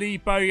 This is a Lee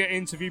Bowyer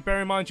interview.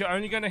 Bear in mind, you're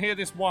only going to hear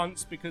this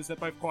once because they're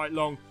both quite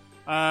long.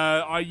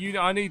 I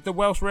need the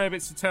Welsh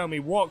Rarebits to tell me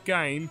what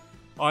game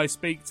I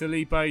speak to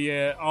Lee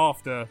Bowyer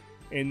after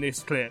in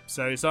this clip.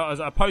 So it's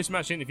a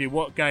post-match interview.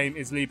 What game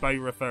is Lee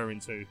Bowyer referring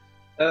to?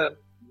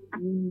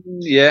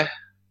 Yeah.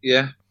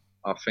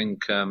 I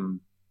think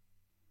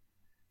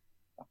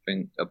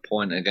a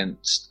point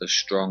against a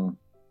strong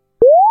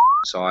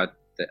side,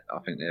 that I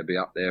think they'll be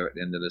up there at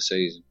the end of the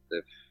season.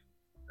 They've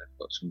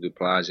got some good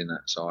players in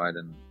that side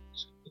and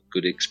some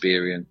good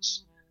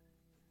experience,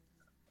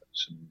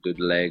 some good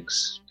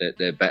legs.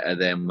 They're better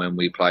than when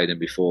we played them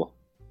before.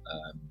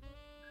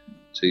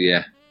 So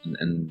yeah,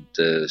 and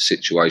the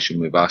situation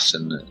with us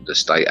and the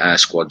state our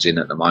squad's in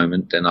at the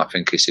moment, then I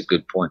think it's a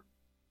good point.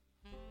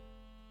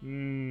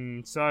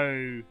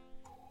 So,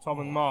 Tom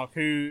and Mark,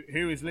 who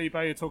is Lee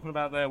Bowyer talking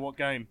about there? What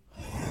game?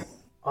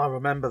 I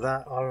remember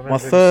that. My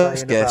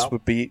first guess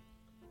would be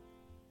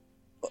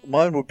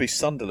mine would be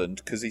Sunderland,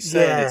 because he's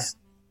saying it's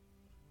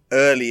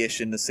early-ish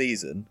in the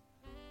season,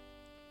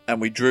 and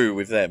we drew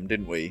with them,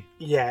 didn't we?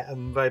 Yeah,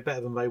 and they're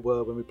better than they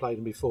were when we played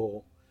them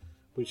before,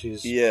 which is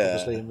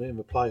obviously in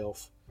the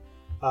playoff.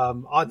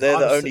 They're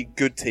the only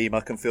good team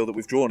I can feel that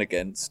we've drawn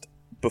against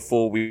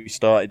before we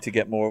started to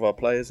get more of our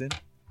players in.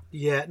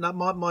 Yeah, no,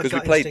 my because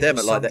we played them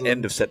at like the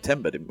end of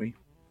September, didn't we?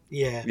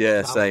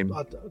 Yeah, same.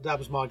 That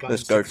was my gut.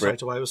 Let's go for straight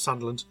it. away. It was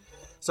Sunderland.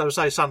 So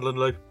say Sunderland,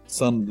 Lou.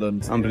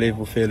 Sunderland.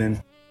 Unbelievable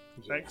feeling.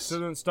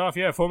 Excellent stuff.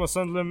 Yeah, former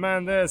Sunderland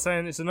man there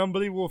saying it's an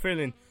unbelievable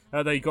feeling.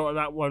 They got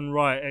that one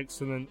right.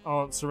 Excellent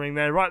answering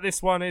there. Right,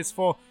 this one is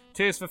for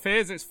Tears for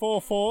Fears. It's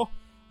 4-4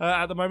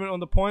 at the moment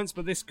on the points,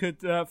 but this could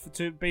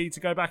to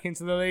go back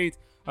into the lead.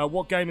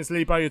 What game is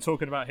Lee Bowyer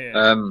talking about here?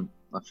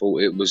 I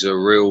thought it was a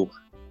real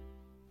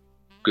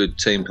good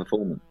team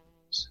performance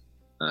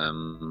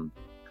from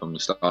the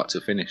start to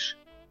finish.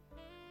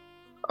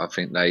 I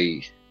think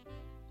they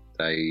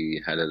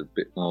had a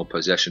bit more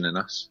possession than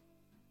us,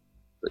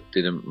 but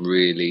didn't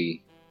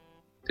really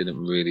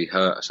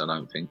hurt us. I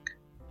don't think.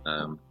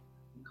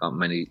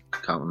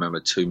 Can't remember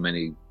too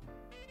many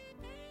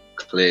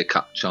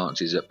clear-cut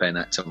chances that Ben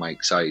had to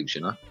make saves,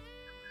 you know.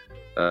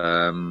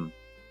 And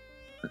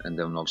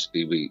then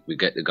obviously we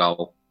get the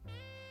goal.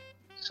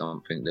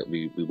 Something that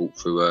we walked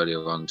through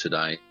earlier on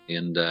today,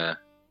 and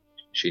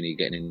Shinny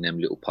getting in them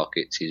little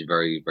pockets. He's a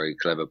very, very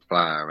clever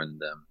player,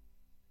 and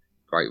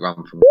great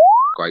run from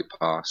great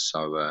pass.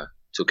 So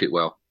took it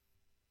well.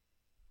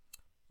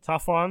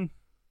 Tough one.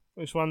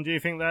 Which game do you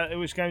think that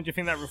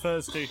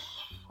refers to?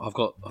 I've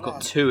got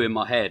two in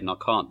my head, and I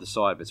can't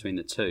decide between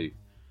the two.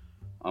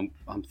 I'm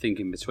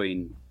thinking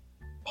between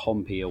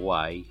Pompey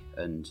away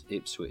and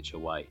Ipswich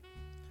away.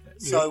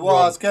 So what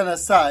I was going to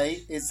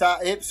say is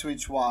that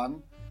Ipswich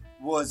one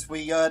was,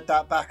 we heard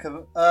that back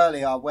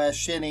earlier where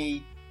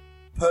Shinny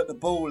put the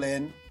ball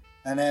in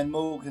and then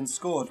Morgan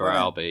scored for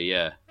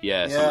Albie.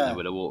 Yeah, something they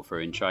would have walked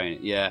through in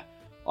training. Yeah,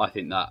 I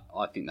think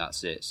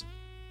that's it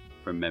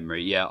from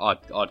memory. Yeah,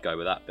 I'd go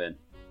with that, Ben.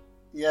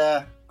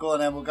 Yeah, go on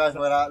then. We'll go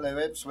for that, Lou.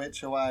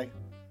 Ipswich away.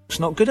 It's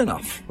not good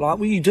enough. Like,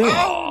 what are you doing?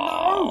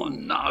 Oh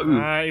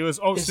no! It was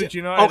Oxford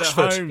United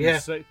Oxford, at home. yeah.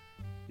 So,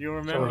 You'll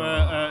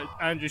remember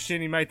Andrew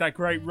Shinnie made that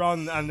great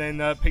run and then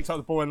picked up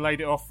the ball and laid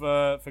it off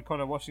for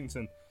Connor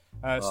Washington.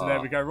 So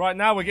there we go. Right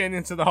now we're getting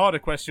into the harder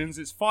questions.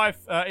 It's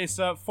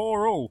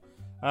 4-4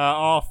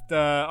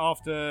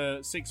 after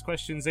 6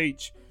 questions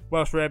each.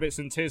 Welsh Rarebits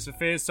and Tears for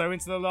Fears. So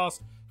into the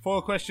last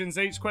 4 questions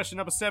each. Question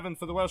number 7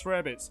 for the Welsh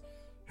Rarebits.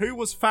 Who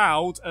was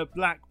fouled at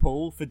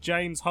Blackpool for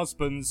James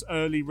Husband's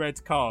early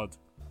red card?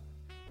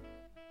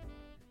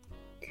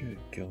 Good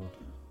God.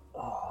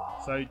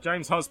 So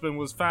James Husband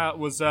was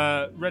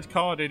red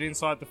carded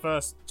inside the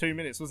first 2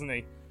 minutes, wasn't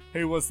he?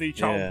 Who was the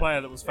Charlton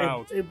player that was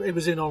fouled? It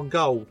was in on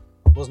goal,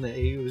 wasn't it?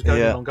 He was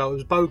going in on goal. It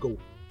was Bogle.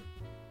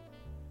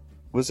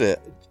 Was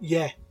it?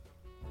 Yeah.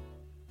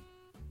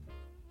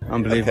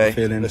 Unbelievable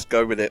feeling. Let's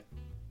go with it.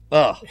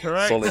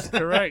 Correct. Solid.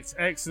 Correct.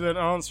 Excellent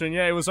answer. And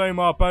it was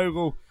Omar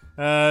Bogle.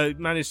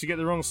 Managed to get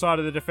the wrong side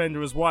of the defender,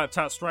 was wiped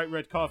out. Straight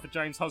red card for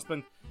James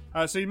Husband.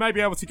 So you may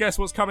be able to guess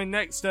what's coming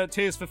next.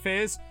 Tears for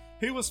Fears.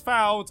 Who was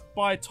fouled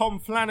by Tom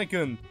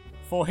Flanagan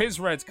for his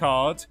red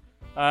card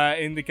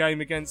in the game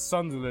against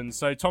Sunderland?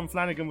 So Tom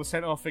Flanagan was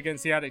sent off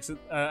against the Addicts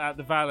at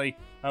the Valley.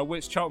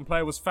 Which Charlton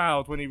player was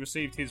fouled when he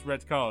received his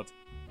red card?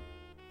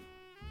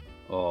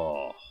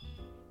 Oh,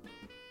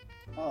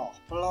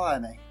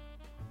 blimey.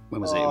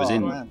 When was it? It was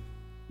in. Man.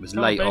 It was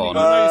late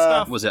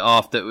on. Was it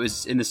after? It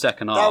was in the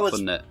second half,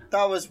 wasn't it?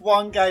 That was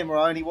one game where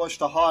I only watched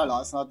the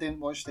highlights and I didn't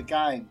watch the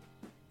game.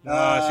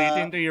 So you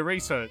didn't do your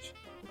research.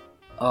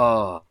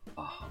 I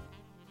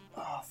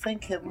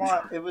think it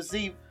might. It was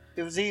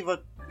either.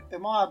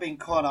 It might have been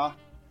Connor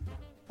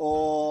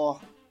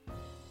or.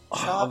 I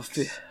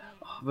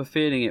have a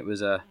feeling it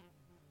was a.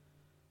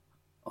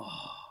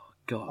 Oh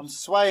God! I'm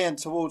swaying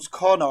towards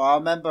Connor. I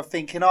remember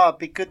thinking, it'd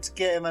be good to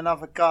get him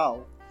another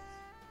goal.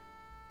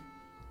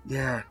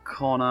 Yeah,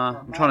 Connor.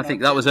 I'm trying to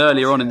think. That was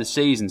earlier on in the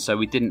season, so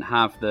we didn't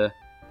have the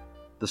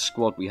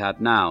squad we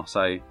had now.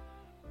 So I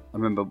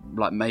remember,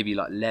 maybe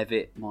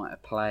Levitt might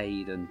have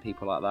played and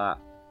people like that.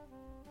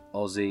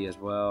 Ozzy as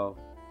well.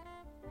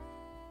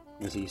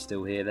 Was he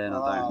still here then?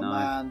 I don't know.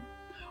 Man.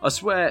 I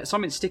swear,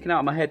 something's sticking out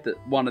of my head that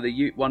one of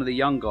the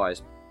young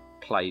guys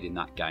played in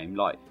that game.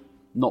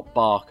 Not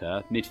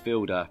Barker,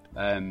 midfielder.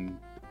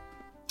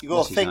 You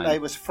got to think they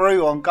was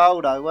through on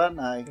goal though, weren't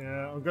they?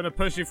 Yeah, I'm going to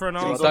push you for an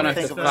answer. I don't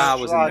know if the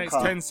foul was in next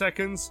 10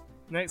 seconds.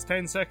 Next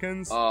 10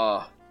 seconds.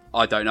 I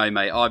don't know,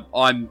 mate.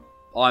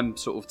 I'm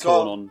sort of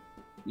torn on.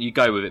 You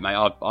go with it, mate.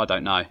 I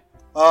don't know.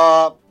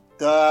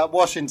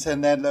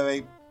 Washington then,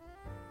 Louis.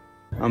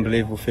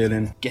 Unbelievable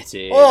feeling. Get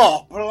it.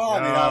 Oh,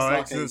 blimey, that's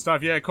excellent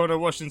stuff. Yeah, Connor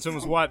Washington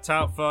was wiped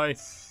out by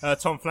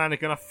Tom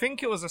Flanagan. I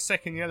think it was a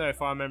second yellow,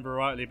 if I remember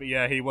rightly, but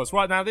yeah, he was.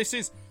 Right, now this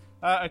is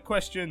a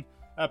question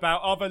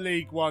about other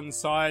League One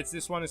sides.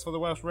 This one is for the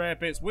Welsh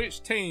Rarebits.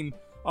 Which team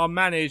are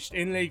managed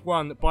in League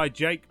One by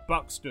Jake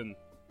Buxton?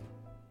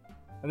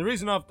 And the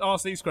reason I've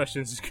asked these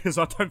questions is because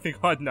I don't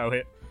think I'd know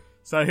it.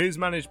 So who's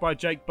managed by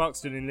Jake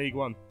Buxton in League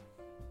One?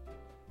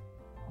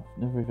 I've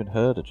never even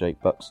heard of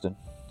Jake Buxton,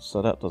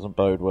 so that doesn't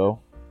bode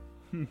well.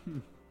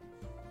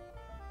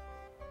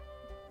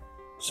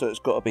 So it's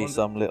got to be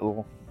some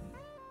little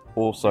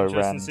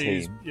also-ran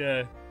team.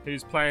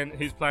 Who's playing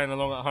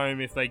along at home,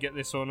 if they get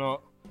this or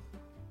not.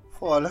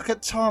 Oh, look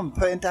at Tom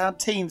putting down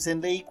teams in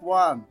League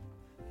One.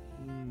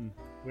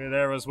 We're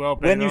there as well,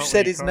 Ben. When you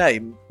said his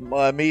name,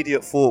 my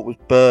immediate thought was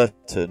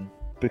Burton,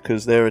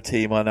 because they're a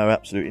team I know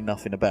absolutely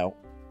nothing about.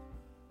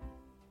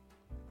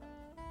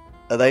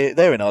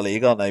 They're in our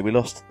league, aren't they? We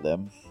lost to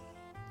them.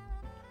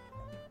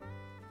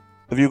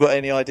 Have you got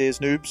any ideas,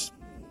 noobs?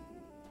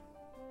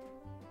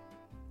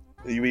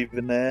 Are you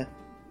even there?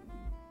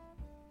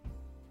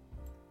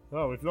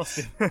 Oh, we've lost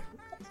him.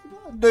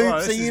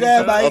 Noobs, are you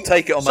there, mate? I'll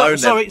take it on my own.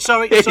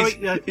 Sorry.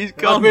 He's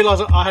gone. I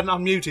realised I hadn't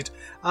unmuted.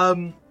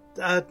 I'm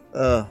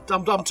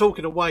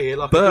talking away here.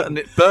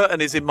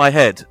 Burton is in my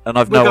head, and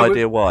I've no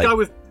idea why.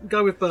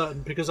 Go with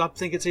Burton, because I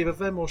think it's either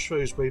them or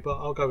Shrewsbury, but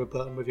I'll go with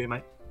Burton with you,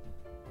 mate.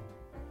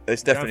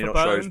 It's definitely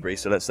not Shrewsbury,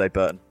 so let's say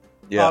Burton.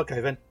 Yeah.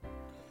 Okay, then.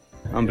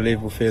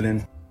 Unbelievable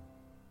feeling.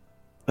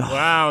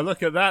 Wow,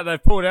 look at that.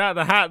 They've pulled it out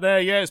of the hat there.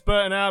 Yeah, it's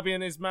Burton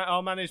Albion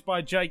are managed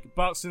by Jake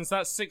Buxton. So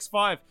that's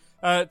 6-5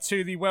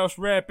 to the Welsh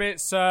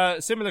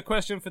Rarebits. Similar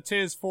question for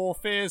Tears for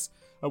Fears.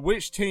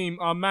 Which team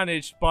are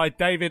managed by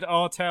David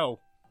Artell?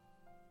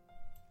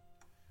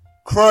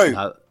 Crew.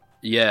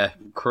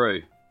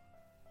 Crew.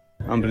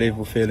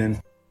 Unbelievable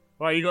feeling.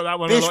 Well, you got that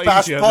one a lot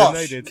easier than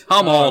they did.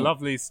 Come on.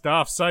 Lovely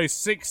stuff. So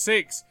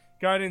 6-6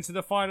 going into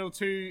the final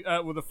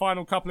the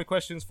final couple of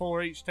questions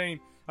for each team.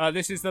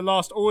 This is the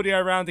last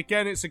audio round.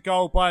 Again, it's a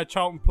goal by a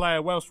Charlton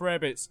player, Welsh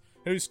Rarebits.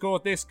 Who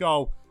scored this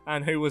goal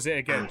and who was it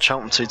again?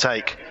 Charlton to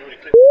take.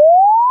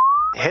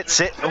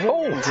 Hits it.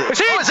 Oh, it's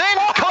in!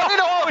 Caught it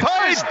off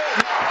post!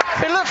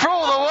 It looked for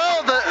all the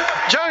world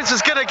that Jones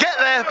was going to get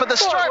there, but the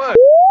stroke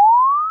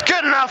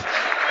good enough,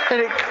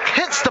 and it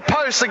hits the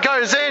post and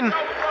goes in.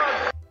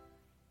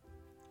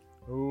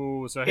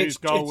 Ooh, so whose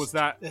goal was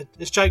that?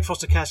 It's Jake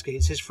Foster-Caskey.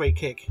 It's his free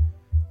kick.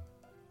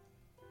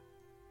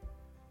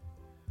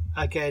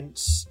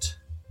 Against...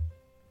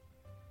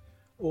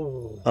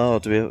 Oh,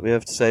 do we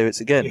have to say who it's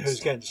against?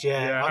 Who's against?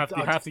 Yeah,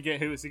 you have to get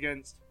who it's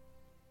against.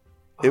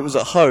 It was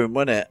at home,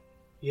 wasn't it?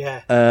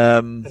 Yeah.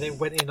 And it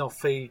went in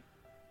off the.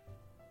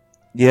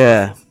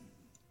 Yeah.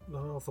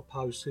 Off the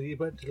post, so you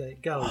went to let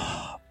it go.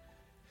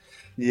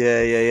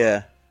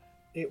 Yeah.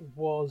 It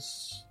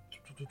was.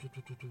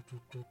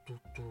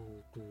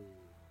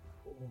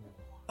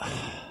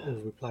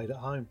 We played at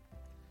home.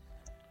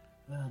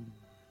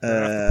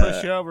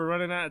 Push you, we're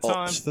running out of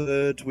time.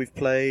 Oxford, we've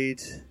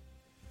played.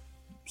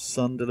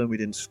 Sunderland, we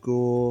didn't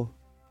score.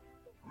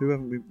 Who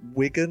haven't we?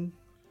 Wigan,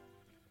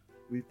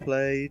 we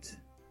played.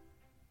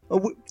 Oh,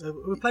 we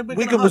played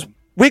Wigan.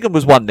 Wigan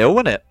was 1-0,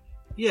 wasn't it?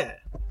 Yeah.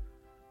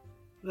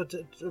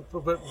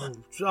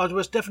 It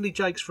was definitely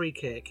Jake's free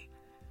kick.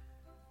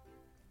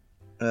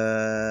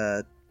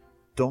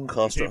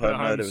 Doncaster at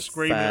home. There was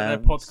screaming fans.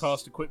 at their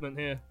podcast equipment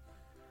here.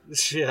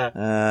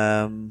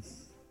 Yeah.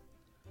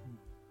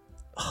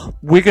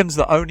 Wigan's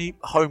the only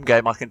home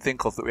game I can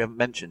think of that we haven't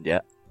mentioned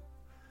yet.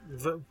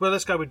 Well,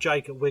 let's go with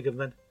Jake at Wigan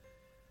then.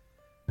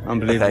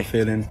 Unbelievable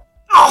feeling.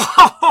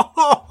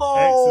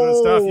 Excellent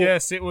stuff.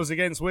 Yes, it was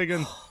against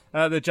Wigan.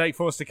 The Jake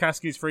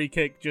Forster-Caskey's free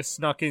kick just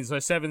snuck in. So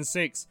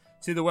 7-6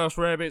 to the Welsh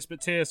Rarebits,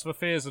 but Tears for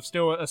Fears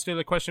are still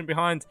a question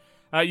behind.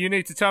 You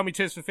need to tell me,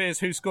 Tears for Fears,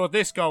 who scored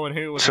this goal and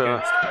who it was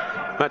against.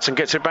 Madsen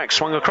gets it back,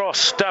 swung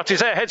across.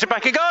 Doughty's there, heads it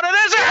back in goal, and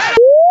there's a header!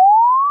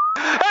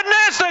 And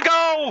there's the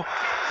goal!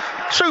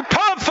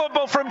 Superb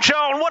football from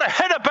Charlton. What a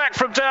header back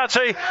from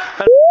Doughty.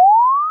 And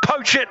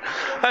poach it,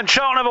 and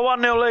Charlton have a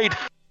 1-0 lead.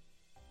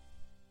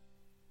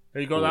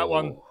 You got that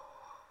one.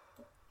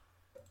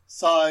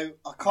 So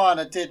I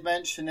kind of did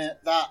mention it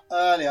that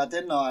earlier,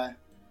 didn't I?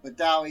 With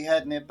Doughty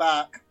heading it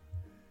back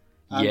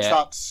and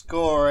Chuck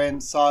scoring.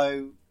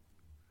 So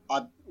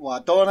I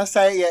don't want to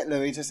say it yet,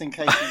 Louis, just in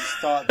case you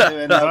start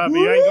doing that. But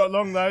you ain't got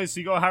long though, so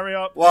you got to hurry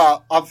up.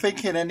 Well, I'm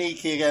thinking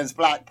Aniki against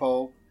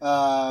Blackpool.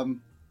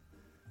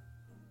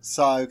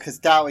 So, because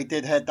Doughty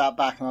did head that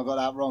back and I got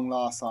that wrong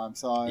last time.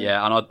 So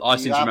yeah, and I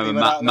seem to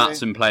remember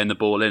Matson playing the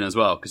ball in as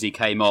well, because he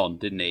came on,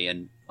 didn't he?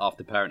 And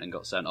after Perrington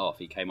got sent off,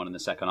 he came on in the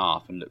second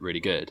half and looked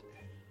really good.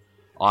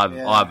 I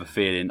have a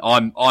feeling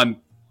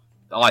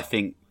I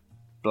think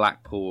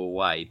Blackpool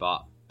away,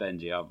 but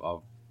Benji,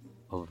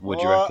 what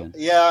do you reckon?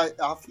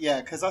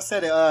 Yeah, because I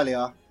said it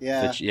earlier.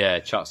 Yeah,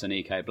 Chucks and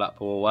EK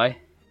Blackpool away.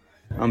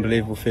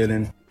 Unbelievable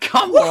feeling.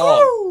 Come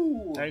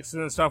on.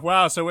 Excellent stuff.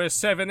 Wow, so we're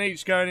 7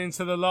 each going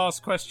into the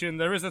last question.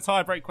 There is a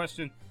tie-break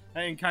question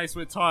in case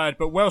we're tired.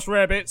 But Welsh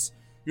Rarebits,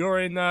 you're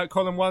in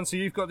column 1, so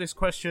you've got this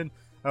question.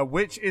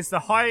 Which is the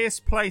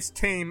highest placed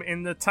team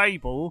in the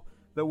table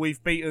that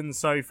we've beaten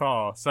so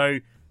far? So,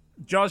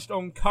 judged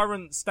on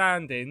current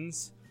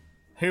standings,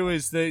 who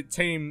is the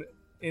team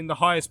in the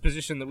highest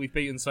position that we've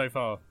beaten so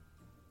far?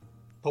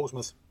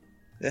 Portsmouth.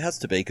 It has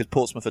to be, because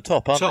Portsmouth are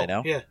top, aren't they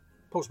now? Yeah,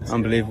 Portsmouth.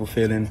 Unbelievable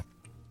feeling.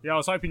 Yeah, I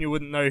was hoping you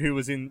wouldn't know who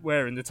was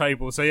where in the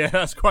table. So, yeah,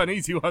 that's quite an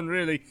easy one,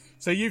 really.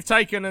 So, you've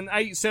taken an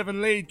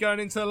 8-7 lead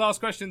going into the last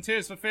question.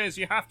 Tears for Fears,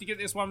 you have to get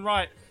this one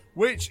right.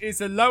 Which is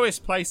the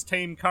lowest placed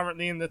team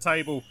currently in the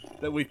table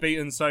that we've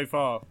beaten so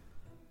far?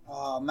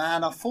 Oh,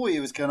 man, I thought you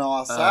was going to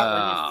ask that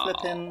when you're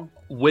flipping...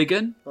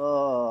 Wigan?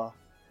 Oh.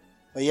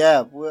 But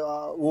yeah, hang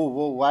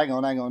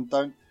on.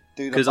 Don't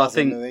do the buzzer, Because I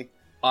think Louis.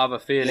 I have a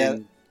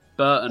feeling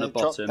Burton are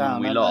bottom down,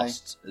 and we haven't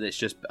lost. It's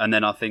just, and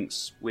then I think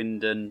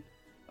Swindon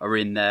are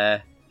in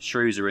there.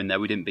 Shrews are in there.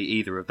 We didn't beat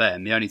either of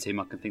them. The only team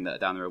I can think that are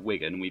down there are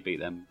Wigan. We beat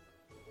them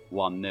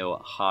 1-0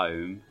 at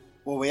home.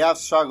 Well, we have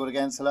struggled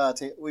against a lot of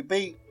teams. We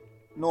beat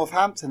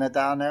Northampton are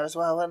down there as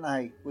well, weren't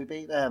they? We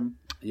beat them.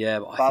 Yeah,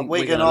 but I think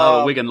Wigan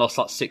lost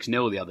like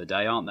 6-0 the other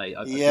day, aren't they?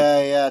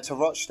 Yeah, to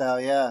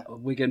Rochdale, yeah.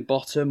 Wigan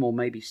bottom or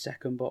maybe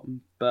second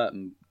bottom.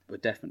 Burton were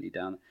definitely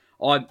down.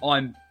 I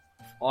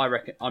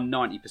reckon I'm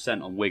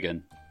 90% on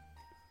Wigan.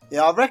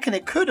 Yeah, I reckon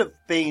it could have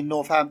been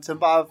Northampton,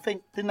 but I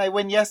think didn't they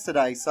win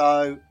yesterday?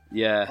 So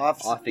yeah,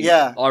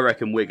 I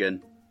reckon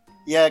Wigan.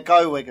 Yeah,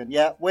 go Wigan.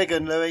 Yeah,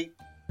 Wigan, Louis.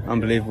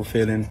 Unbelievable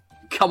feeling.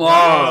 Come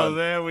on! Oh,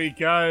 there we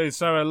go.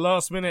 So a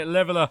last-minute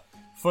leveller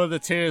for the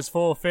Tears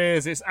for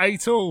Fears. It's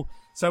 8-all.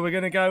 So we're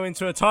going to go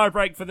into a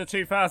tie-break for the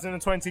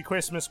 2020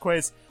 Christmas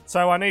quiz.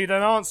 So I need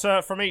an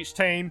answer from each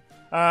team,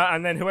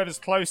 and then whoever's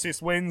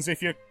closest wins.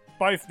 If you're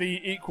both the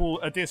equal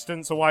a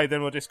distance away,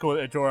 then we'll just call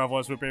it a draw.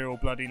 Otherwise, we'll be all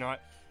bloody night.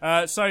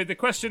 So the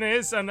question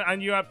is,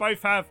 and you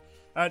both have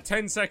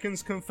 10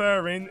 seconds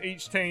conferring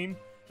each team.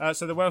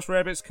 So the Welsh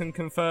Rarebits can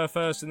confer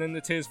first, and then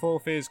the Tears for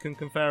Fears can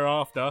confer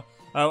after.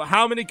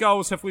 How many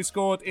goals have we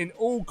scored in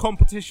all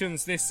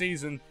competitions this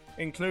season,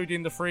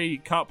 including the free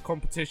cup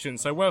competition?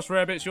 So Welsh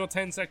Rarebits, your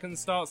 10 seconds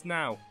starts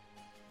now.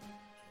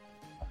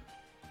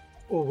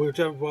 Oh, we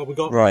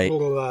got right.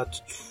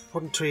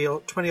 20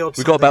 odd.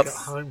 We've got about. At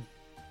home.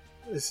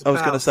 I was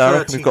going to say, I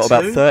reckon we've got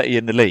about 30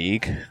 in the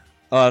league.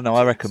 Oh no,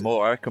 I reckon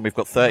more. I reckon we've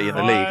got 30 in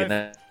the league, and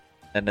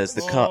then there's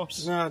the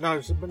cups. No,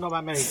 not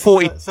that many.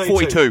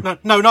 42.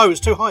 No, it's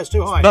too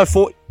high. No,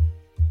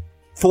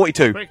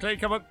 42. Quickly,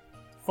 come on.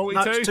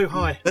 42. No, it's too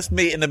high. Let's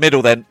meet in the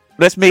middle then.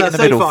 Let's meet in the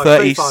middle.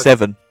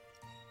 37.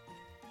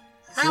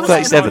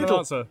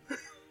 37.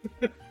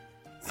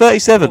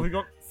 37. Oh, we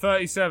got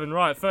 37,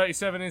 right.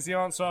 37 is the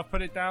answer I've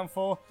put it down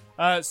for.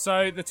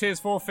 So the Tears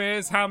for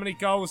Fears, how many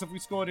goals have we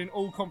scored in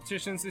all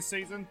competitions this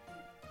season?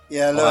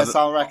 Yeah, Lewis,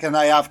 I reckon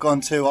they have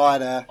gone too high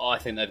there. I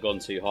think they've gone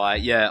too high.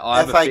 Yeah, I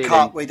have a FA feeling...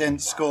 Cup, we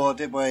didn't score,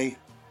 did we?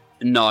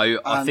 No,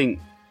 I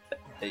think...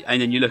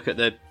 And then you look at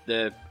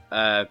the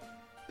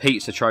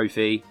pizza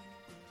trophy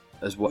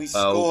as well. We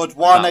scored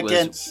one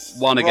against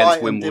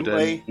Wimbledon.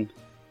 Didn't we?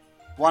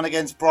 One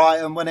against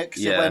Brighton, when it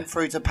went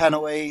through to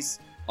penalties.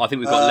 I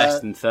think we've got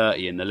less than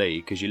 30 in the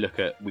league, because you look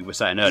at, we were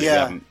saying earlier, we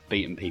haven't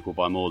beaten people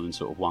by more than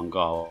sort of one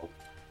goal.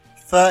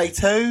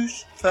 32?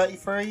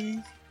 33?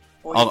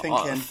 What are you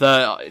thinking?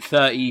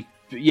 30,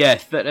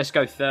 let's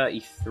go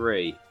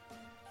 33.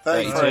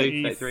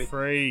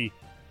 33.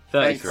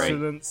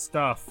 Excellent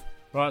stuff.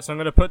 Right, so I'm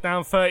going to put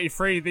down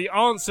 33. The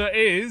answer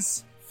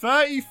is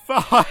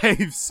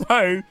 35.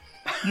 So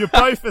you're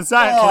both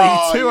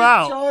exactly 2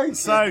 out. Joking.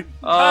 So,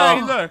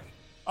 hey, look.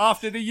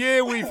 After the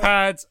year we've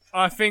had,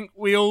 I think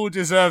we all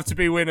deserve to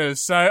be winners.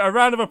 So a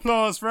round of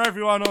applause for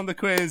everyone on the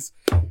quiz.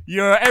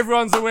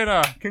 Everyone's a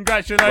winner.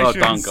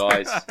 Congratulations. Well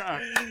done, guys.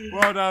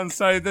 Well done.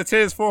 So the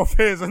Tears for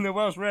Fears and the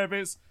Welsh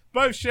Rarebits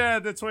both share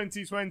the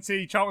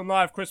 2020 Charlton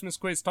Live Christmas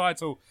Quiz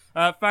title.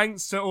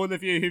 Thanks to all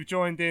of you who've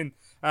joined in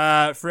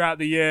throughout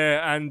the year,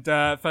 and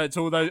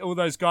to all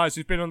those guys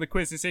who've been on the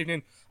quiz this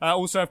evening.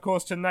 Also, of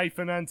course, to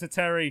Nathan and to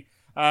Terry,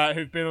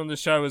 who've been on the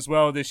show as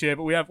well this year.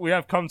 But we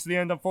have come to the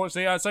end,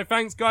 unfortunately. So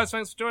thanks, guys.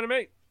 Thanks for joining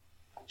me.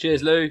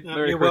 Cheers, Lou.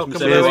 You're welcome,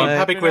 Lou.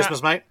 Happy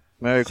Christmas, mate.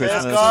 Merry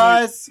Christmas. Cheers,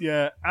 guys.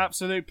 Yeah,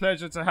 absolute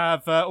pleasure to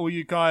have all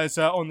you guys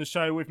on the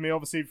show with me,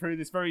 obviously, through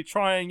this very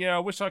trying year. I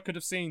wish I could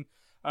have seen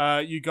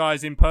you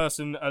guys in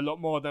person a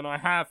lot more than I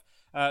have.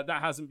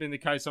 That hasn't been the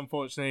case,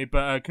 unfortunately,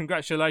 but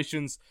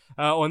congratulations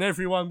on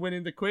everyone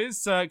winning the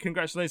quiz.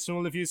 Congratulations to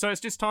all of you. So it's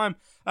just time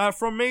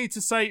from me to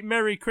say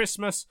Merry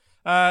Christmas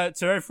to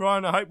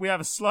everyone. I hope we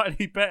have a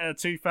slightly better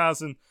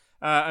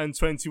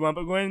 2021,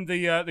 but we're in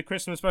the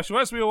Christmas special,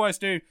 as we always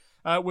do,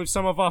 with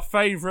some of our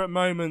favourite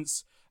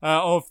moments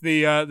of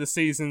the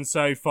season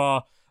so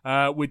far.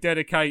 We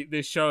dedicate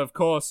this show, of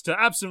course, to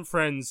absent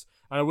friends,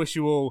 and I wish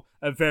you all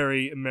a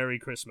very Merry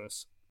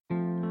Christmas.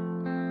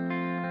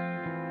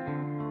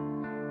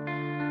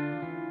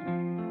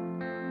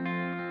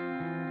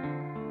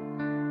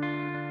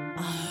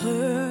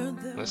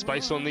 The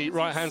space on the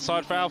right-hand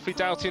side for Alfie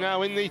Doughty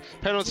now in the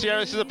penalty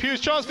area. This is a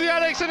huge chance for the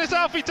Addicts, and it's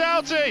Alfie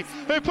Doughty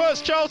who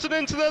puts Charlton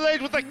into the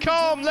lead with a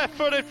calm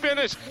left-footed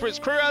finish. For its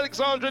Crewe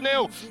Alexandra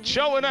 0,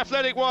 Charlton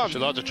Athletic 1.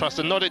 Shalada tries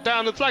to nod it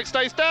down, the flag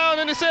stays down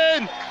and it's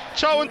in.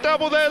 Charlton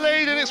double their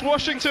lead, and it's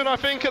Washington, I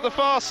think, at the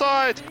far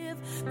side.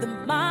 The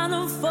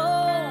minor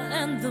fall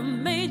and the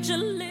major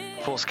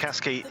league.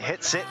 Forskaski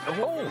hits it.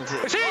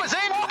 It's in!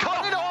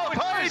 Caught it off the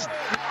post!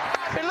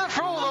 It looked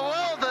for all the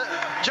world that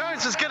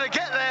Jones was going to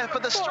get there,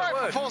 but the strike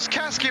for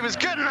Forskaski was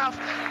good enough,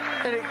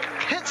 and it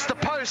hits the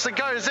post and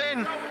goes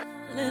in.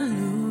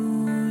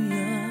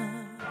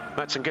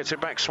 Madsen gets it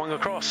back, swung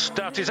across.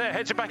 Doughty's there,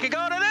 heads it back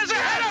again, and there's a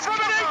header from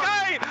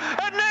Anike!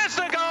 And there's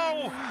the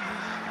goal!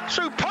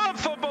 Superb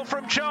football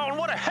from Charlton.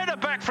 What a header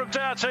back from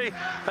Doughty.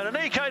 And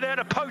Anike there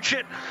to poach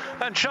it,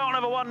 and Charlton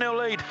have a 1-0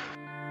 lead.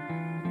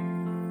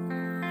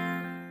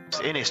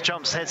 Innes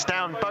jumps, heads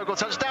down, Bogle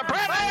touchdown,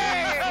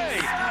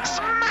 Bradley!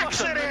 Smacks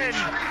it in!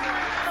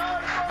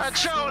 And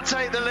Charlton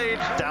take the lead.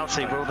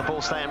 Doughty will the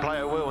ball stay in play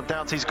at will, and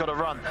Doughty's got a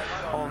run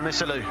on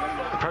Missilou.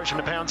 Approaching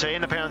the penalty,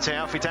 in the penalty,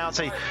 Alfie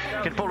Doughty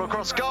can pull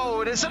across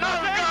goal, and it's another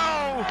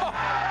goal!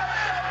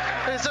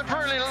 It's a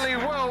brilliantly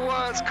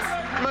well-worked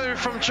move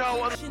from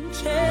Charlton.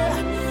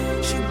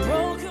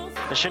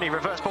 The Shinnie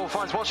reverse ball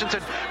finds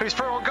Washington, who's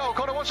through on goal.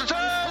 Connor Washington!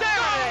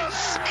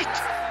 Yes!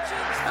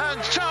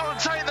 And Charlton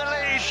take the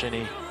lead.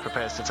 Shinnie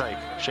prepares to take.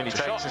 Shinnie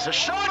takes. It's a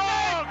shot.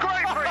 Oh,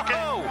 great free kick.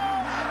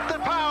 The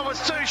power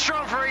was too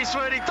strong for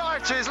Eastwood. He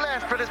dived to his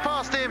left, but it's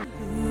past him.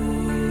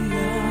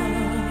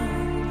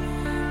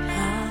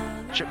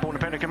 Chip ball to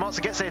Penrick,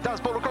 Monson gets there.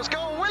 Does ball across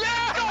goal.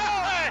 Williams!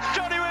 Oh,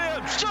 Johnny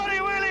Williams! Johnny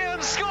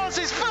Williams scores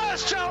his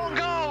first Charlton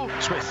goal.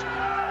 Smith.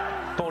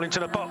 Ball into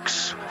the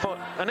box. For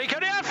Anike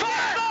on the outfield.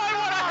 Oh,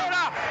 what a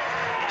header!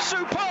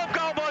 Superb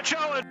goal by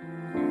Charlton.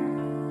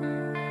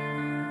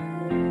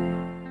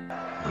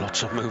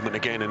 Lots of movement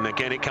again, and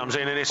again it comes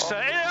in, and it's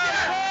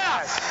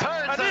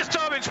and this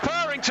time it's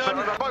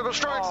Purrington. Bogle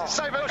strikes,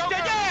 save it.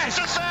 Yes!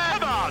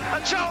 Come on!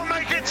 And Charlton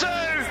make it 2.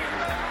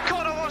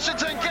 Connor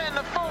Washington getting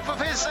the 4th of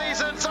his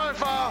season so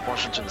far.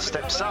 Washington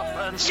steps up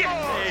and scores.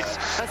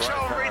 Yes! And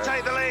Charlton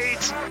retake the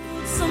lead.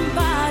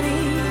 Somebody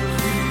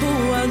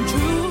who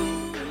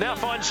undrew. Now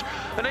finds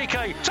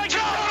Anike. Takes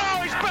it.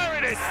 Oh, he's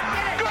buried it.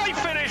 Great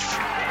finish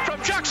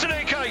from Jackson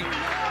Anike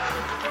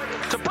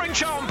to bring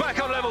Charlton back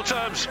on level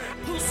terms.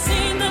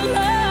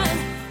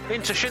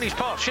 Into Shinnie's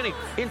pass. Shinnie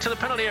into the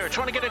penalty area,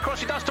 trying to get it across.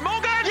 He does to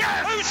Morgan,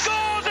 who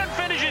scores and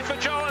finishes for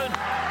Charlton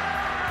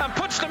and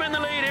puts them in the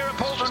lead here at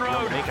Portland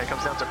Road. Anike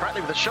comes down to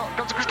Bradley with a shot.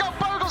 Comes to Chris Gold.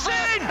 Bogle's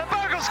in. And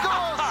Bogle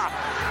scores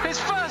his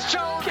first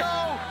Charlton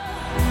goal.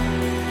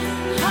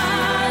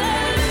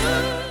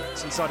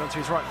 inside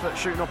onto his right foot,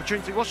 shooting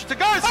opportunity. Washington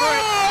goes for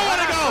it! What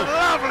a goal!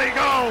 Lovely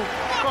goal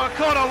by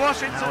Connor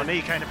Washington. Now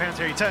Nico in the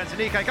penalty area, he turns to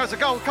Nico, goes to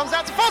goal, comes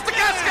out to Foster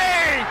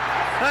Kasky!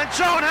 And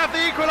Charlton have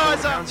the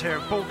equaliser. Down here,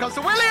 ball comes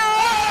to Williams!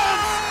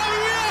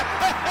 Oh,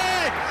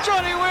 yeah!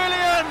 Johnny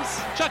Williams!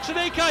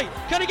 Chukwuemeka,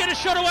 can he get a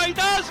shot away? He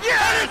does!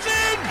 Yeah! And it's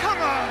in! Come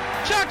on!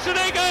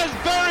 Chukwuemeka has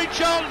buried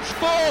Charlton's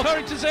four.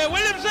 Harrington's there,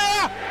 Williams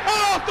there!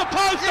 Oh, off the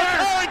post, and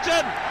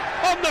Harrington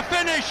on the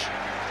finish!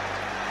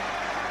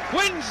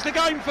 Wins the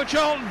game for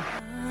Charlton.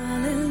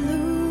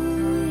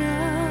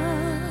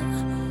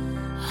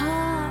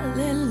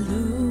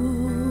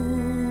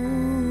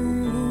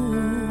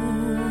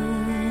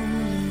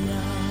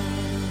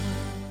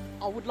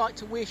 I would like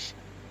to wish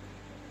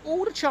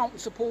all the Charlton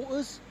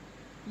supporters,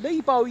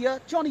 Lee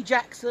Bowyer, Johnny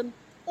Jackson,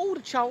 all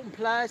the Charlton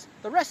players,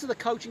 the rest of the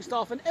coaching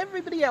staff and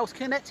everybody else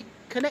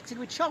connected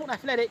with Charlton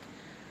Athletic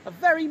a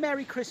very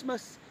Merry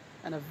Christmas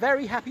and a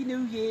very Happy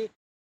New Year.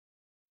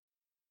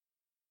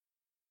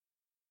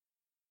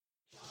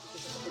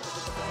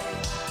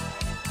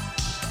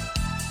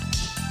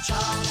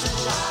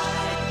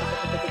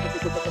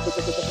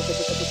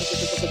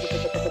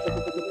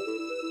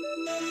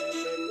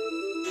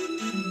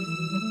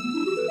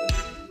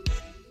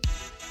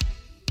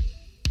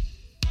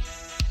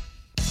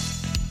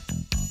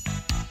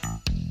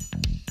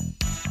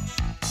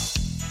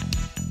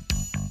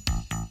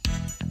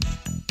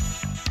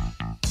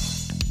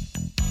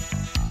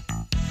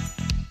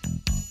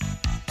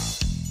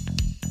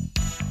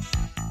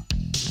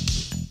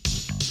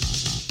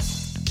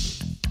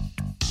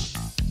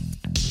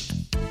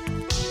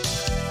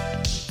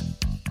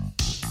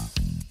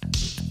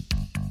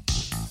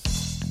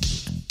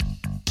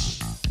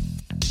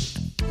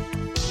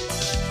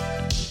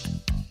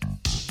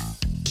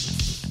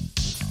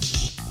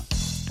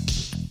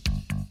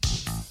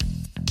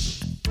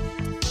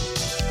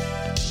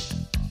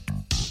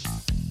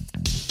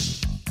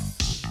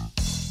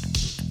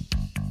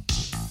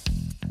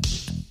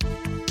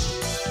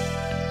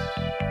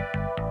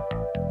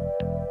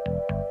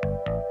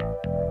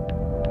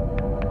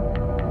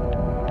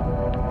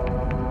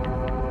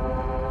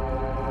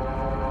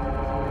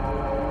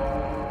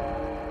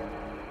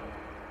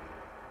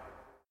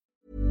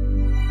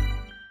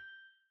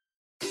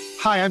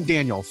 Hi, I'm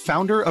Daniel,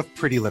 founder of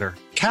Pretty Litter.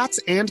 Cats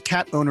and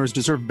cat owners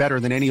deserve better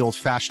than any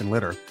old-fashioned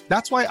litter.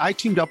 That's why I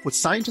teamed up with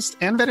scientists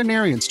and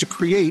veterinarians to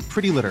create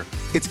Pretty Litter.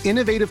 Its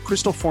innovative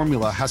crystal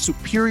formula has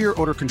superior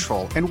odor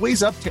control and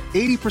weighs up to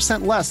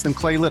 80% less than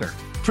clay litter.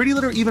 Pretty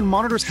Litter even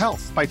monitors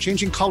health by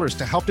changing colors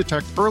to help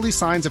detect early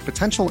signs of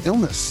potential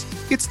illness.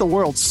 It's the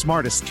world's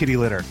smartest kitty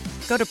litter.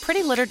 Go to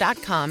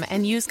prettylitter.com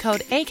and use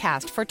code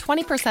ACAST for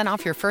 20%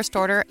 off your first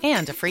order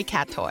and a free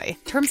cat toy.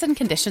 Terms and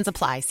conditions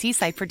apply. See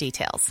site for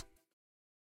details.